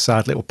bit like a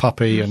sad little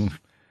puppy, and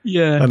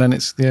then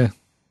it's and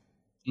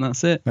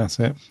that's it.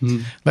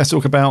 Let's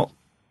talk about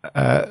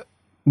Mr.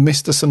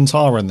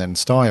 Sontaran then,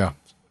 Steyer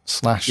 /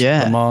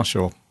 the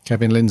Marshal,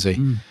 Kevin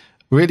Lindsay.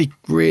 Really,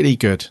 really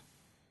good.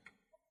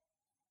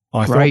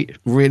 I thought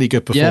really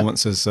good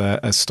performance as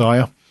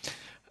Steyer,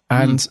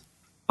 and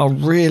a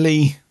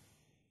really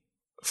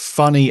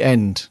funny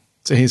end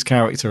to his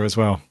character as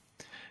well.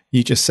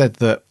 You just said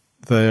that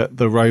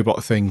the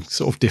robot thing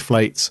sort of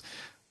deflates.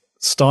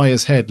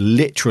 Steyer's head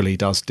literally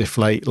does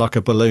deflate like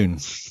a balloon.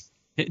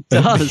 It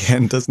does. At the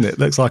end, doesn't it? It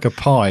looks like a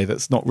pie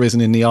that's not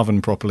risen in the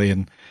oven properly,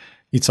 and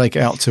you take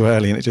it out too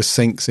early and it just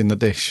sinks in the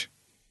dish.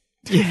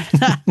 Yeah.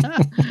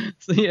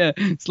 So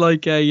it's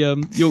like a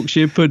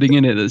Yorkshire pudding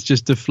in it that's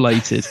just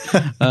deflated.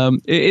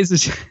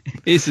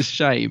 It's a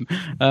shame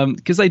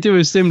because they do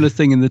a similar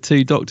thing in the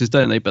Two Doctors,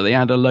 don't they? But they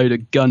add a load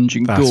of gunge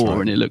and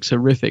gore, and it looks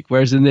horrific.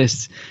 Whereas in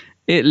this,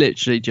 it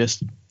literally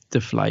just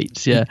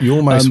deflates. Yeah, you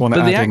almost want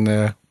to add in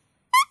there.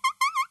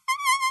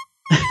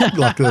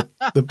 like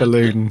the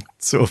balloon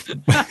sort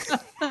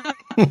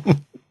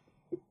of.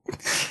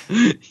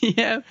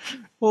 Yeah,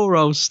 poor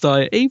old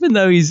Steyer. Even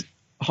though he's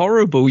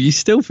horrible, you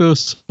still feel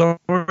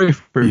sorry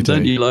for him,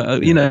 don't you?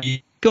 Like, you know, you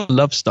got to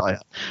love Steyer.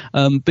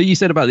 But you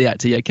said about the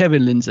actor, yeah,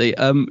 Kevin Lindsay.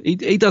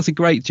 He does a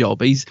great job.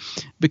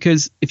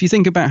 Because if you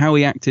think about how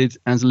he acted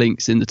as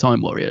Lynx in The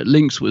Time Warrior,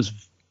 Lynx was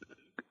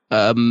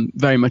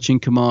very much in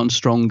command,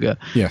 stronger.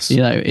 Yes, you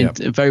know,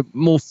 very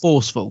more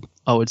forceful,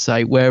 I would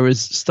say. Whereas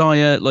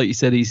Steyer, like you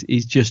said,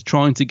 he's just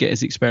trying to get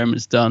his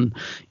experiments done.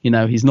 You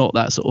know, he's not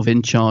that sort of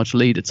in charge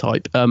leader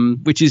type,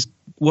 which is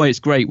why it's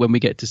great when we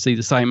get to see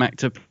the same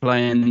actor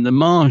playing the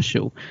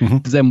Marshal.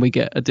 Because then we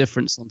get a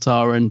different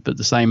Sontaran, but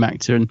the same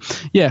actor. And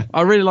yeah,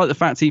 I really like the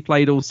fact he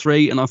played all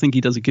three, and I think he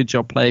does a good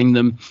job playing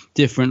them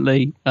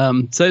differently.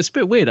 So it's a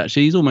bit weird,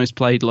 actually. He's almost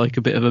played like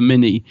a bit of a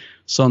mini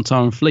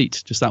Sontaran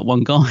fleet, just that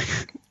one guy.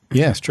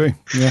 Yeah, it's true.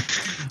 Yeah,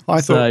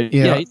 I thought.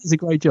 Yeah, he does a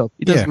great job.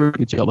 He does a really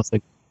good job, I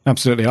think.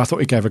 Absolutely. I thought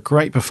he gave a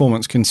great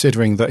performance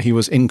considering that he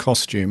was in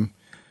costume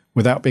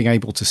without being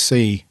able to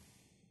see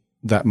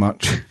that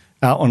much,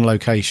 out on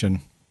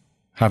location,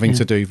 having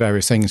to do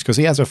various things. Because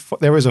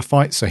there is a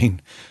fight scene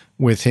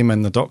with him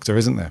and the Doctor,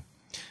 isn't there?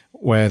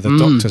 Where the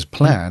Doctor's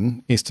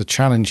plan is to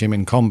challenge him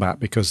in combat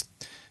because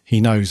he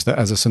knows that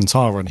as a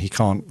Sontaran he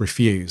can't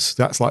refuse.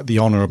 That's like the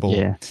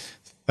honourable,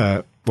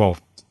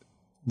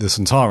 the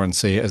Sontarans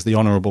see it as the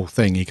honourable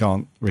thing he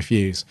can't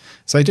refuse.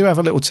 So they do have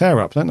a little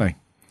tear-up, don't they?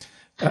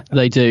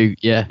 They do,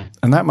 yeah.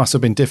 And that must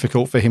have been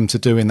difficult for him to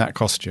do in that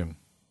costume.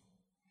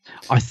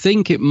 I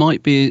think it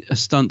might be a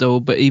stunt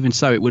double, but even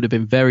so, it would have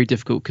been very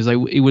difficult because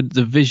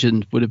the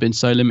vision would have been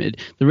so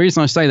limited. The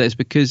reason I say that is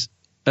because,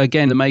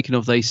 again, the making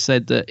of, they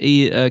said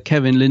that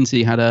Kevin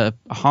Lindsay had a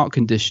heart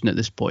condition at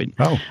this point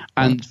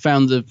and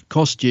found the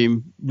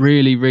costume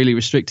really, really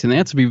restricting. They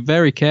had to be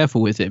very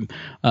careful with him.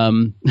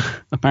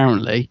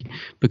 Apparently,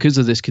 because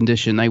of this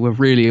condition, they were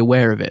really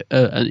aware of it,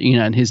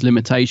 and his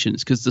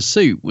limitations, because the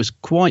suit was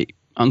quite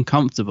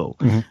uncomfortable.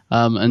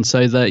 And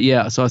so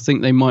so I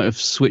think they might have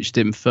switched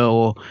him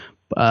for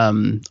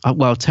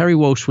Terry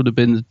Walsh would have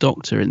been the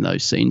Doctor in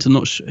those scenes. I'm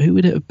not sure who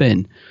would it have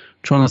been.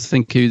 Trying to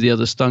think who the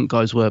other stunt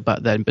guys were back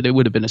then, but it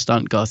would have been a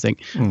stunt guy, I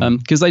think,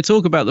 because they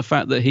talk about the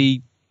fact that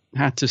he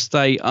had to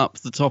stay up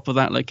the top of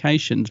that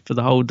location for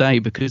the whole day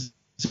because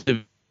of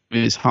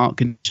his heart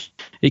condition.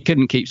 He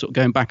couldn't keep sort of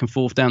going back and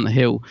forth down the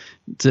hill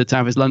to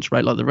have his lunch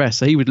break like the rest.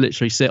 So he would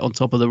literally sit on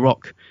top of the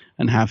rock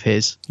and have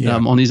his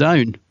on his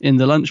own in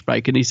the lunch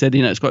break. And he said,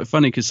 it's quite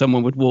funny because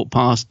someone would walk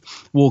past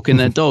walking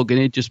their dog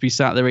and he'd just be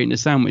sat there eating a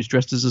sandwich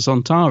dressed as a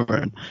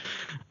Sontaran.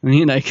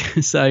 And,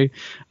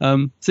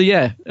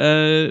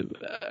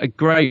 a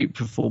great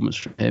performance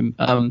from him.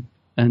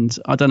 And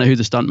I don't know who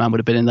the stuntman would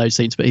have been in those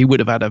scenes, but he would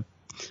have had a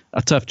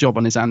tough job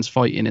on his hands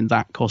fighting in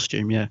that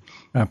costume. Yeah,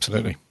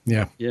 absolutely.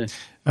 Yeah.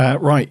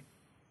 Right.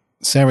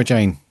 Sarah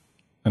Jane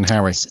and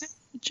Harry.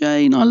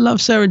 Jane, I love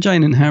Sarah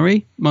Jane and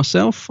Harry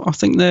myself. I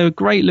think they're a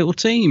great little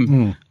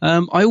team.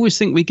 I always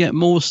think we get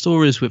more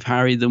stories with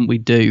Harry than we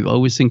do. I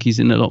always think he's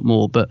in a lot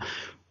more, but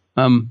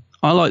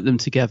I like them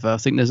together. I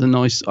think there's a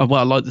nice, I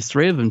like the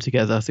three of them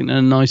together. I think there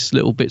are nice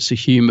little bits of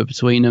humour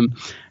between them.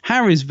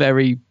 Harry's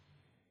very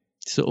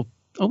sort of,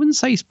 I wouldn't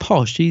say he's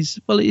posh. Is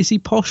he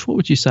posh? What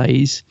would you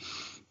say?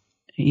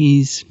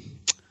 He's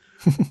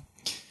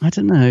I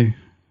don't know.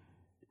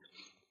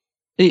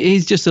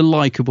 He's just a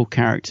likeable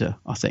character,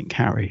 I think,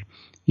 Harry.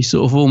 You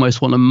sort of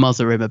almost want to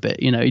mother him a bit.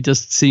 He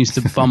just seems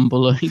to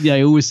bumble. He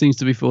always seems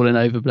to be falling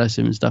over, bless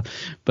him and stuff.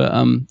 But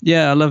I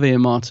love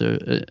Ian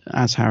Marter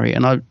as Harry.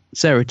 And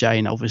Sarah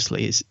Jane,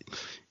 obviously,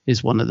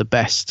 is one of the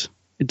best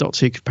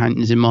Doctor Who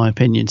companions, in my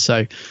opinion.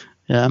 So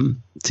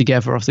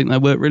together, I think they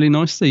work really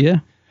nicely,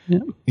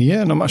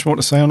 Yeah, not much more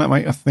to say on that,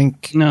 mate. I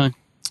think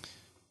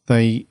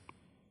they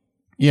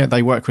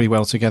work really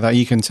well together.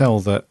 You can tell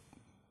that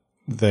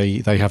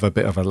they have a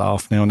bit of a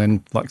laugh now and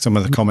then, like some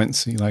of the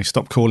comments,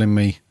 stop calling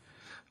me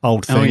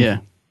old thing. Oh, yeah.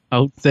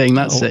 Old thing,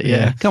 that's it,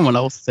 yeah. Come on,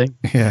 old thing.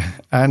 Yeah.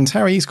 And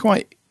Harry,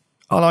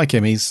 I like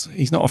him.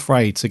 He's not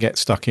afraid to get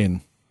stuck in.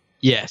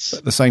 Yes. But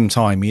at the same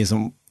time, he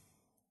isn't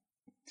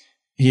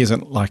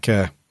like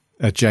a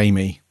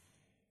Jamie,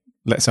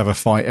 let's have a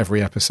fight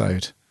every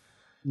episode.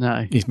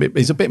 No.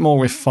 He's a bit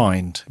more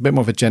refined, a bit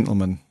more of a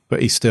gentleman,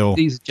 but he's a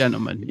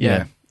gentleman,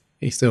 yeah.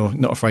 He's still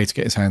not afraid to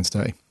get his hands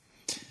dirty.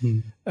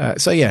 I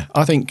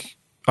think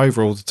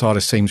overall the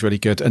TARDIS seems really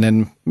good. And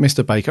then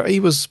Mr. Baker, he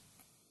was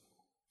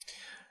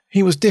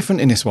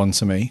different in this one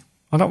to me.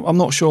 I'm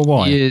not sure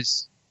why. He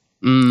is.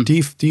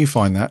 Do you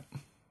find that?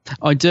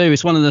 I do.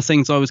 It's one of the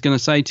things I was going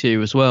to say to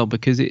you as well,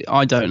 because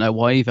I don't know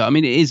why either. I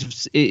mean, it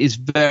is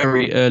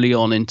very early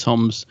on in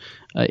Tom's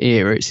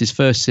era. It's his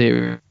first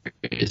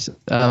series.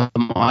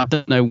 I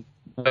don't know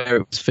where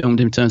it was filmed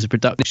in terms of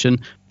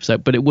production,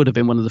 but it would have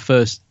been one of the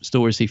first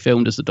stories he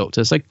filmed as the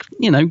Doctor. So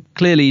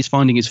clearly he's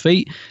finding his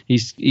feet.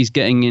 He's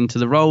getting into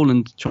the role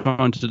and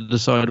trying to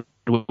decide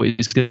what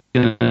he's going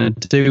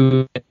to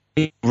do.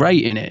 He's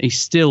great in it. He's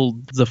still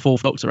the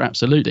fourth Doctor,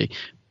 absolutely.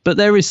 But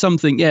there is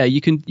something,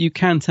 you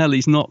can tell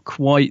he's not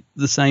quite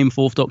the same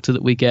Fourth Doctor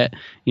that we get,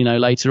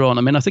 later on.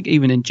 I mean, I think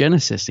even in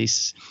Genesis,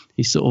 he's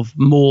sort of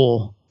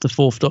more the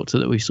Fourth Doctor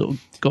that we sort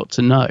of got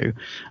to know.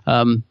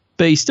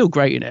 But he's still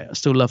great in it. I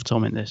still love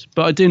Tom in this.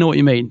 But I do know what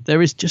you mean.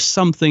 There is just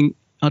something,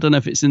 I don't know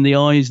if it's in the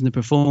eyes and the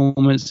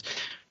performance,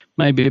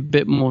 maybe a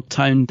bit more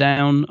toned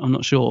down. I'm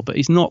not sure. But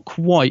he's not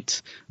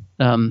quite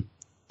the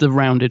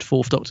rounded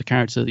Fourth Doctor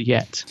character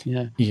yet.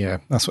 Yeah. Yeah,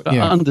 that's what.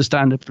 Yeah.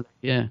 Understandably,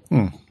 yeah.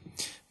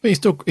 But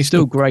he's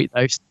still great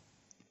though.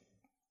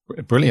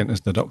 Brilliant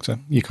as the Doctor.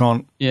 You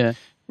can't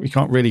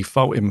really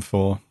fault him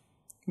for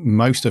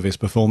most of his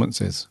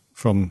performances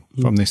from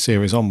this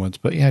series onwards.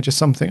 But yeah, just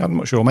something, I'm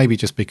not sure. Maybe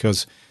just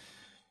because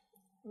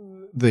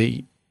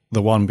the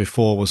one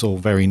before was all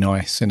very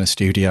nice in a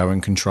studio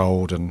and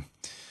controlled and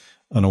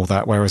all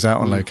that, whereas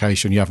out on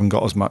location you haven't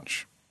got as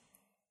much.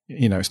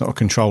 It's not a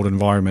controlled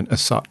environment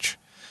as such,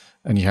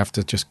 and you have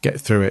to just get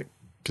through it,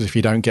 because if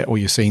you don't get all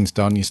your scenes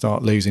done, you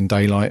start losing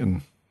daylight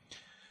and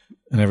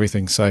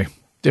everything. So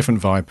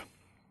different vibe.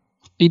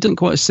 He doesn't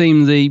quite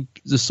seem the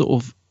sort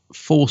of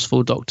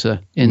forceful Doctor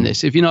in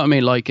this, if you know what I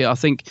mean. Like, I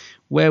think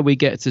where we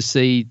get to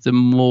see the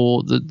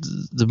more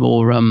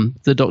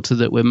the Doctor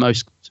that we're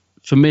most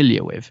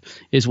familiar with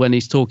is when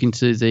he's talking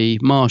to the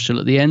Marshal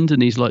at the end,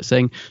 and he's like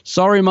saying,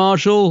 "Sorry,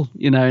 Marshal,"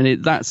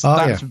 and that's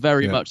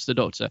very much the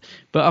Doctor.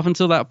 But up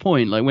until that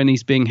point, like when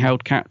he's being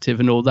held captive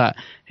and all that,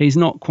 he's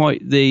not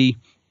quite the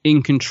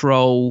in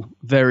control,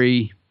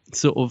 very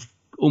sort of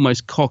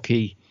almost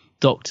cocky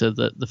Doctor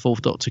that the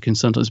Fourth Doctor can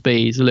sometimes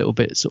be. He's a little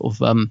bit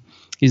sort of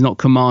he's not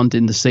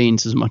commanding the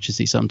scenes as much as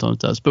he sometimes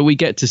does. But we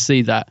get to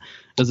see that,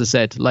 as I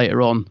said,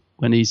 later on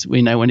when he's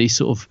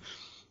sort of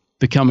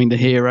becoming the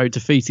hero,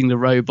 defeating the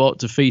robot,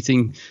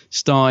 defeating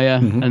Steyr,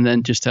 and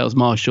then just tells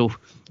Marshall,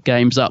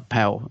 "Game's up,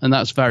 pal." And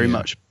that's very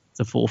much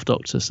the Fourth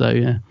Doctor. So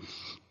yeah,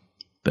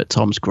 but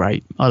Tom's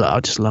great. I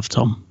just love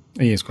Tom.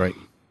 He is great.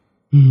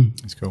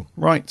 It's cool.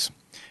 Right.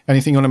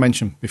 Anything you want to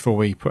mention before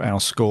we put our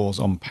scores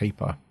on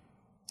paper?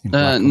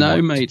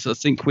 No, mate. I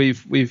think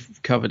we've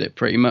covered it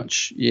pretty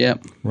much. Yeah.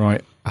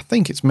 Right. I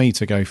think it's me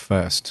to go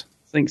first.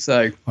 I think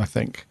so.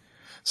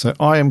 So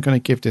I am going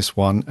to give this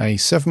one a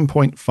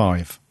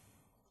 7.5.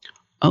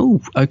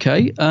 Oh,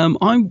 okay.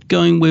 I'm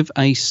going with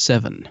a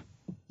 7.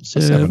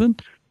 7?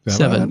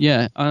 7,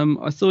 yeah.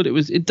 I thought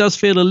it does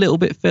feel a little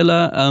bit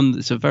filler.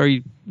 It's a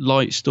very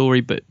light story,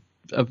 but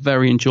a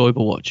very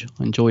enjoyable watch.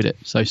 I enjoyed it.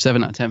 So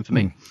 7 out of 10 for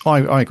me.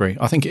 I agree.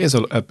 I think it is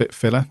a bit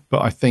filler,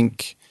 but I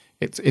think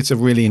it's a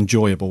really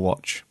enjoyable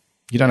watch.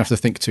 You don't have to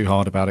think too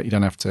hard about it. You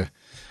don't have to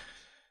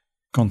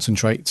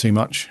concentrate too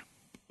much.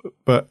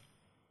 But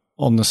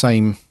on the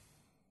same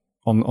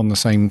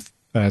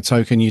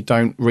token, you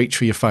don't reach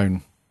for your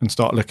phone and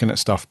start looking at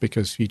stuff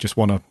because you just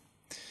want to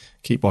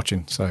keep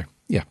watching. So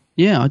yeah.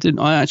 Yeah, I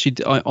didn't. I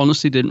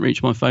honestly didn't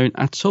reach my phone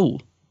at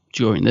all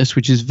during this,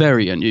 which is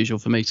very unusual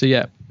for me. So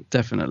yeah,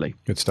 definitely.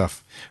 Good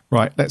stuff.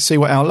 Right, let's see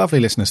what our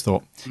lovely listeners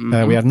thought.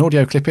 We had an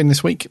audio clip in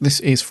this week. This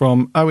is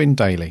from Owen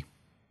Daly.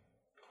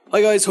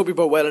 Hi guys, hope you're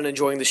both well and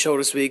enjoying the show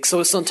this week. So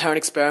the Sontaran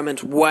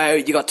Experiment, wow,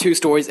 you got 2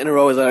 stories in a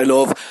row that I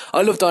love.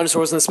 I love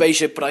dinosaurs in a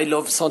spaceship, but I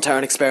love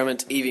Sontaran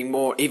Experiment even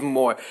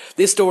more.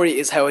 This story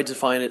is how I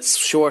define it,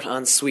 short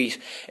and sweet.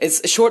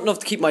 It's short enough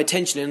to keep my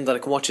attention in that I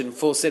can watch it in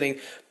full sitting,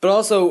 but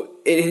also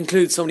it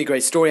includes so many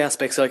great story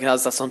aspects, like it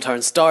has that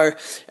Sontaran star,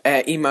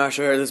 Ian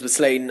Marshall, Elizabeth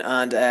Sladen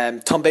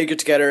and Tom Baker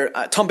together.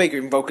 Tom Baker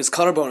even broke his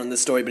collarbone in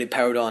this story, but he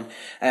powered on,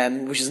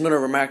 which is another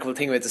remarkable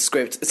thing about the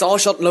script. It's all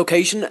shot in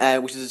location,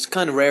 which is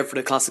kind of rare for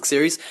the classic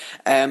series,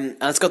 and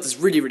it's got this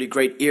really, really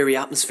great eerie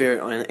atmosphere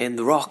in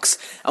the rocks.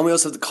 And we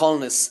also have the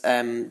colonists,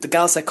 the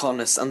Galsec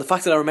colonists, and the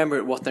fact that I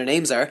remember what their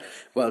names are,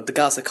 well, the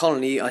Galsec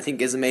colony I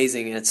think is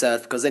amazing in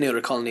itself, because any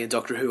other colony in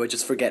Doctor Who I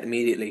just forget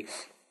immediately.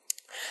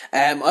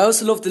 I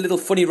also love the little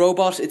funny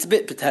robot. It's a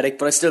bit pathetic,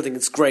 but I still think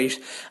it's great.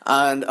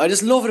 And I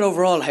just love it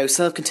overall, how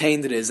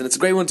self-contained it is. And it's a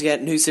great one to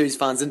get new series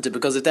fans into,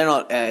 because if they're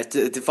not,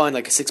 to find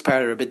like a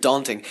 6-parter a bit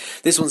daunting.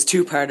 This one's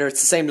 2-parter. It's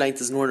the same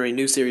length as an ordinary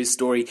new series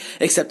story,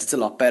 except it's a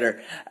lot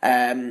better.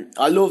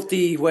 I love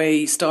the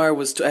way Steyr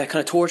was kind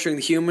of torturing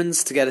the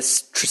humans to get a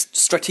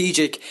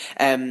strategic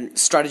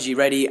strategy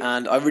ready.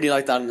 And I really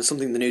like that, and it's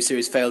something the new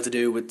series failed to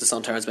do with the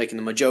Sontarans making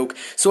them a joke.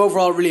 So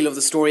overall, really love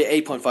the story.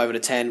 8.5 out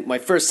of 10. My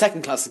first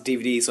second classic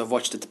DVD, so I've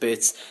watched it to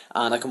bits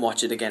and I can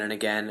watch it again and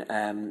again.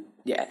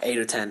 8 out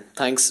of 10.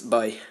 Thanks,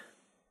 bye.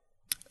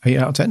 8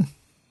 out of 10.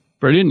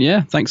 Brilliant,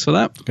 yeah, thanks for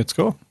that. Good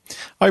score.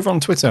 Over on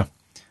Twitter,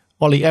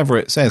 Ollie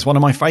Everett says, one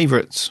of my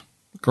favourites.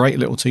 Great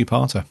little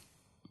 2-parter.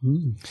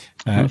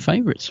 My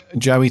favourites.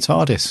 Joey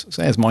Tardis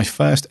says, my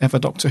first ever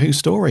Doctor Who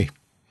story.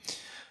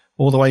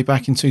 All the way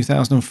back in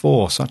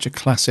 2004. Such a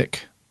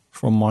classic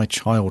from my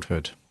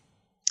childhood.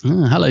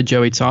 Hello,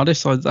 Joey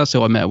Tardis. That's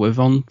who I met with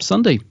on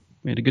Sunday.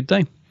 We had a good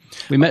day.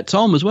 We met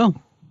Tom as well.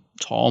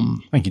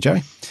 Tom. Thank you,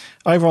 Joey.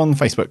 Over on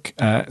Facebook,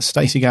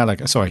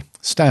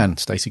 Stan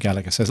Stacey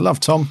Gallagher says,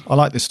 love Tom. I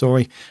like this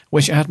story.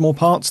 Wish it had more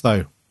parts,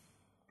 though.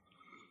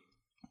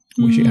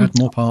 Wish it had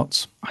more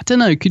parts. I don't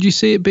know. Could you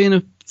see it being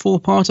a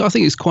 4-parter? I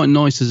think it's quite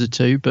nice as a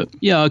 2, but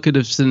yeah, I could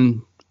have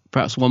seen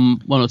perhaps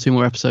one or two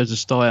more episodes of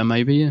Steyer,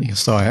 maybe. Yeah.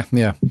 Steyer,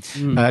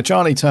 yeah.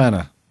 Charlie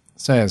Turner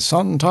says,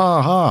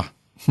 Sontar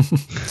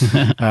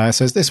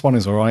says, this one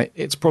is all right.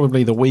 It's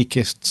probably the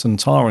weakest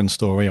Sontaran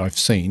story I've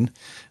seen.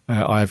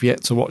 I have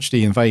yet to watch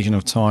The Invasion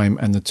of Time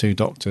and The Two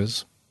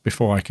Doctors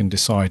before I can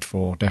decide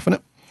for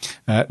definite.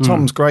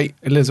 Tom's great.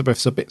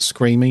 Elizabeth's a bit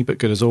screamy, but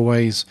good as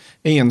always.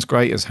 Ian's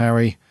great as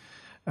Harry.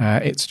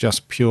 It's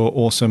just pure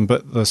awesome,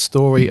 but the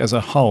story as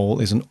a whole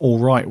is an all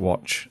right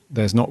watch.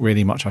 There's not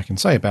really much I can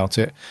say about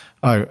it.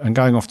 Oh, and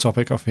going off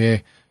topic off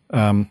here,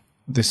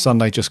 this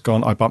Sunday just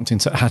gone, I bumped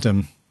into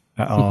Adam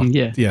at our...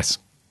 Yes.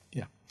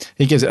 Yeah.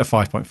 He gives it a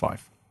 5.5.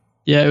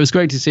 Yeah, it was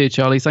great to see you,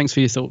 Charlie. Thanks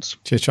for your thoughts.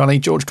 Cheers, Charlie.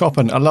 George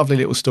Coppen, a lovely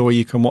little story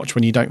you can watch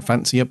when you don't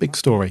fancy a big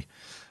story.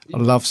 I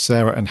love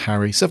Sarah and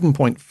Harry,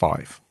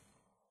 7.5.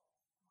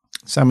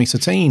 Sammy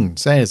Satine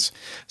says,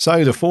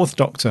 so the fourth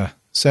Doctor,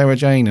 Sarah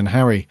Jane and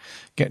Harry,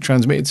 get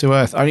transmitted to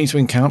Earth only to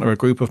encounter a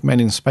group of men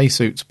in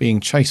spacesuits being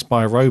chased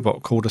by a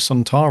robot called a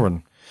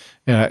Sontaran.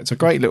 Yeah, it's a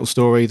great little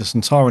story. The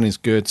Sontaran is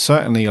good,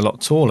 certainly a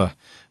lot taller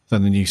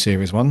than the new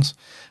series ones.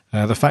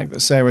 The fact that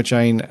Sarah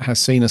Jane has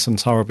seen a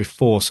Sontaran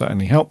before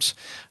certainly helps.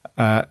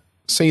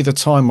 See The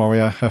Time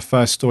Warrior, her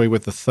first story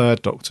with the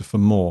third Doctor for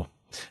more.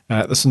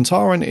 The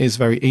Sontaran is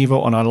very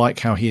evil and I like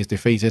how he is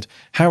defeated.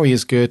 Harry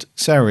is good,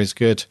 Sarah is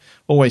good.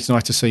 Always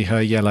nice to see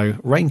her yellow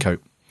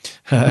raincoat.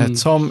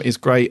 Tom is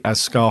great as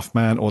Scarf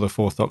Man or the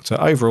fourth Doctor.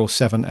 Overall,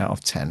 7 out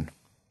of 10.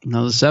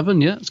 Another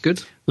 7, yeah, it's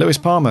good. Lewis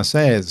Palmer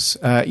says,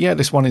 yeah,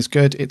 this one is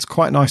good. It's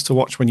quite nice to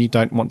watch when you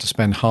don't want to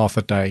spend half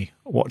a day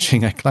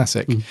watching a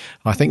classic.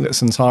 I think that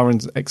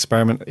Sontaran's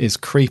experiment is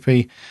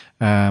creepy.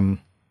 I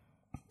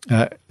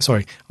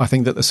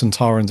think that the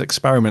Sontaran's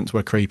experiments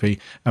were creepy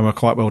and were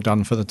quite well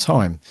done for the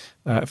time.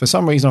 For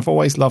some reason, I've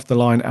always loved the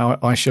line,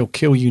 I shall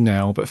kill you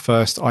now, but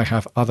first I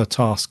have other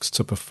tasks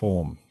to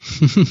perform.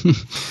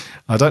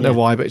 I don't know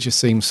why, but it just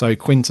seems so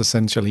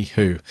quintessentially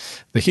Who.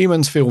 The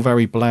humans feel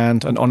very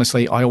bland, and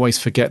honestly, I always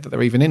forget that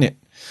they're even in it.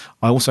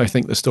 I also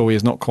think the story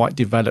is not quite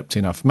developed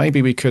enough.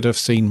 Maybe we could have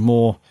seen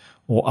more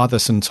or other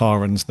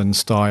Sontarans than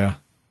Steyer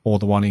or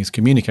the one he's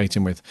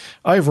communicating with.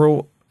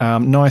 Overall,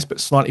 nice but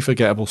slightly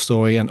forgettable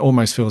story and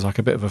almost feels like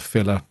a bit of a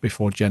filler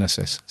before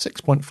Genesis.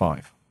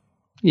 6.5.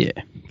 Yeah,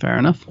 fair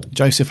enough.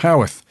 Joseph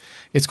Howarth.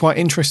 It's quite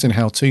interesting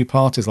how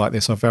two-parters like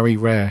this are very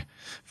rare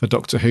for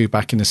Doctor Who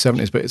back in the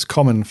 70s, but it's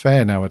common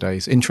fare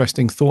nowadays.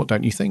 Interesting thought,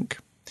 don't you think?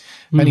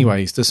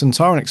 Anyways, the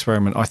Sontaran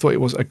experiment, I thought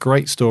it was a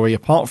great story.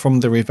 Apart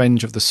from the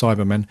Revenge of the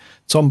Cybermen,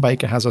 Tom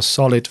Baker has a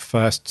solid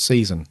first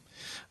season.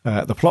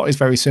 The plot is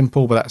very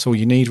simple, but that's all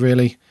you need,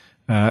 really,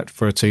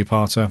 for a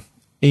two-parter.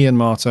 Ian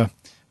Marter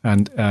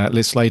and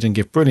Liz Sladen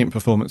give brilliant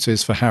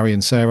performances for Harry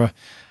and Sarah,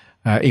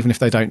 even if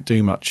they don't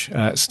do much.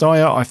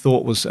 Steyer, I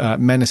thought, was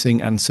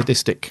menacing and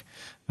sadistic,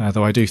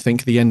 though I do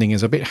think the ending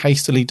is a bit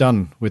hastily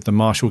done with the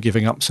Marshal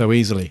giving up so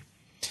easily.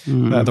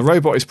 The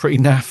robot is pretty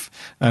naff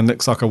and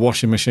looks like a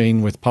washing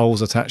machine with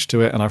poles attached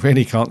to it, and I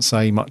really can't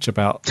say much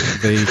about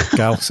the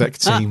Galsec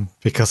team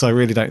because I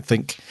really don't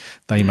think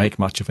they make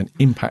much of an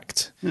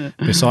impact.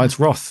 Besides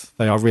Roth,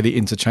 they are really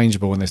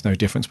interchangeable and there's no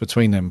difference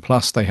between them.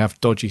 Plus, they have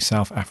dodgy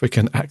South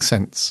African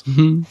accents.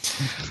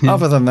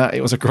 Other than that,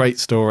 it was a great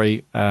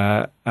story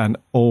and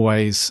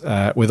always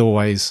the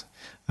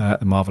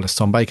marvellous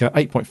Tom Baker,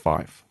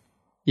 8.5.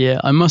 Yeah,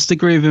 I must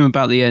agree with him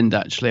about the end,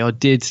 actually. I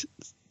did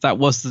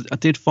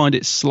find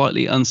it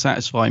slightly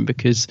unsatisfying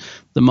because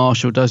the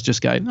Marshal does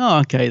just go, oh,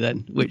 okay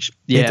then, which,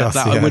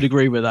 I would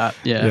agree with that.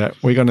 Yeah,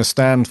 we're going to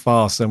stand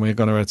fast and we're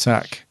going to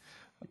attack.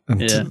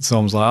 And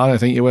Tom's like, I don't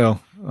think you will.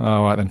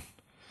 All right then.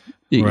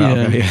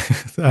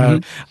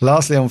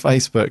 Lastly, on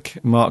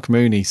Facebook, Mark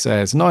Mooney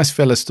says, nice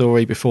filler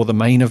story before the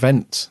main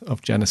event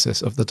of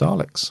Genesis of the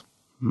Daleks.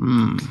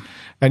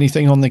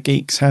 Anything on the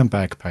Geeks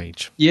handbag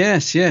page?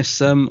 Yes.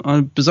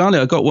 Bizarrely,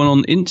 I got one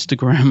on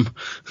Instagram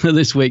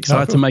this week, so I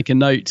had to make a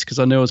note because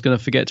I knew I was going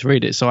to forget to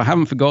read it. So I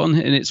haven't forgotten,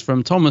 and it's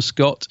from Thomas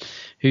Scott,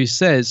 who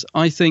says,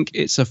 I think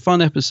it's a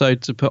fun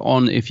episode to put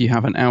on if you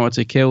have an hour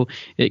to kill.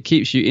 It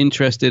keeps you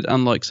interested,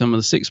 unlike some of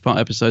the 6-part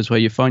episodes where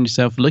you find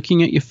yourself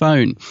looking at your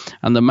phone.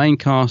 And the main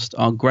cast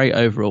are great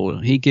overall.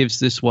 He gives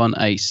this one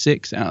a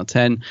 6 out of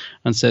 10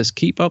 and says,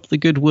 keep up the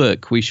good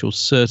work. We shall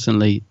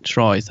certainly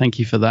try. Thank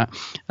you for that.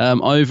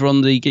 Over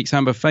on the Geeks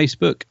Handbag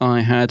Facebook,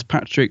 I had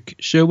Patrick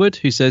Sherwood,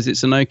 who says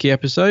it's an okay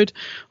episode.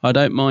 I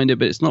don't mind it,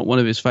 but it's not one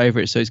of his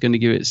favourites, so he's going to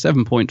give it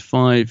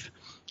 7.5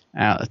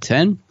 out of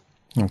 10.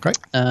 Okay.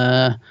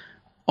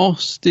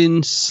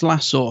 Austin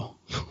Slassor.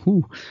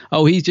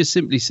 Oh, he just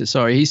simply said,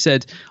 sorry, he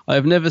said, I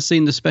have never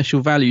seen the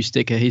special value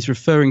sticker. He's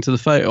referring to the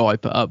photo I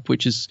put up,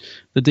 which is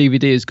the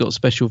DVD has got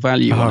special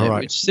value on it,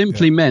 which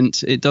simply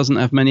meant it doesn't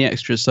have many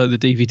extras, so the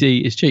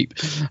DVD is cheap.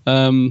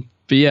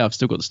 But yeah, I've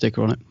still got the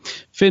sticker on it.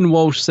 Finn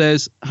Walsh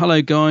says,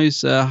 hello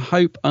guys,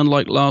 hope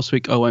unlike last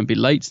week I won't be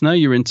late. No,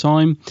 you're in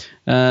time.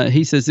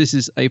 He says this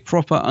is a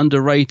proper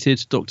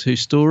underrated Doctor Who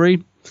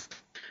story.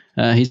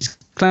 He's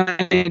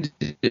claimed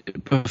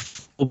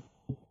before,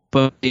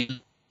 but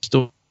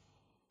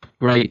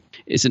great.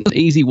 It's an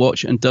easy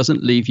watch and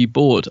doesn't leave you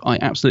bored. I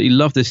absolutely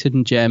love this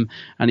hidden gem,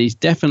 and he's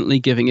definitely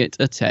giving it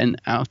a 10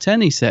 out of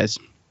 10, he says.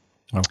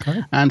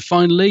 Okay. And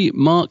finally,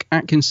 Mark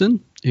Atkinson,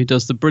 who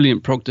does the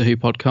brilliant Proctor Who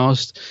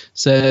podcast,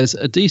 says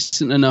a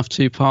decent enough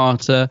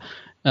two-parter.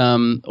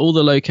 All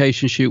the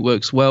location shoot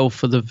works well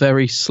for the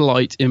very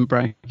slight, in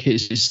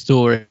brackets,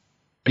 story.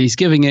 He's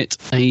giving it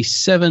a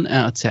 7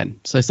 out of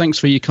 10. So thanks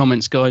for your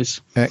comments,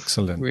 guys.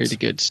 Excellent. Really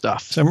good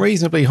stuff. Some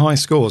reasonably high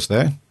scores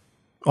there.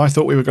 I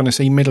thought we were going to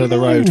see middle of the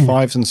road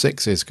 5s and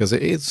 6s, because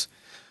it is,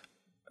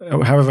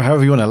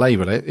 however you want to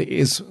label it, it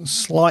is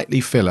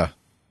slightly filler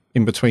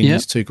in between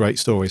these two great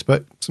stories,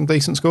 but some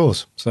decent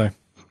scores. So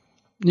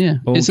yeah,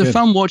 it's good. A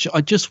fun watch.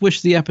 I just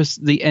wish the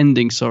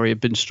ending,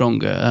 had been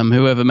stronger.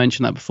 Whoever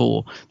mentioned that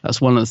before, that's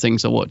one of the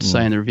things I wanted to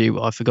say in the review,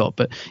 but I forgot.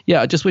 But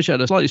yeah, I just wish it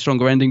had a slightly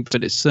stronger ending,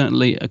 but it's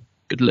certainly a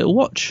good little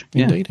watch.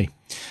 Indeedy.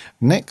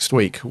 Next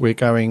week, we're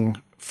going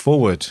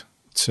forward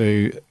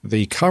to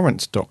the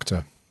current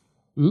Doctor.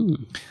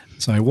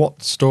 So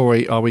what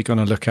story are we going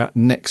to look at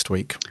next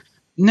week?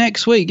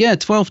 Next week,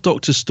 12th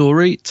Doctor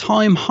story,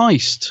 Time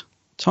Heist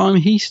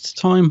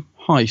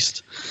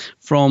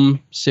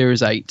from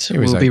Series 8.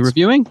 We'll be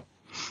reviewing.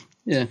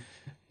 Yeah.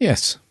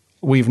 Yes.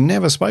 We've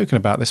never spoken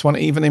about this one,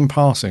 even in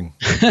passing.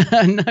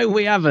 No,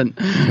 we haven't.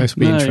 This will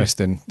be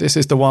interesting. This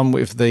is the one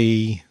with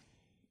the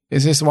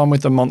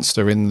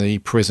monster in the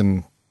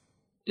prison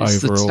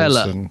overalls?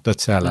 The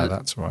Teller,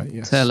 that's right.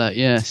 Yes. Teller,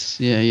 yes.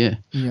 Yeah.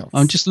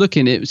 I'm just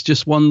looking. It was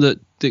just one that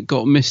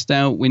got missed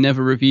out. We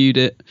never reviewed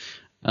it.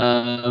 That's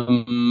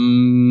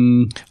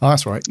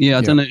right. Yeah,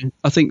 I don't know.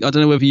 I don't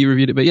know whether you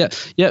reviewed it, but yeah.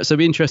 So it'll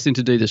be interesting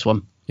to do this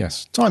one.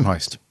 Yes. Time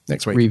Heist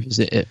next week.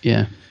 Revisit it,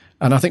 yeah.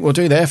 And I think we'll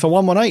do there for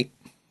 118.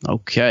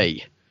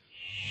 Okay.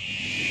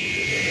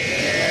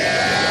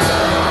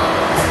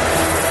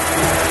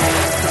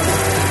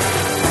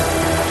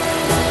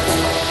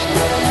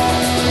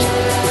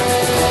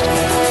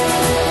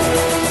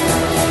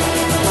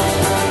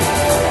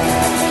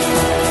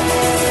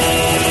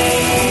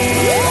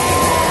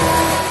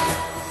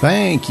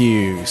 Thank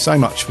you so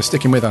much for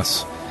sticking with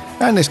us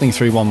and listening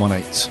through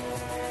 118.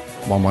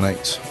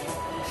 118.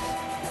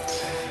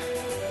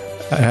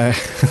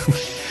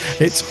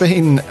 It's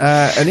been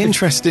an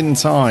interesting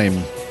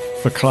time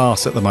for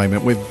class at the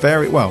moment.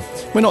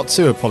 We're not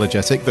too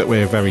apologetic that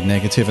we're very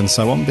negative and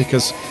so on,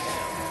 because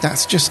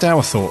that's just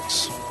our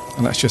thoughts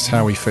and that's just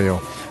how we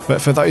feel.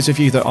 But for those of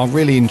you that are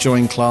really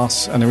enjoying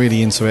class and are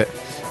really into it,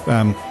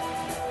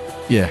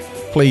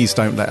 please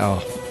don't let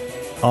our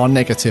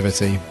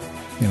negativity,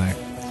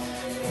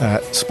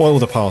 spoil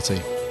the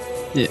party.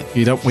 Yeah.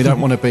 We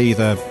don't want to be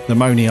the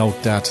moany old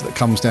dad that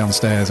comes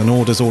downstairs and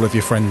orders all of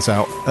your friends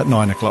out at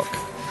 9 o'clock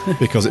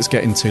because it's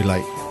getting too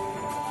late.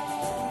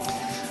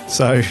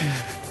 So,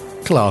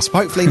 class.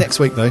 Hopefully next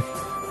week though.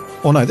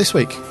 Or no, this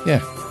week.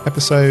 Yeah.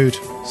 Episode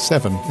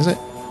 7, is it?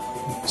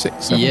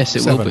 6, 7? Yes,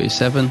 it 7. will be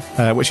 7.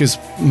 Which is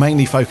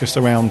mainly focused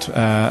around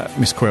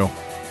Miss Quill.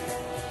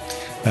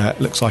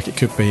 Looks like it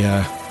could be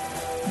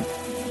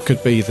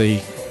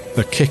the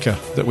kicker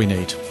that we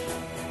need.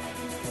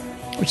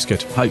 Which is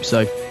good. Hope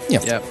so.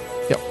 Yep.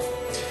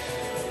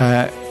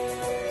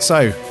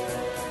 So,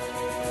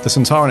 the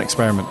Sontaran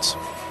Experiment.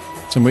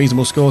 Some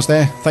reasonable scores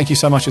there. Thank you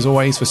so much, as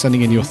always, for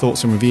sending in your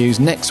thoughts and reviews.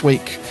 Next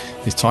week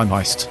is Time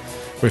Heist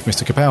with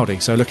Mr.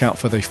 Capaldi. So look out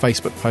for the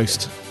Facebook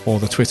post or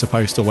the Twitter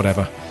post or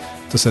whatever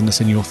to send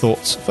us in your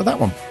thoughts for that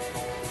one.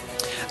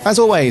 As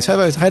always,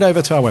 head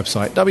over to our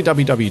website,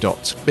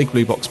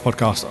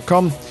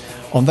 www.bigblueboxpodcast.com.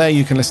 On there,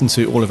 you can listen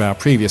to all of our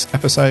previous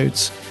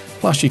episodes.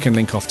 Plus, you can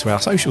link off to our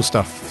social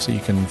stuff, so you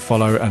can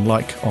follow and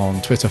like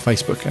on Twitter,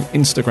 Facebook and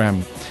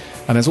Instagram.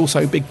 And there's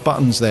also big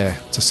buttons there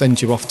to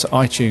send you off to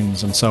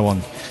iTunes and so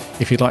on,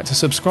 if you'd like to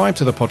subscribe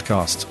to the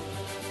podcast.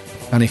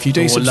 And if you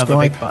do subscribe... Love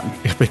a big button.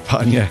 A big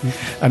button, yeah.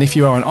 And if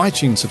you are an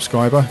iTunes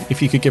subscriber,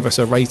 if you could give us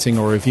a rating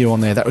or a review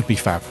on there, that would be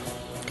fab,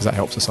 because that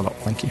helps us a lot.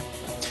 Thank you.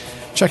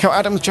 Check out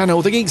Adam's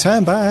channel, The Geek's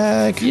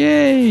Handbag.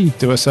 Yay!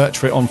 Do a search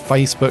for it on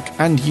Facebook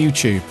and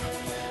YouTube.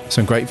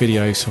 Some great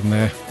videos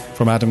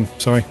from Adam,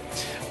 sorry.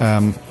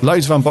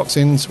 Loads of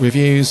unboxings,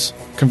 reviews,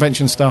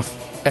 convention stuff.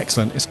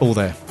 Excellent. It's all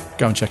there.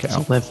 Go and check it out.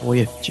 It's all there for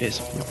you. Cheers.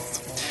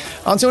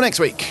 Until next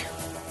week,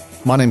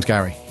 my name's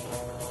Gary.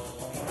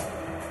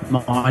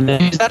 My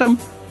name's Adam.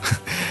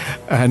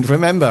 And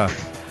remember,